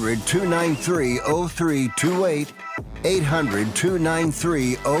 800-293-0328.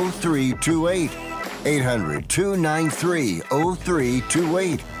 800-293-0328.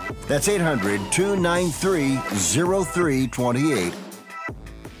 800-293-0328. That's 800-293-0328.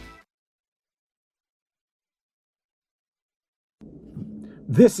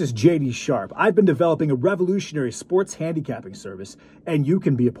 This is JD Sharp. I've been developing a revolutionary sports handicapping service, and you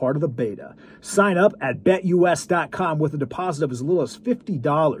can be a part of the beta. Sign up at betus.com with a deposit of as little as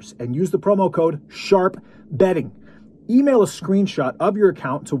 $50 and use the promo code SHARPBetting. Email a screenshot of your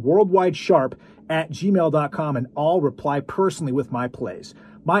account to worldwidesharp@gmail.com and I'll reply personally with my plays.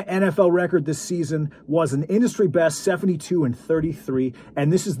 My NFL record this season was an industry best 72-33,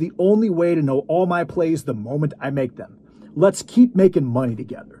 and this is the only way to know all my plays the moment I make them. Let's keep making money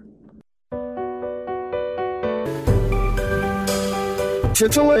together.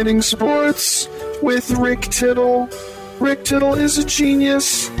 Titillating Sports with Rick Tittle. Rick Tittle is a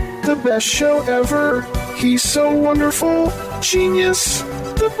genius, the best show ever. He's so wonderful, genius,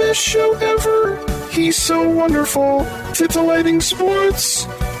 the best show ever. He's so wonderful. Titillating Sports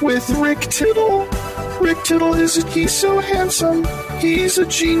with Rick Tittle. Rick Tittle he's so handsome, he's a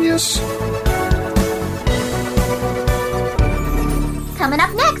genius. Coming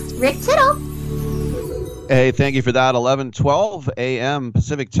up next, Rick Tittle. Hey, thank you for that. 11:12 a.m.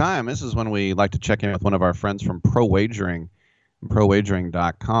 Pacific time. This is when we like to check in with one of our friends from Pro Wagering,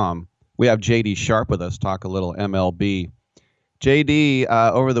 ProWagering.com. We have JD Sharp with us, talk a little MLB. JD,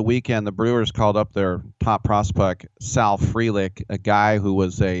 over the weekend, the Brewers called up their top prospect, Sal Frelick, a guy who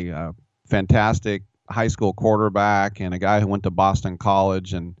was a fantastic high school quarterback and a guy who went to Boston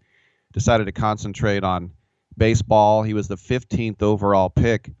College and decided to concentrate on baseball. He was the 15th overall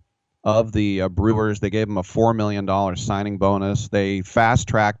pick of the Brewers. They gave him a $4 million signing bonus. They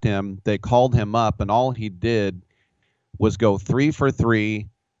fast-tracked him. They called him up, and all he did was go 3 for 3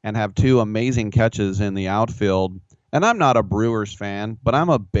 and have 2 amazing catches in the outfield. And I'm not a Brewers fan, but I'm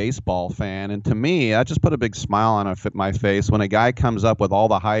a baseball fan. And to me, I just put a big smile on my face when a guy comes up with all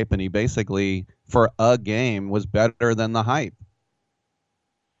the hype and he basically, for a game, was better than the hype.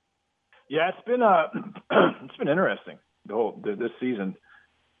 Yeah, it's been interesting this season.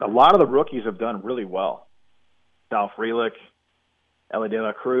 A lot of the rookies have done really well. Sal Frelick, Ellie De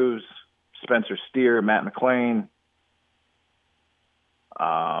La Cruz, Spencer Steer, Matt McClain.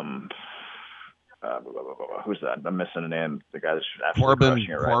 Who's that? I'm missing a name. The guy that's absolutely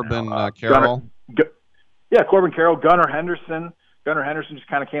crushing it right now. Carroll. Corbin Carroll. Gunnar Henderson. Gunnar Henderson just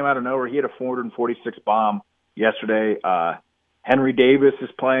kind of came out of nowhere. He had a 446 bomb yesterday. Henry Davis is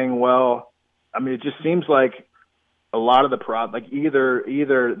playing well. I mean, it just seems like a lot of the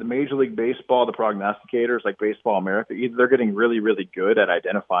either the Major League Baseball, the prognosticators like Baseball America, either they're getting really, really good at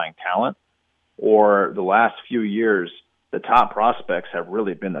identifying talent, or the last few years, the top prospects have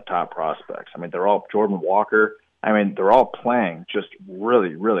really been the top prospects. I mean, they're all Jordan Walker. I mean, they're all playing just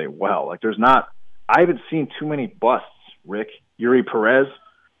really, really well. Like, I haven't seen too many busts, Rick. Yuri Perez,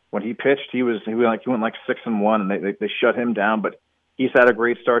 when he pitched, he went like 6-1, and they shut him down, but he's had a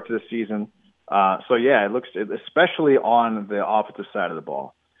great start to the season. So yeah, it looks, especially on the offensive side of the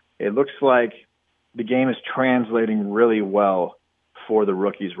ball, it looks like the game is translating really well for the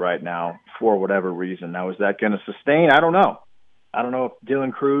rookies right now for whatever reason. Now, is that going to sustain? I don't know. I don't know if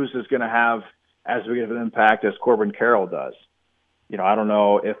Dylan Cruz is going to have as big of an impact as Corbin Carroll does. You know, I don't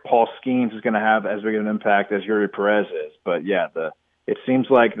know if Paul Skeens is going to have as big of an impact as Yuri Perez is. But yeah, it seems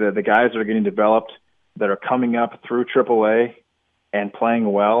like the guys that are getting developed that are coming up through AAA and playing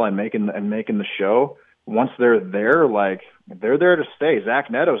well and making the show, once they're there, like, they're there to stay.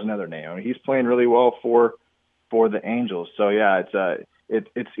 Zach Neto's another name. I mean, he's playing really well for the Angels. So yeah,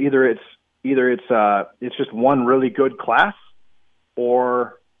 it's either it's just one really good class,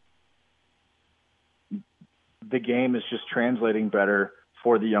 or the game is just translating better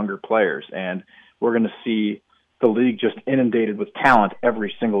for the younger players, and we're going to see the league just inundated with talent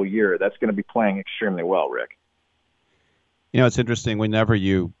every single year that's going to be playing extremely well, Rick. You know, it's interesting. Whenever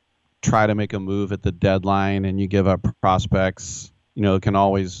you try to make a move at the deadline and you give up prospects, you know, it can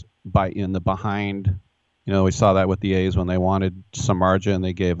always bite you in the behind. You know, we saw that with the A's when they wanted Samardzija and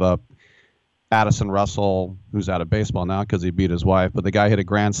they gave up Addison Russell, who's out of baseball now because he beat his wife. But the guy hit a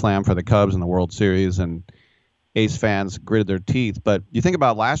grand slam for the Cubs in the World Series, and A's fans gritted their teeth. But you think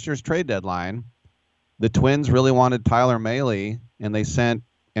about last year's trade deadline, the Twins really wanted Tyler Mahle, and they sent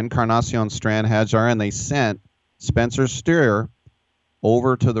Encarnacion Strand-Hajar, and they sent Spencer Steer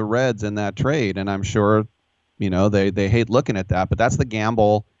over to the Reds in that trade. And I'm sure, you know, they hate looking at that, but that's the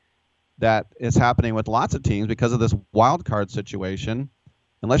gamble that is happening with lots of teams because of this wild card situation.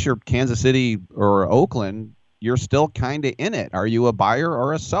 Unless you're Kansas City or Oakland, you're still kind of in it. Are you a buyer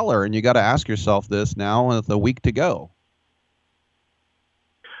or a seller? And you got to ask yourself this now with a week to go.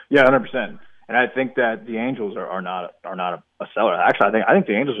 Yeah, 100%. And I think that the Angels are not a seller. Actually, I think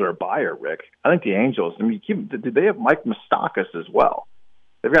the Angels are a buyer, Rick. I think the Angels. I mean, they have Mike Moustakas as well.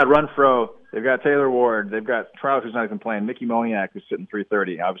 They've got Renfroe. They've got Taylor Ward. They've got Trout, who's not even playing. Mickey Moniak, who's sitting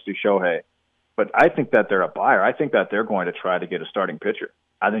 330. Obviously, Shohei. But I think that they're a buyer. I think that they're going to try to get a starting pitcher.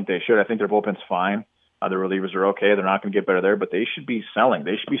 I think they should. I think their bullpen's fine. Their relievers are okay. They're not going to get better there, but they should be selling.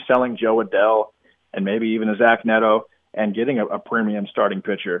 They should be selling Joe Adell and maybe even a Zach Neto and getting a premium starting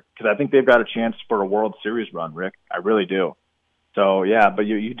pitcher, because I think they've got a chance for a World Series run, Rick. I really do. So, yeah, but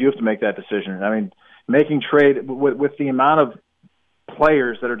you do have to make that decision. I mean, making trade with the amount of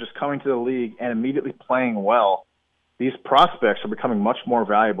players that are just coming to the league and immediately playing well, these prospects are becoming much more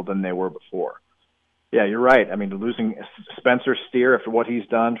valuable than they were before. Yeah, you're right. I mean, losing Spencer Steer after what he's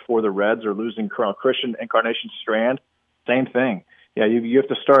done for the Reds, or losing Christian Encarnacion Strand, same thing. Yeah, you have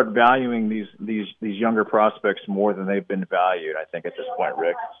to start valuing these younger prospects more than they've been valued, I think, at this point,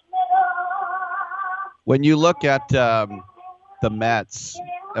 Rick. When you look at the Mets,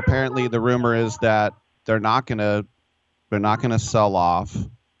 apparently the rumor is that they're not gonna sell off.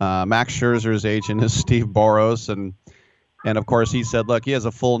 Max Scherzer's agent is Steve Boros, and of course he said, look, he has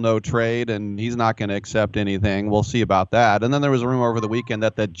a full no trade and he's not going to accept anything. We'll see about that. And then there was a rumor over the weekend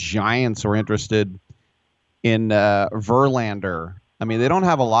that the Giants were interested in Verlander. I mean, they don't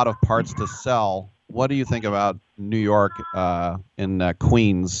have a lot of parts to sell. What do you think about New York in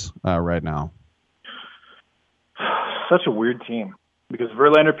Queens right now? Such a weird team, because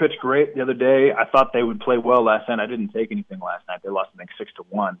Verlander pitched great the other day. I thought they would play well last night. I didn't take anything last night. They lost, I think,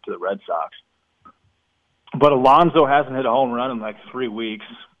 6-1 to the Red Sox. But Alonso hasn't hit a home run in like 3 weeks.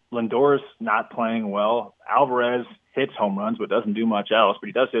 Lindor's not playing well. Alvarez hits home runs but doesn't do much else, but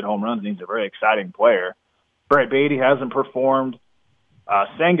he does hit home runs, and he's a very exciting player. Brett Beatty hasn't performed.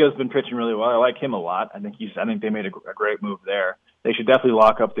 Senga's been pitching really well. I like him a lot. I think they made a great move there. They should definitely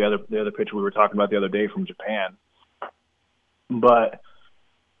lock up the other pitcher we were talking about the other day from Japan. But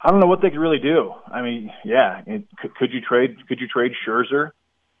I don't know what they could really do. I mean, yeah, could you trade Scherzer?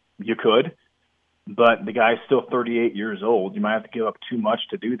 You could, but the guy's still 38 years old. You might have to give up too much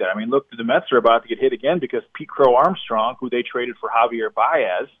to do that. I mean, look, the Mets are about to get hit again because Pete Crow Armstrong, who they traded for Javier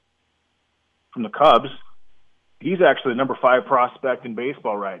Baez from the Cubs, he's actually the number 5 prospect in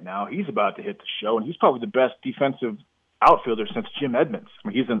baseball right now. He's about to hit the show, and he's probably the best defensive outfielder since Jim Edmonds. I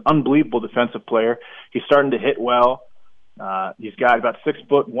mean, he's an unbelievable defensive player. He's starting to hit well. He's got about 6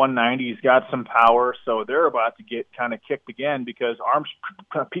 foot 190. He's got some power, so they're about to get kind of kicked again because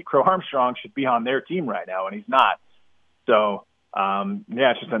Pete Crow Armstrong should be on their team right now, and he's not. So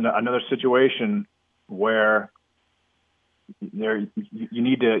it's just another situation where you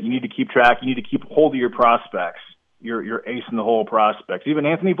need to keep track. You need to keep hold of your prospects. Your ace in the hole prospects. Even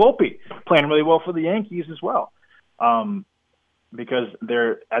Anthony Volpe playing really well for the Yankees as well. Because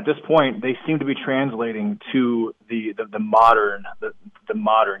they're at this point they seem to be translating to the modern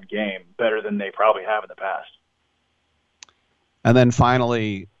game better than they probably have in the past. And then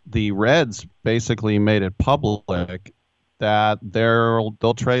finally, the Reds basically made it public that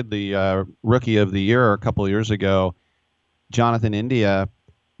they'll trade the Rookie of the Year a couple of years ago, Jonathan India,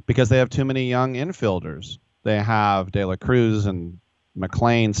 because they have too many young infielders. They have De La Cruz and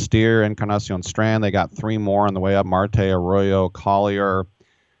McLean, Steer, Encarnacion Strand. They got 3 more on the way up, Marte, Arroyo, Collier.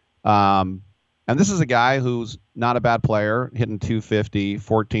 And this is a guy who's not a bad player, hitting .250,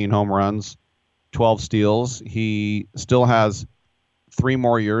 14 home runs, 12 steals. He still has 3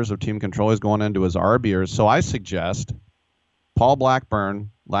 more years of team control. He's going into his ARB years. So I suggest Paul Blackburn,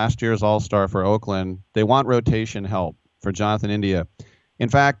 last year's All-Star for Oakland, they want rotation help for Jonathan India. In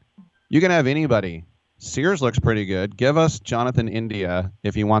fact, you can have anybody. Sears looks pretty good. Give us Jonathan India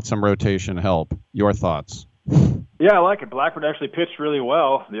if you want some rotation help. Your thoughts? Yeah, I like it. Blackburn actually pitched really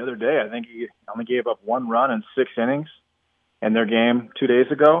well the other day. I think he only gave up 1 run in 6 innings in their game 2 days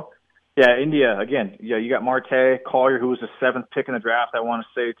ago. Yeah, India, again, you got Marte, Collier, who was the 7th pick in the draft, I want to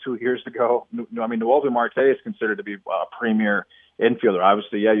say 2 years ago. I mean, Noelvi Marte is considered to be a premier infielder.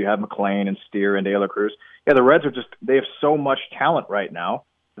 Obviously, you have McLean and Steer and De La Cruz. Yeah, the Reds they have so much talent right now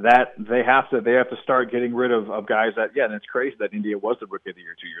that they have to start getting rid of guys that, and it's crazy that India was the Rookie of the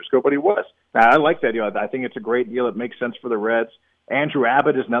Year 2 years ago, but he was. Now, I like that deal. I think it's a great deal. It makes sense for the Reds. Andrew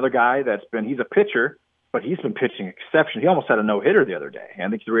Abbott is another guy he's a pitcher, but he's been pitching exceptionally. He almost had a no-hitter the other day. I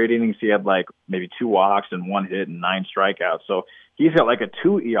think through 8 innings he had maybe 2 walks and 1 hit and 9 strikeouts. So he's got a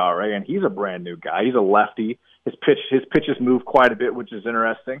 2 ERA, and he's a brand new guy. He's a lefty. His pitches move quite a bit, which is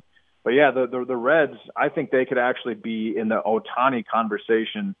interesting. But yeah, the Reds, I think they could actually be in the Ohtani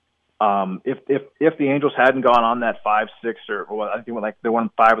conversation. If the Angels hadn't gone on that 5-6 I think they won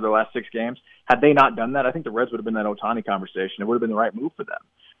 5 of their last 6 games. Had they not done that, I think the Reds would have been in that Ohtani conversation. It would have been the right move for them.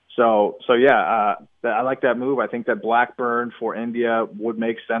 So yeah, I like that move. I think that Blackburn for India would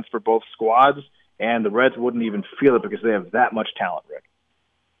make sense for both squads, and the Reds wouldn't even feel it because they have that much talent, Rick.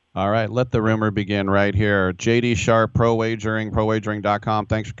 All right, let the rumor begin right here. JD Sharp, Pro Wagering, ProWagering.com.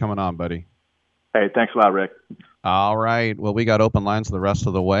 Thanks for coming on, buddy. Hey, thanks a lot, Rick. All right. Well, we got open lines the rest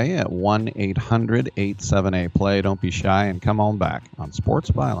of the way at 1-800-878-PLAY. Don't be shy and come on back on Sports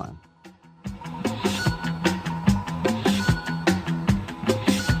Byline.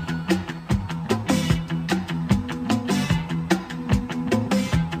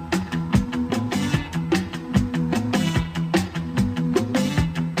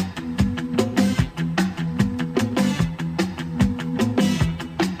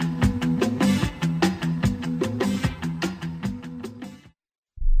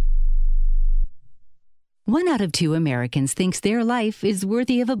 One out of 2 Americans thinks their life is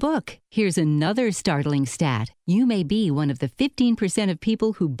worthy of a book. Here's another startling stat. You may be one of the 15% of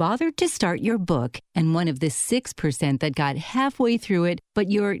people who bothered to start your book and one of the 6% that got halfway through it, but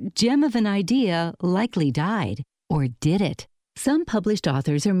your gem of an idea likely died. Or did it? Some published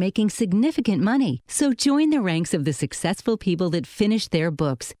authors are making significant money, so join the ranks of the successful people that finished their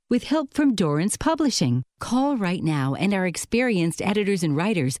books with help from Dorrance Publishing. Call right now and our experienced editors and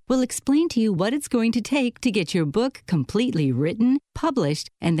writers will explain to you what it's going to take to get your book completely written, published,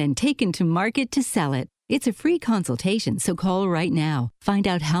 and then taken to market to sell it. It's a free consultation, so call right now. Find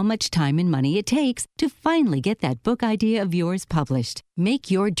out how much time and money it takes to finally get that book idea of yours published. Make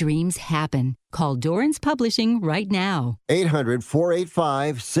your dreams happen. Call Dorrance Publishing right now.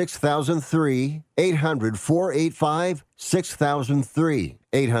 800-485-6003. 800-485-6003.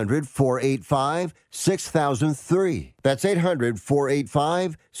 800-485-6003. That's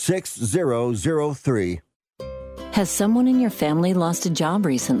 800-485-6003. Has someone in your family lost a job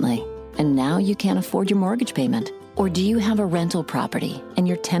recently, and now you can't afford your mortgage payment? Or do you have a rental property and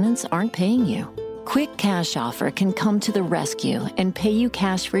your tenants aren't paying you? Quick Cash Offer can come to the rescue and pay you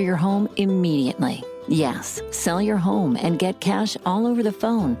cash for your home immediately. Yes, sell your home and get cash all over the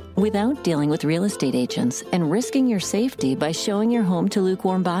phone without dealing with real estate agents and risking your safety by showing your home to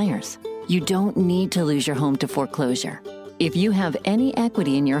lukewarm buyers. You don't need to lose your home to foreclosure. If you have any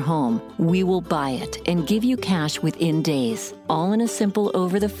equity in your home, we will buy it and give you cash within days, all in a simple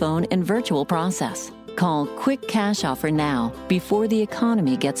over-the-phone and virtual process. Call Quick Cash Offer now before the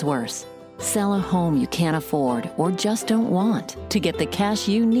economy gets worse. Sell a home you can't afford or just don't want to get the cash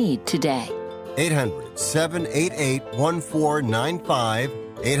you need today. 800-788-1495.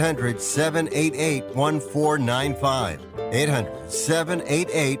 800-788-1495.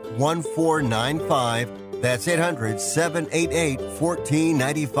 800-788-1495. That's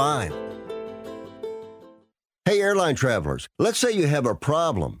 800-788-1495. Hey, airline travelers, let's say you have a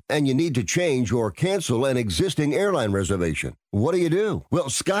problem and you need to change or cancel an existing airline reservation. What do? Well,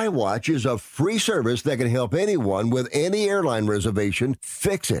 Skywatch is a free service that can help anyone with any airline reservation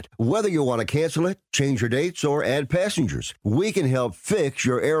fix it. Whether you want to cancel it, change your dates, or add passengers, we can help fix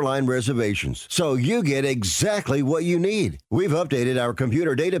your airline reservations so you get exactly what you need. We've updated our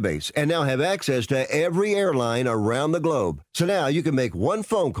computer database and now have access to every airline around the globe. So now you can make one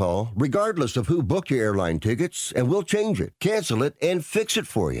phone call regardless of who booked your airline tickets, and we'll change it, cancel it, and fix it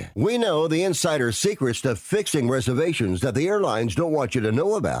for you. We know the insider secrets to fixing reservations that the airlines don't want you to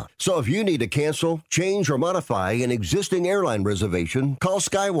know about. So if you need to cancel, change, or modify an existing airline reservation, call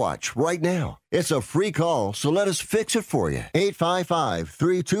Skywatch right now. It's a free call, so let us fix it for you.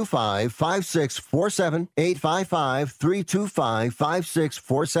 855-325-5647.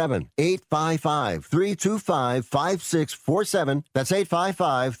 855-325-5647. 855-325-5647. That's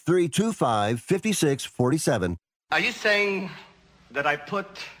 855-325-5647. Are you saying that I put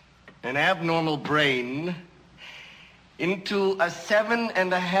an abnormal brain into a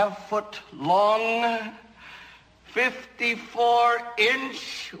 7.5-foot long,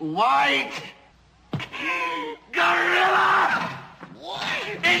 54-inch wide gorilla?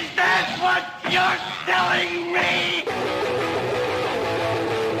 Is that what you're telling me?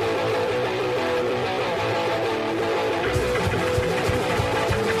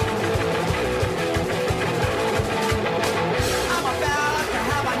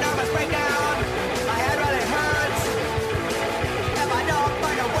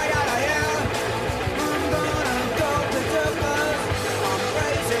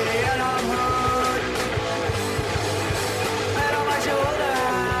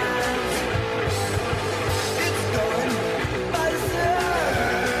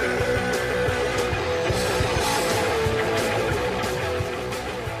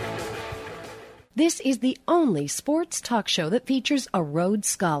 This is the only sports talk show that features a Rhodes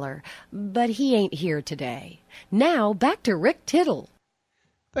Scholar, but he ain't here today. Now, back to Rick Tittle.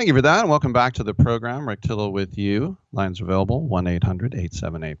 Thank you for that, and welcome back to the program. Rick Tittle with you. Lines available,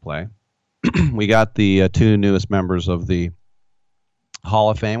 1-800-878-PLAY. We got the two newest members of the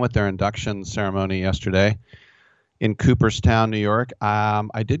Hall of Fame with their induction ceremony yesterday in Cooperstown, New York.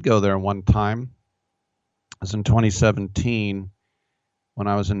 I did go there one time. It was in 2017 when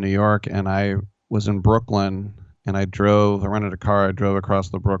I was in New York, and I was in Brooklyn, and I rented a car, I drove across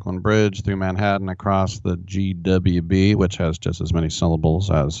the Brooklyn Bridge, through Manhattan, across the GWB, which has just as many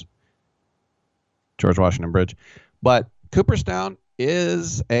syllables as George Washington Bridge. But Cooperstown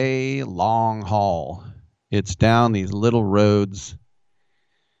is a long haul. It's down these little roads.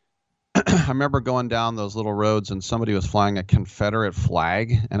 I remember going down those little roads and somebody was flying a Confederate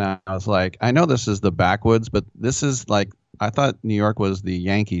flag, and I was like, I know this is the backwoods, but this is like, I thought New York was the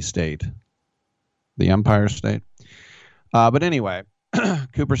Yankee state. The Empire State. But anyway,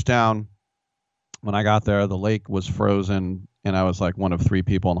 Cooperstown, when I got there, the lake was frozen, and I was like one of three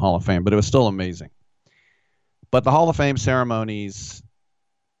people in the Hall of Fame, but it was still amazing. But the Hall of Fame ceremonies,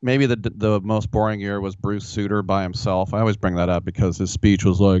 maybe the most boring year was Bruce Sutter by himself. I always bring that up because his speech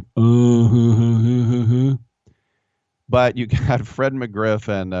was like, But you got Fred McGriff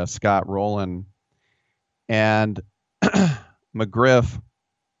and Scott Rowland, and McGriff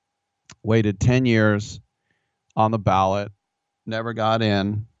waited 10 years on the ballot, never got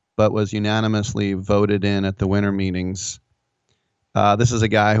in, but was unanimously voted in at the winter meetings. This is a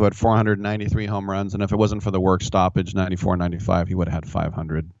guy who had 493 home runs, and if it wasn't for the work stoppage, 94-95, he would have had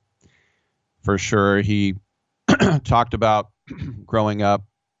 500. For sure, he talked about growing up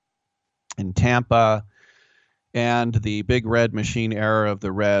in Tampa, and the Big Red Machine era of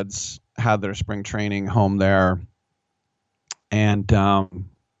the Reds had their spring training home there. And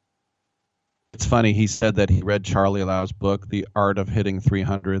it's funny, he said that he read Charlie Lau's book, The Art of Hitting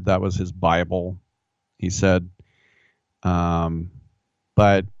 300. That was his Bible, he said.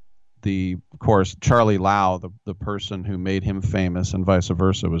 But of course, Charlie Lau, the person who made him famous and vice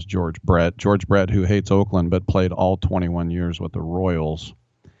versa, was George Brett. George Brett, who hates Oakland, but played all 21 years with the Royals.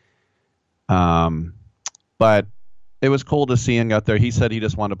 But it was cool to see him out there. He said he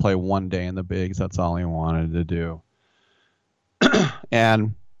just wanted to play one day in the bigs. That's all he wanted to do.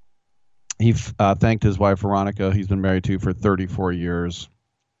 And he thanked his wife, Veronica, he's been married to for 34 years.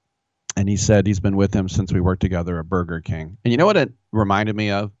 And he said he's been with him since we worked together at Burger King. And you know what it reminded me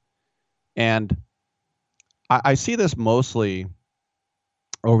of? And I see this mostly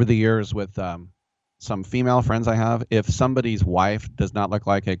over the years with some female friends I have. If somebody's wife does not look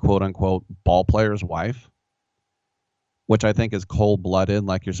like a quote-unquote ball player's wife, which I think is cold-blooded,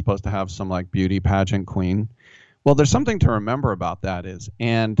 like you're supposed to have some like beauty pageant queen. Well, there's something to remember about that is,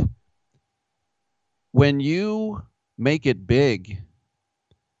 and when you make it big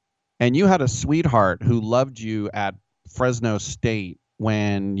and you had a sweetheart who loved you at Fresno State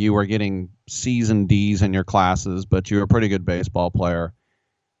when you were getting C's and D's in your classes, but you were a pretty good baseball player,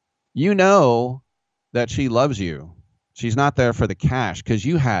 you know that she loves you. She's not there for the cash because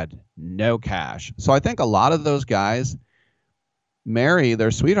you had no cash. So I think a lot of those guys marry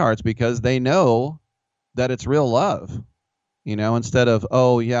their sweethearts because they know that it's real love, instead of,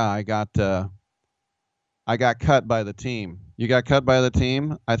 oh yeah, I got cut by the team. You got cut by the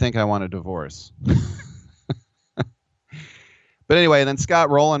team? I think I want a divorce. But anyway, then Scott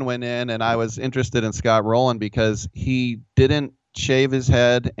Rowland went in, and I was interested in Scott Rowland because he didn't shave his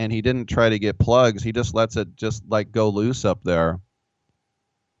head and he didn't try to get plugs. He just lets it just like go loose up there.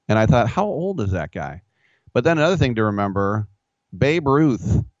 And I thought, how old is that guy? But then another thing to remember, Babe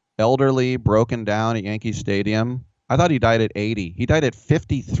Ruth, elderly, broken down at Yankee Stadium. I thought he died at 80. He died at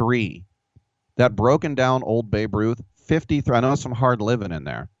 53. That broken down old Babe Ruth, 53. I know some hard living in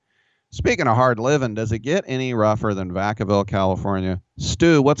there. Speaking of hard living, does it get any rougher than Vacaville, California?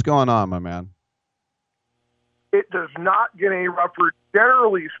 Stu, what's going on, my man? It does not get any rougher,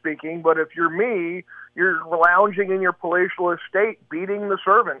 generally speaking, but if you're me, you're lounging in your palatial estate, beating the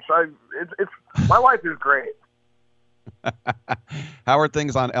servants. My life is great. How are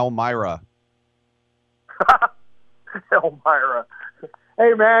things on Elmira? Elmira.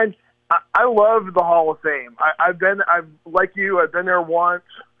 Hey, man, I love the Hall of Fame. I've been there once.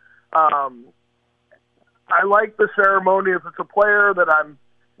 I like the ceremony. If it's a player that I'm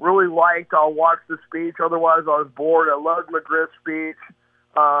really liked, I'll watch the speech. Otherwise, I was bored. I loved McGriff's speech.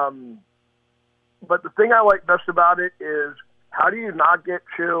 But the thing I like best about it is, how do you not get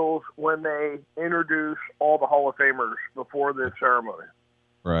chills when they introduce all the Hall of Famers before the ceremony?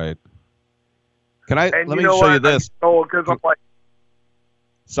 Right. Let me show you this. Because I'm like,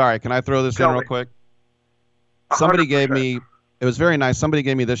 sorry, can I throw this in real quick? Somebody 100%. Gave me, it was very nice. Somebody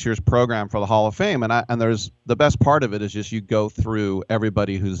gave me this year's program for the Hall of Fame, and there's the best part of it is just you go through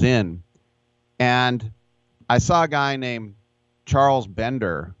everybody who's in. And I saw a guy named Charles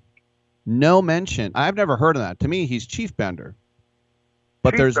Bender. No mention. I've never heard of that. To me, he's Chief Bender.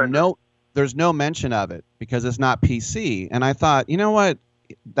 But there's no mention of it because it's not PC. And I thought, you know what?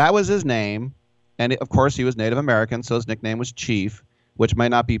 That was his name. And of course, he was Native American, so his nickname was Chief, which might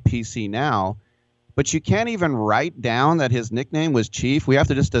not be PC now. But you can't even write down that his nickname was Chief. We have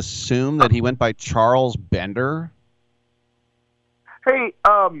to just assume that he went by Charles Bender. Hey,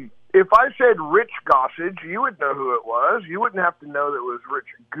 if I said Rich Gossage, you would know who it was. You wouldn't have to know that it was Rich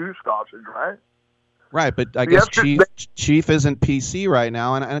Goose Gossage, right? Right, but I guess Chief isn't PC right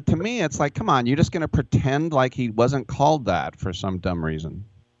now. And to me, it's like, come on, you're just going to pretend like he wasn't called that for some dumb reason.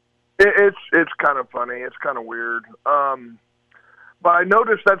 It's kind of funny. It's kind of weird. But I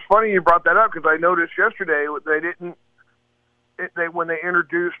noticed, that's funny you brought that up, because I noticed yesterday when they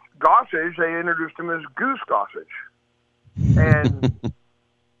introduced Gossage, they introduced him as Goose Gossage. And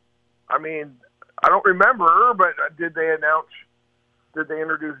I mean, I don't remember, but did they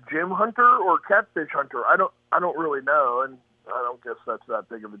introduce Jim Hunter or Catfish Hunter? I don't really know, and I don't guess that's that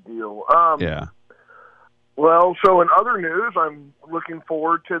big of a deal. Yeah. Well, so in other news, I'm looking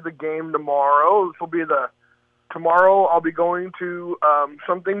forward to the game tomorrow. This will be tomorrow I'll be going to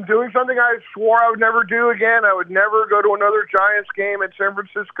doing something I swore I would never do again. I would never go to another Giants game at San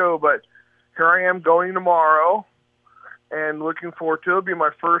Francisco, but here I am going tomorrow and looking forward to it. It'll be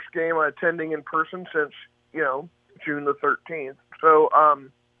my first game attending in person since, June the 13th. So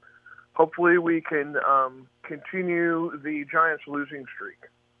hopefully we can continue the Giants losing streak.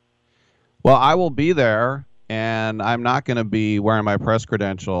 Well, I will be there, and I'm not going to be wearing my press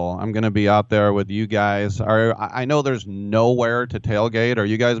credential. I'm going to be out there with you guys. I know there's nowhere to tailgate. Are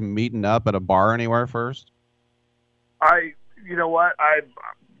you guys meeting up at a bar anywhere first? You know what? I'm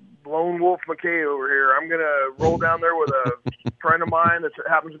Lone Wolf McKay over here. I'm going to roll down there with a friend of mine that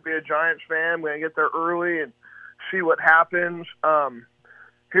happens to be a Giants fan. I'm going to get there early and see what happens.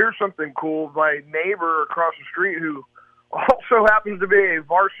 Here's something cool. My neighbor across the street, who also happens to be a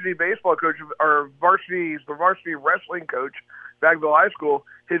varsity baseball coach, or the varsity wrestling coach, Vacaville High School.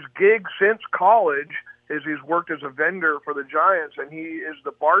 His gig since college is he's worked as a vendor for the Giants, and he is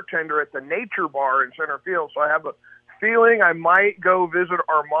the bartender at the Nature Bar in center field. So I have a feeling I might go visit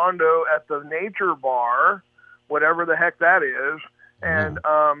Armando at the Nature Bar, whatever the heck that is. And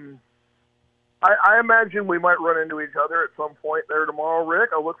I imagine we might run into each other at some point there tomorrow,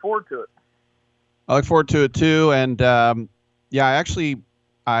 Rick. I look forward to it. I look forward to it too. And I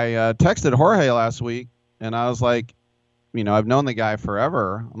texted Jorge last week, and I was like, I've known the guy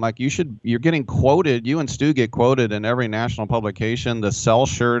forever. I'm like, you're getting quoted. You and Stu get quoted in every national publication. The Cell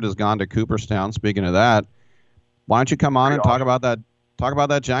shirt has gone to Cooperstown. Speaking of that, why don't you come on and talk about that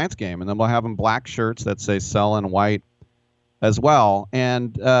Giants game, and then we'll have them black shirts that say Cell in white as well.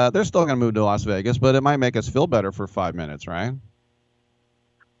 And they're still going to move to Las Vegas, but it might make us feel better for 5 minutes, right?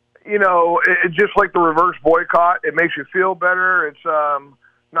 It's just like the reverse boycott. It makes you feel better. It's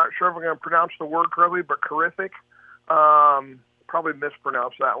not sure if I'm going to pronounce the word correctly, but horrific. Probably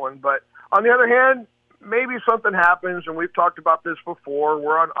mispronounced that one. But on the other hand, maybe something happens, and we've talked about this before.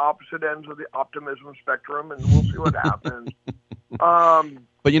 We're on opposite ends of the optimism spectrum, and we'll see what happens.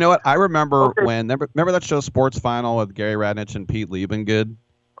 But you know what? I remember remember that show Sports Final with Gary Radnich and Pete Liebengood?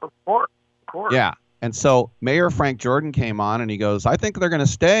 Of course. Yeah. And so Mayor Frank Jordan came on, and he goes, I think they're going to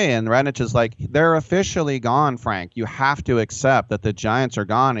stay. And Radnich is like, they're officially gone, Frank. You have to accept that the Giants are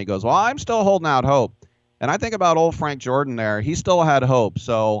gone. And he goes, well, I'm still holding out hope. And I think about old Frank Jordan there. He still had hope.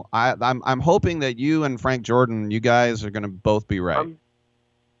 So I'm hoping that you and Frank Jordan, you guys are going to both be right.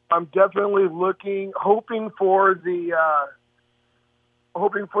 I'm definitely hoping for the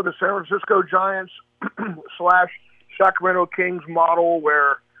San Francisco Giants / Sacramento Kings model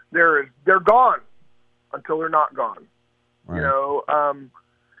where they're gone until they're not gone. Right.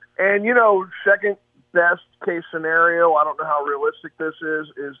 Second best case scenario, I don't know how realistic this is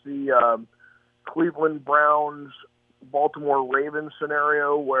the Cleveland Browns, Baltimore Ravens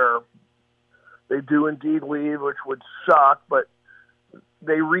scenario where they do indeed leave, which would suck, but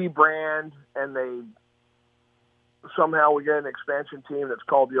they rebrand and somehow we get an expansion team that's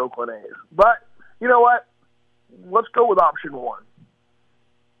called the Oakland A's. But you know what? Let's go with option one.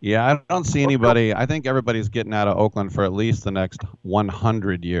 Yeah, I don't see anybody. I think everybody's getting out of Oakland for at least the next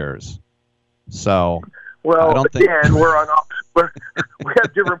 100 years. So, well, I don't think... again, we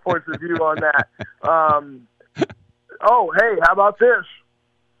have different points of view on that. Hey, how about this?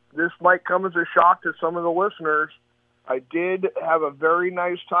 This might come as a shock to some of the listeners. I did have a very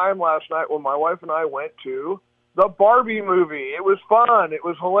nice time last night when my wife and I went to the Barbie movie. It was fun. It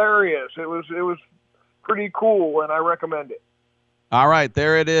was hilarious. It was pretty cool, and I recommend it. All right,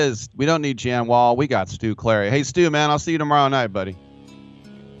 there it is. We don't need Jan Wall. We got Stu Clary. Hey, Stu, man, I'll see you tomorrow night, buddy.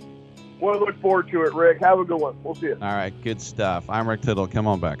 Well, I look forward to it, Rick. Have a good one. We'll see you. All right, good stuff. I'm Rick Tittle. Come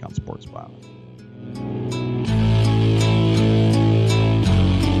on back on Sports Byline.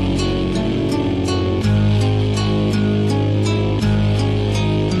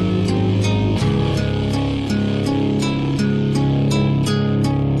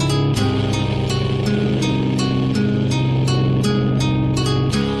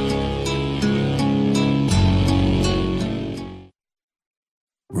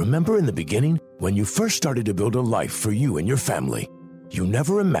 Remember in the beginning, when you first started to build a life for you and your family, you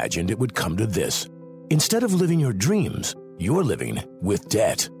never imagined it would come to this. Instead of living your dreams, you're living with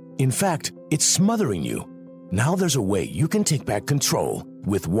debt. In fact, it's smothering you. Now there's a way you can take back control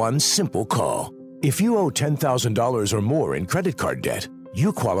with one simple call. If you owe $10,000 or more in credit card debt,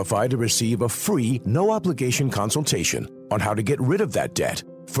 you qualify to receive a free, no-obligation consultation on how to get rid of that debt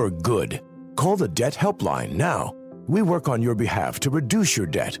for good. Call the Debt Helpline now. We work on your behalf to reduce your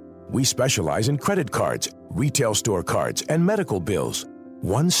debt. We specialize in credit cards, retail store cards, and medical bills.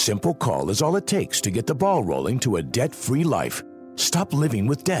 One simple call is all it takes to get the ball rolling to a debt-free life. Stop living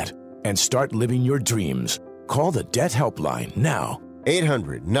with debt and start living your dreams. Call the Debt Helpline now.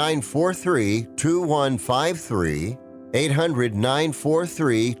 800-943-2153.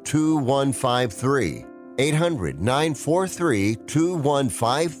 800-943-2153.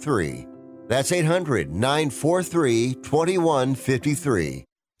 800-943-2153. That's 800-943-2153.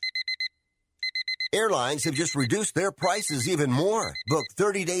 Airlines have just reduced their prices even more. Book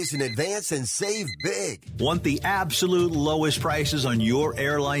 30 days in advance and save big. Want the absolute lowest prices on your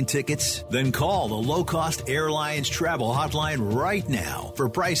airline tickets? Then call the Low Cost Airlines Travel Hotline right now. For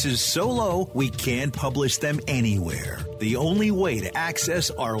prices so low, we can't publish them anywhere. The only way to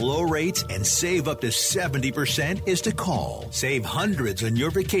access our low rates and save up to 70% is to call. Save hundreds on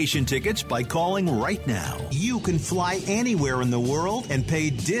your vacation tickets by calling right now. You can fly anywhere in the world and pay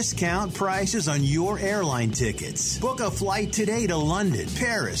discount prices on your airline tickets. Book a flight today to London,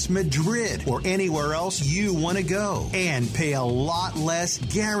 Paris, Madrid, or anywhere else you want to go. And pay a lot less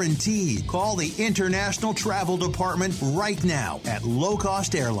guaranteed. Call the International Travel Department right now at Low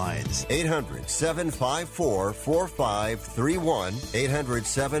Cost Airlines. 800-754-4500. 4531.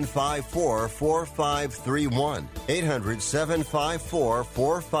 800-754-4531.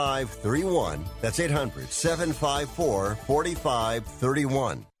 800-754-4531. That's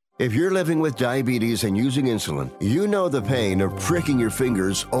 800-754-4531. If you're living with diabetes and using insulin, you know the pain of pricking your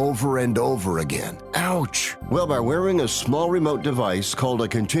fingers over and over again. Ouch! Well, by wearing a small remote device called a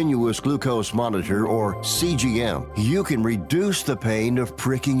continuous glucose monitor, or CGM, you can reduce the pain of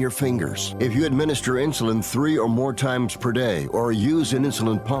pricking your fingers. If you administer insulin 3 or more times per day or use an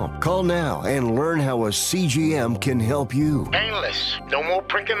insulin pump, call now and learn how a CGM can help you. Painless. No more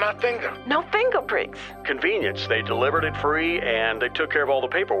pricking my finger. No finger pricks. Convenience. They delivered it free and they took care of all the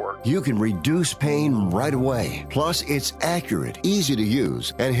paperwork. You can reduce pain right away. Plus, it's accurate, easy to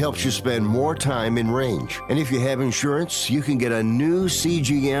use, and helps you spend more time in range. And if you have insurance, you can get a new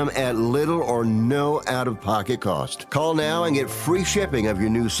CGM at little or no out-of-pocket cost. Call now and get free shipping of your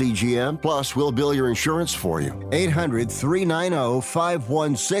new CGM. Plus, we'll bill your insurance for you.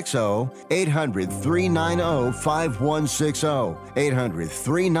 800-390-5160. 800-390-5160.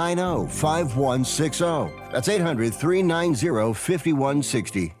 800-390-5160. That's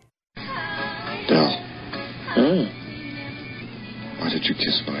 800-390-5160. Del. Why did you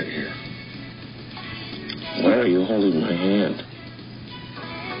kiss my ear? Why are you holding my hand?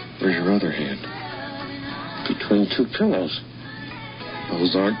 Where's your other hand? Between two pillows.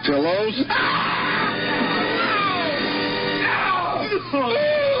 Those aren't pillows.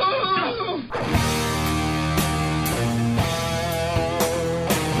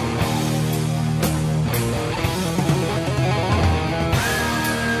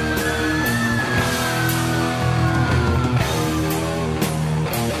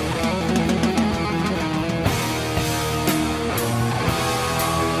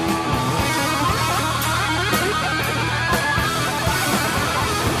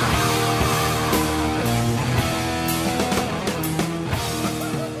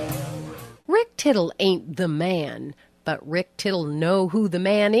 Tittle ain't the man, but Rick Tittle know who the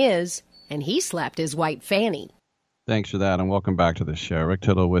man is, and he slapped his white fanny. Thanks for that, and welcome back to the show. Rick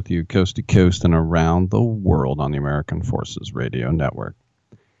Tittle with you coast to coast and around the world on the American Forces Radio Network.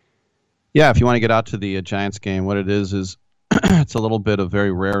 Yeah, if you want to get out to the Giants game, what it is it's a little bit of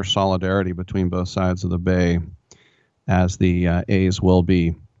very rare solidarity between both sides of the bay, as the A's will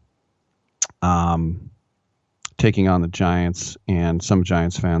be taking on the Giants, and some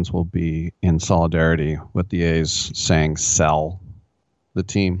Giants fans will be in solidarity with the A's, saying "sell" the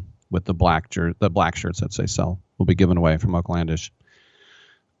team with the black shirts that say "sell" will be given away from Oaklandish.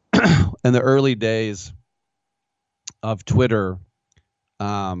 In the early days of Twitter,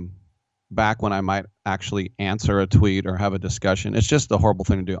 back when I might actually answer a tweet or have a discussion, it's just a horrible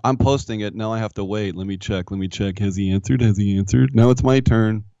thing to do. I'm posting it, now I have to wait. Let me check. Has he answered? No, it's my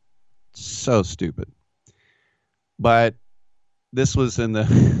turn. So stupid. But this was in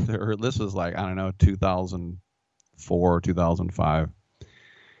this was like, I don't know, 2004, 2005.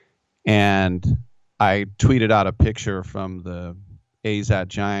 And I tweeted out a picture from the A's at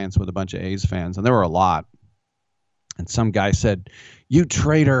Giants with a bunch of A's fans, and there were a lot. And some guy said, "You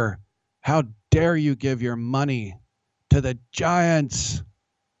traitor, how dare you give your money to the Giants?"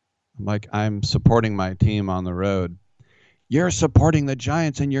 I'm like, I'm supporting my team on the road. You're supporting the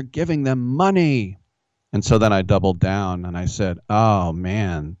Giants and you're giving them money. And so then I doubled down and I said, "Oh,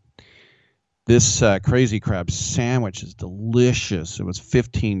 man, this Crazy Crab sandwich is delicious. It was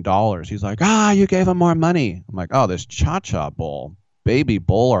 $15. He's like, "You gave him more money." I'm like, "Oh, this Cha-Cha Bowl, Baby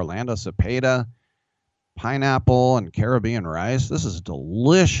Bowl, Orlando Cepeda, pineapple and Caribbean rice. This is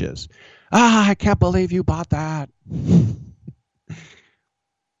delicious. I can't believe you bought that." And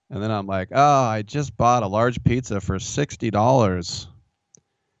then I'm like, "Oh, I just bought a large pizza for $60.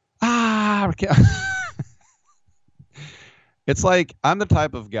 It's like, I'm the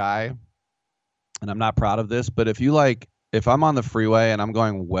type of guy, and I'm not proud of this, but if I'm on the freeway and I'm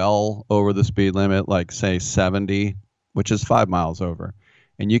going well over the speed limit, like say 70, which is 5 miles over,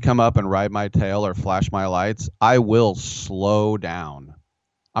 and you come up and ride my tail or flash my lights, I will slow down.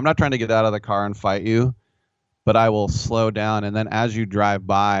 I'm not trying to get out of the car and fight you, but I will slow down. And then as you drive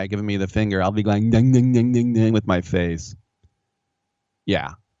by, giving me the finger, I'll be going ding, ding, ding, ding, ding with my face.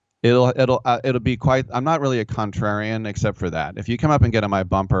 Yeah. It'll be quite, I'm not really a contrarian except for that. If you come up and get on my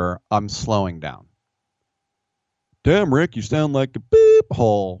bumper, I'm slowing down. Damn, Rick, you sound like a beep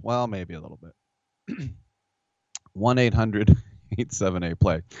hole. Well, maybe a little bit.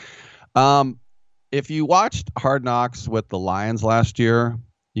 1-800-878-PLAY. If you watched Hard Knocks with the Lions last year,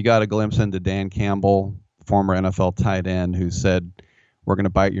 you got a glimpse into Dan Campbell, former NFL tight end, who said, "We're going to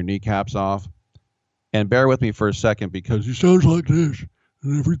bite your kneecaps off." And bear with me for a second, because he sounds like this.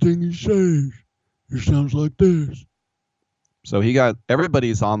 And everything he says, it sounds like this. So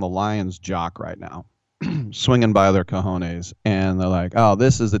everybody's on the Lions jock right now, swinging by their cojones, and they're like, oh,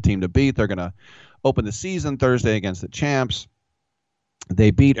 this is the team to beat. They're going to open the season Thursday against the champs.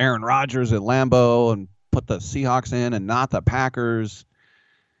 They beat Aaron Rodgers at Lambeau and put the Seahawks in and not the Packers.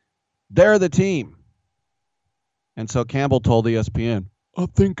 They're the team. And so Campbell told ESPN, I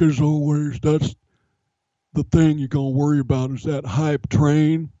think as always, that's the thing you're going to worry about is that hype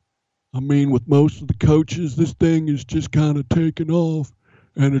train. I mean, with most of the coaches, this thing is just kind of taking off,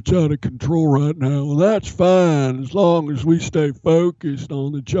 and it's out of control right now. Well, that's fine as long as we stay focused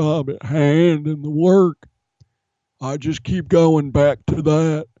on the job at hand and the work. I just keep going back to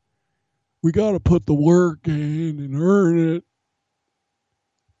that. We got to put the work in and earn it.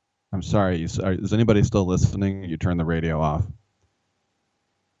 I'm sorry. Is anybody still listening? You turn the radio off.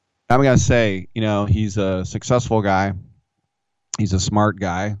 I'm going to say, he's a successful guy. He's a smart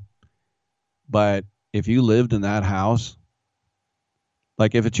guy. But if you lived in that house,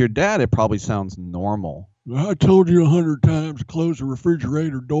 like if it's your dad, it probably sounds normal. I told you 100 times to close the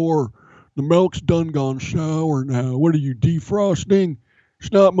refrigerator door. The milk's done gone sour now. What are you, defrosting?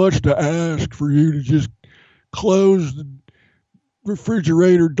 It's not much to ask for you to just close the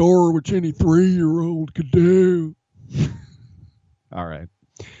refrigerator door, which any 3-year-old could do. All right.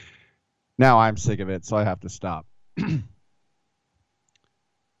 Now I'm sick of it, so I have to stop.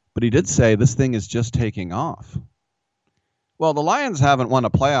 But he did say this thing is just taking off. Well, the Lions haven't won a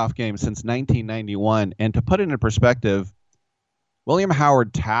playoff game since 1991. And to put it in perspective, William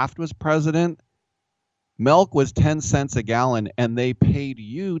Howard Taft was president. Milk was 10 cents a gallon, and they paid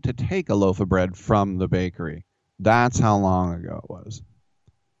you to take a loaf of bread from the bakery. That's how long ago it was.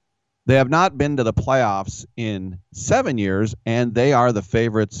 They have not been to the playoffs in 7 years, and they are the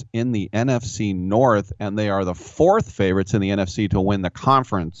favorites in the NFC North, and they are the 4th favorites in the NFC to win the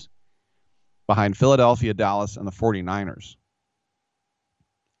conference behind Philadelphia, Dallas, and the 49ers.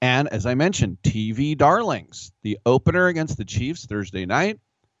 And as I mentioned, TV darlings, the opener against the Chiefs Thursday night,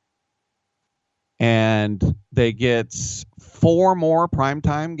 and they get 4 more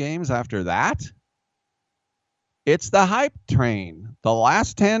primetime games after that. It's the hype train. The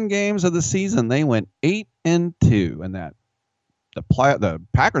last 10 games of the season, they went 8-2, and that the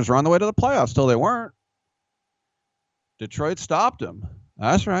Packers were on the way to the playoffs till they weren't. Detroit stopped them.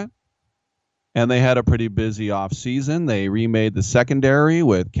 That's right. And they had a pretty busy offseason. They remade the secondary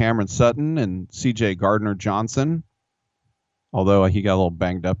with Cameron Sutton and C.J. Gardner-Johnson, although he got a little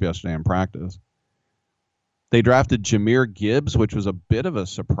banged up yesterday in practice. They drafted Jahmyr Gibbs, which was a bit of a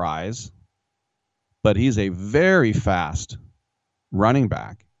surprise, but he's a very fast running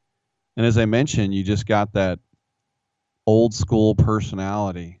back. And as I mentioned, you just got that old school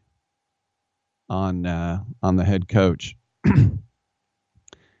personality on the head coach.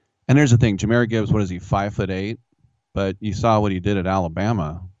 And here's the thing, Jahmyr Gibbs, what is he, 5'8"? But you saw what he did at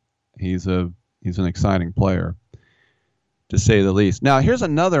Alabama. He's an exciting player, to say the least. Now, here's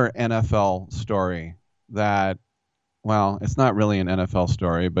another NFL story that, well, it's not really an NFL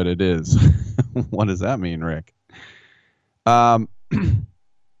story, but it is. What does that mean, Rick?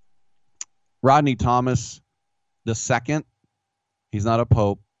 Rodney Thomas II. He's not a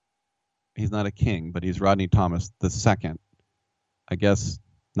pope. He's not a king, but he's Rodney Thomas II. I guess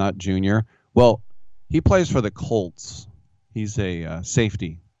not junior. Well, he plays for the Colts. He's a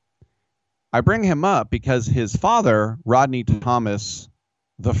safety. I bring him up because his father, Rodney Thomas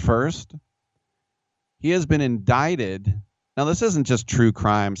I, he has been indicted. Now, this isn't just true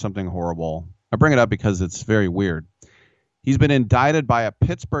crime, something horrible. I bring it up because it's very weird. He's been indicted by a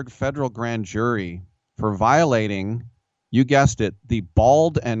Pittsburgh federal grand jury for violating, you guessed it, the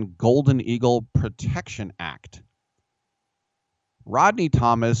Bald and Golden Eagle Protection Act. Rodney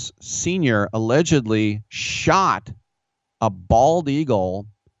Thomas Sr. allegedly shot a bald eagle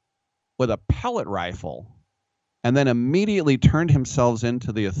with a pellet rifle and then immediately turned himself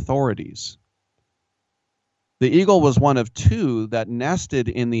into the authorities. The eagle was one of 2 that nested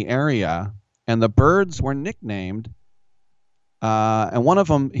in the area, and the birds were nicknamed. And one of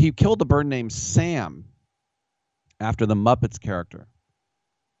them, he killed the bird named Sam after the Muppets character.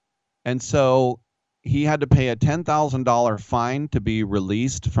 And so he had to pay a $10,000 fine to be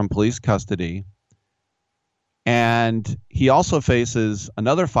released from police custody. And he also faces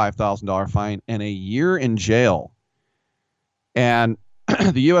another $5,000 fine and a year in jail. And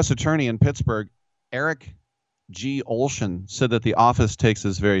the U.S. attorney in Pittsburgh, Eric G. Olshan, said that the office takes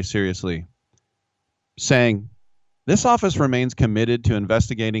this very seriously, saying, "This office remains committed to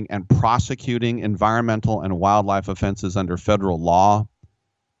investigating and prosecuting environmental and wildlife offenses under federal law,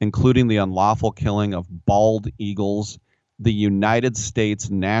 including the unlawful killing of bald eagles, the United States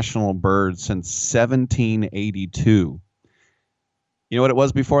national bird since 1782. You know what it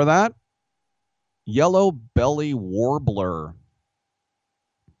was before that? Yellow belly warbler.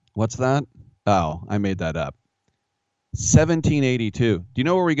 What's that? Oh, I made that up. 1782. Do you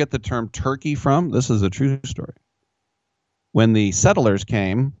know where we get the term turkey from? This is a true story. When the settlers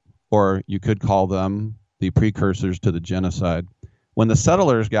came, or you could call them the precursors to the genocide, when the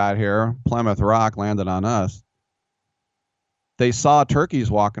settlers got here, Plymouth Rock landed on us, they saw turkeys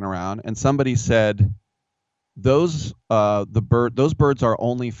walking around, and somebody said, those birds are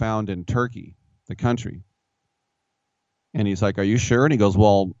only found in Turkey, the country. And he's like, are you sure? And he goes,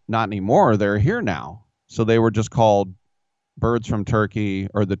 well, not anymore. They're here now. So they were just called birds from Turkey,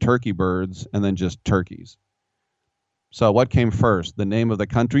 or the turkey birds, and then just turkeys. So what came first? The name of the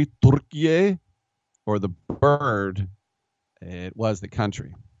country, Turkiye, or the bird? It was the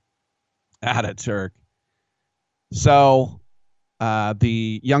country. Ataturk. So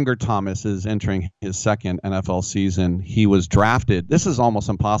the younger Thomas is entering his second NFL season. He was drafted. This is almost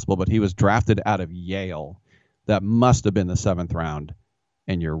impossible, but he was drafted out of Yale. That must have been the 7th round.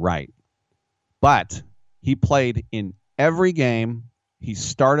 And you're right. But he played in every game. He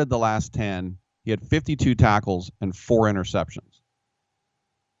started the last 10. He had 52 tackles and 4 interceptions.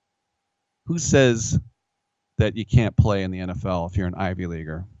 Who says that you can't play in the NFL if you're an Ivy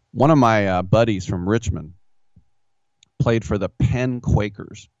Leaguer? One of my buddies from Richmond played for the Penn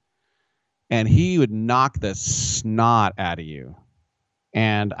Quakers, and he would knock the snot out of you.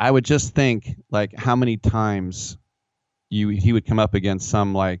 And I would just think, like, how many times he would come up against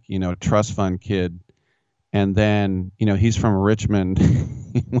some, like, trust fund kid, and then, he's from Richmond,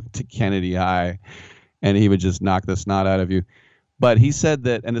 he went to Kennedy High, and he would just knock the snot out of you. But he said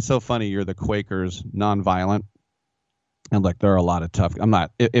that, and it's so funny, you're the Quakers, nonviolent. And like, there are a lot of tough.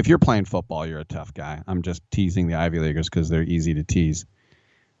 If you're playing football, you're a tough guy. I'm just teasing the Ivy Leaguers because they're easy to tease.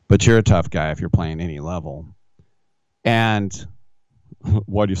 But you're a tough guy if you're playing any level. And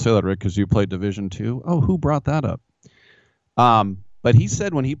why do you say that, Rick? Because you played Division II? Oh, who brought that up? But he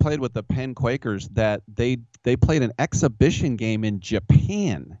said when he played with the Penn Quakers that they played an exhibition game in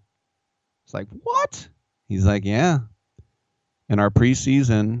Japan. It's like, what? He's like, yeah. In our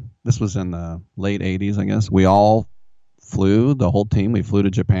preseason, this was in the late 80s, I guess, we all flew, the whole team, we flew to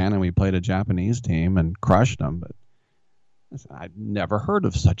Japan and we played a Japanese team and crushed them. But I said, I'd never heard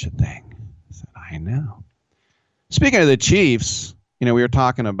of such a thing. I said, I know. Speaking of the Chiefs, we were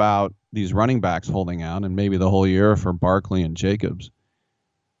talking about these running backs holding out and maybe the whole year for Barkley and Jacobs.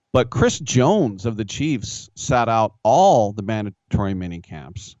 But Chris Jones of the Chiefs sat out all the mandatory mini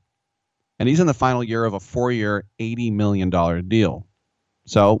camps. And he's in the final year of a 4-year, $80 million deal.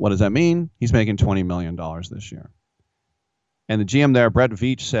 So what does that mean? He's making $20 million this year. And the GM there, Brett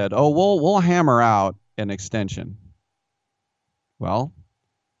Veach, said, oh, we'll hammer out an extension. Well,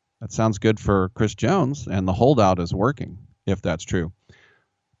 that sounds good for Chris Jones, and the holdout is working, if that's true.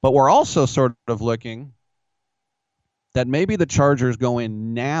 But we're also sort of looking that maybe the Chargers go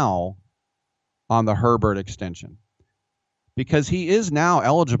in now on the Herbert extension, because he is now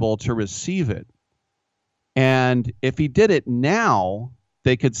eligible to receive it. And if he did it now,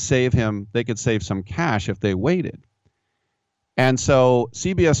 they could save some cash if they waited. And so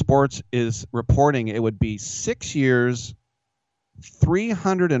CBS Sports is reporting it would be 6 years,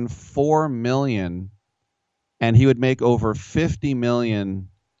 $304 million, and he would make over $50 million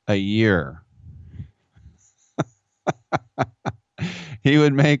a year. He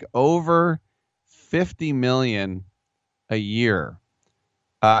would make over $50 million a year.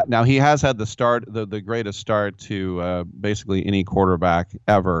 Now, he has had the greatest start to basically any quarterback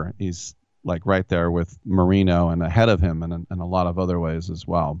ever. He's like right there with Marino and ahead of him in a lot of other ways as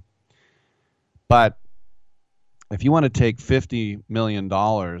well. But if you want to take $50 million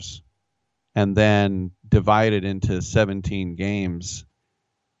and then divide it into 17 games,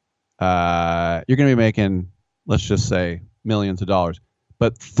 you're going to be making, let's just say, millions of dollars.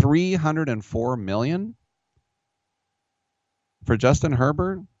 But $304 million for Justin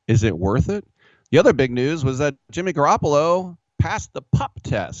Herbert, is it worth it? The other big news was that Jimmy Garoppolo passed the pup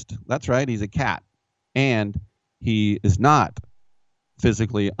test. That's right, he's a cat. And he is not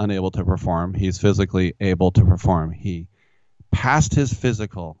physically unable to perform. He's physically able to perform. He passed his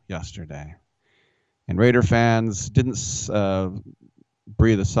physical yesterday. And Raider fans didn't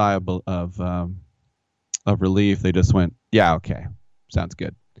breathe a sigh of relief. They just went, yeah, okay, sounds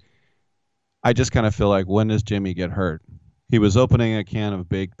good. I just kind of feel like, when does Jimmy get hurt? He was opening a can of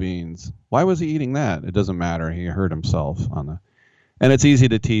baked beans. Why was he eating that? It doesn't matter. He hurt himself and it's easy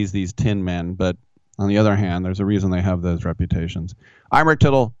to tease these tin men, but on the other hand, there's a reason they have those reputations. I'm Rick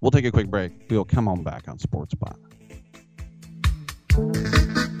Tittle. We'll take a quick break. We'll come on back on Sports Spot.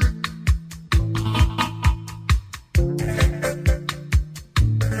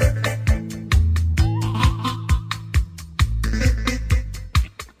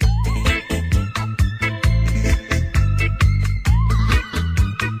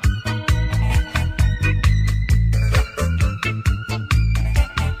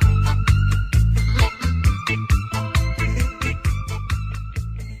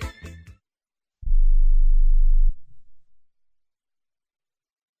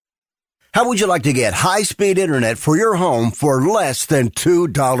 How would you like to get high-speed internet for your home for less than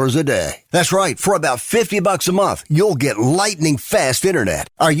 $2 a day? That's right. For about $50 a month, you'll get lightning fast internet.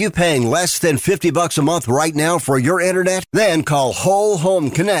 Are you paying less than $50 a month right now for your internet? Then call Whole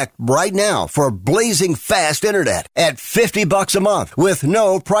Home Connect right now for blazing fast internet at $50 a month with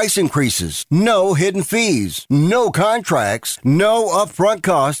no price increases, no hidden fees, no contracts, no upfront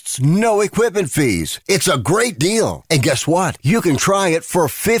costs, no equipment fees. It's a great deal. And guess what? You can try it for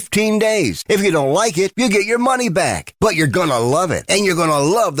 15 days. If you don't like it, you get your money back. But you're gonna love it, and you're gonna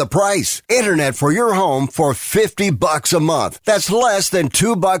love the price. Internet for your home for $50 a month. That's less than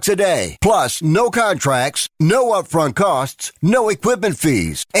 $2 a day. Plus, no contracts, no upfront costs, no equipment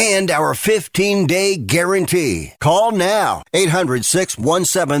fees, and our 15-day guarantee. Call now.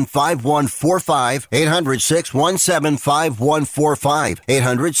 800-617-5145. 800-617-5145.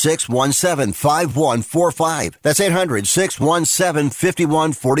 800-617-5145. That's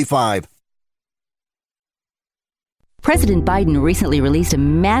 800-617-5145. President Biden recently released a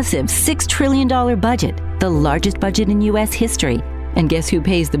massive $6 trillion budget, the largest budget in U.S. history. And guess who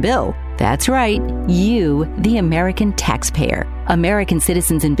pays the bill? That's right, you, the American taxpayer. American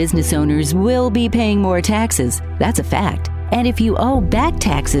citizens and business owners will be paying more taxes. That's a fact. And if you owe back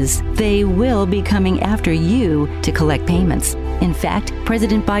taxes, they will be coming after you to collect payments. In fact,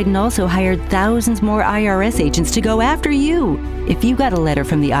 President Biden also hired thousands more IRS agents to go after you. If you got a letter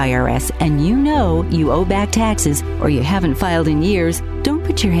from the IRS and you know you owe back taxes or you haven't filed in years, don't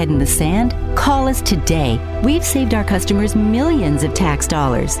put your head in the sand. Call us today. We've saved our customers millions of tax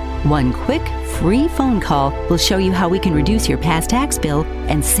dollars. One quick, free phone call will show you how we can reduce your past tax bill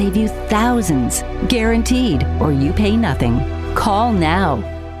and save you thousands. Guaranteed, or you pay nothing. Call now.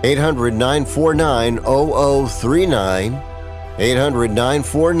 800-949-0039.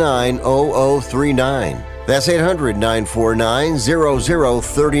 800-949-0039. That's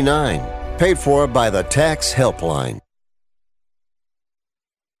 800-949-0039. Paid for by the Tax Helpline.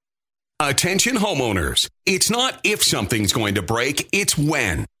 Attention homeowners. It's not if something's going to break, it's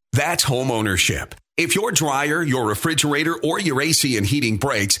when. That's homeownership. If your dryer, your refrigerator, or your AC and heating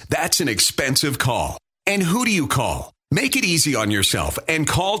breaks, that's an expensive call. And who do you call? Make it easy on yourself and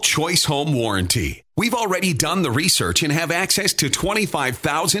call Choice Home Warranty. We've already done the research and have access to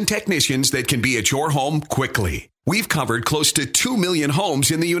 25,000 technicians that can be at your home quickly. We've covered close to 2 million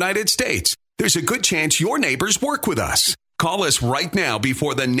homes in the United States. There's a good chance your neighbors work with us. Call us right now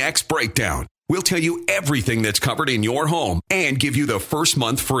before the next breakdown. We'll tell you everything that's covered in your home and give you the first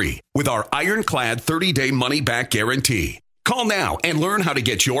month free with our ironclad 30-day money-back guarantee. Call now and learn how to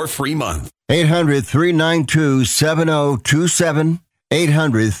get your free month. 800-392-7027.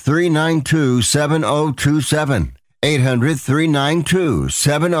 800-392-7027.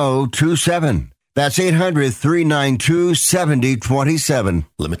 800-392-7027. That's 800-392-7027.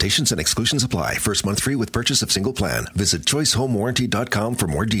 Limitations and exclusions apply. First month free with purchase of single plan. Visit choicehomewarranty.com for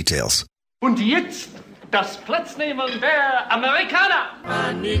more details. Und jetzt das Platznehmen der Amerikaner.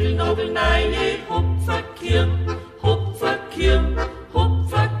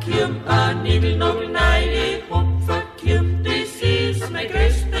 This is my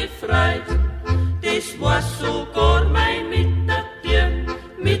größte Freude. Das war sogar mein Mittagessen.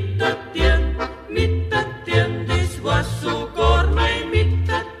 Das war sogar mein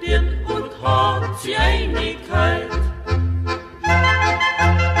Mittagessen und hat sie Einigkeit.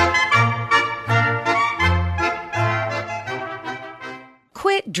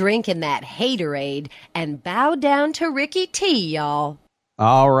 Quit drinking that haterade and bow down to Ricky T, y'all.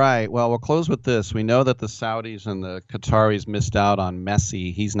 All right. Well, we'll close with this. We know that the Saudis and the Qataris missed out on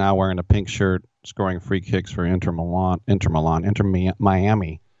Messi. He's now wearing a pink shirt, scoring free kicks for Inter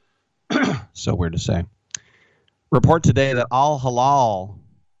Miami. So weird to say. Report today that Al Hilal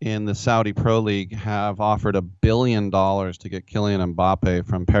in the Saudi Pro League have offered $1 billion to get Kylian Mbappe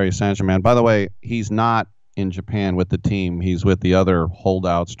from Paris Saint-Germain. By the way, he's not in Japan with the team. He's with the other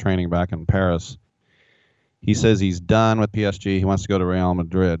holdouts training back in Paris. He says he's done with PSG. He wants to go to Real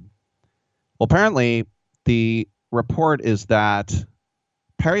Madrid. Well, apparently, the report is that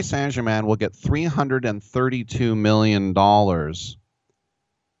Paris Saint-Germain will get $332 million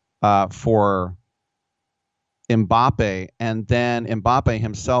for Mbappe, and then Mbappe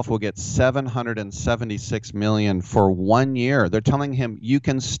himself will get $776 million for 1 year. They're telling him you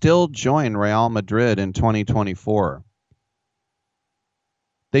can still join Real Madrid in 2024.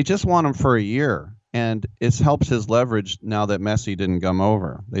 They just want him for a year. And it helps his leverage now that Messi didn't come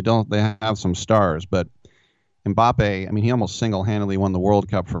over. They have some stars, but Mbappe, I mean, he almost single-handedly won the World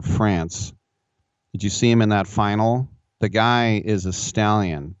Cup for France. Did you see him in that final? The guy is a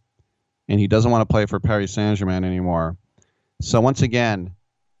stallion, and he doesn't want to play for Paris Saint-Germain anymore. So once again,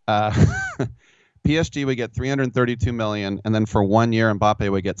 PSG would get $332 million, and then for 1 year, Mbappe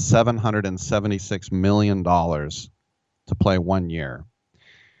would get $776 million to play 1 year.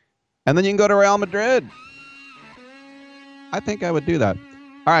 And then you can go to Real Madrid. I think I would do that.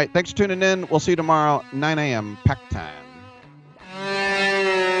 All right, thanks for tuning in. We'll see you tomorrow, 9 a.m. pack time.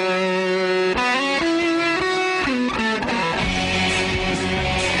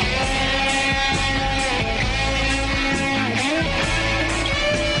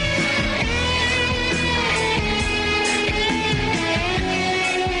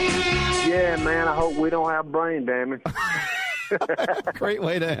 Yeah, man, I hope we don't have brain damage. Great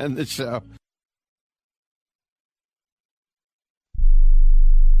way to end the show.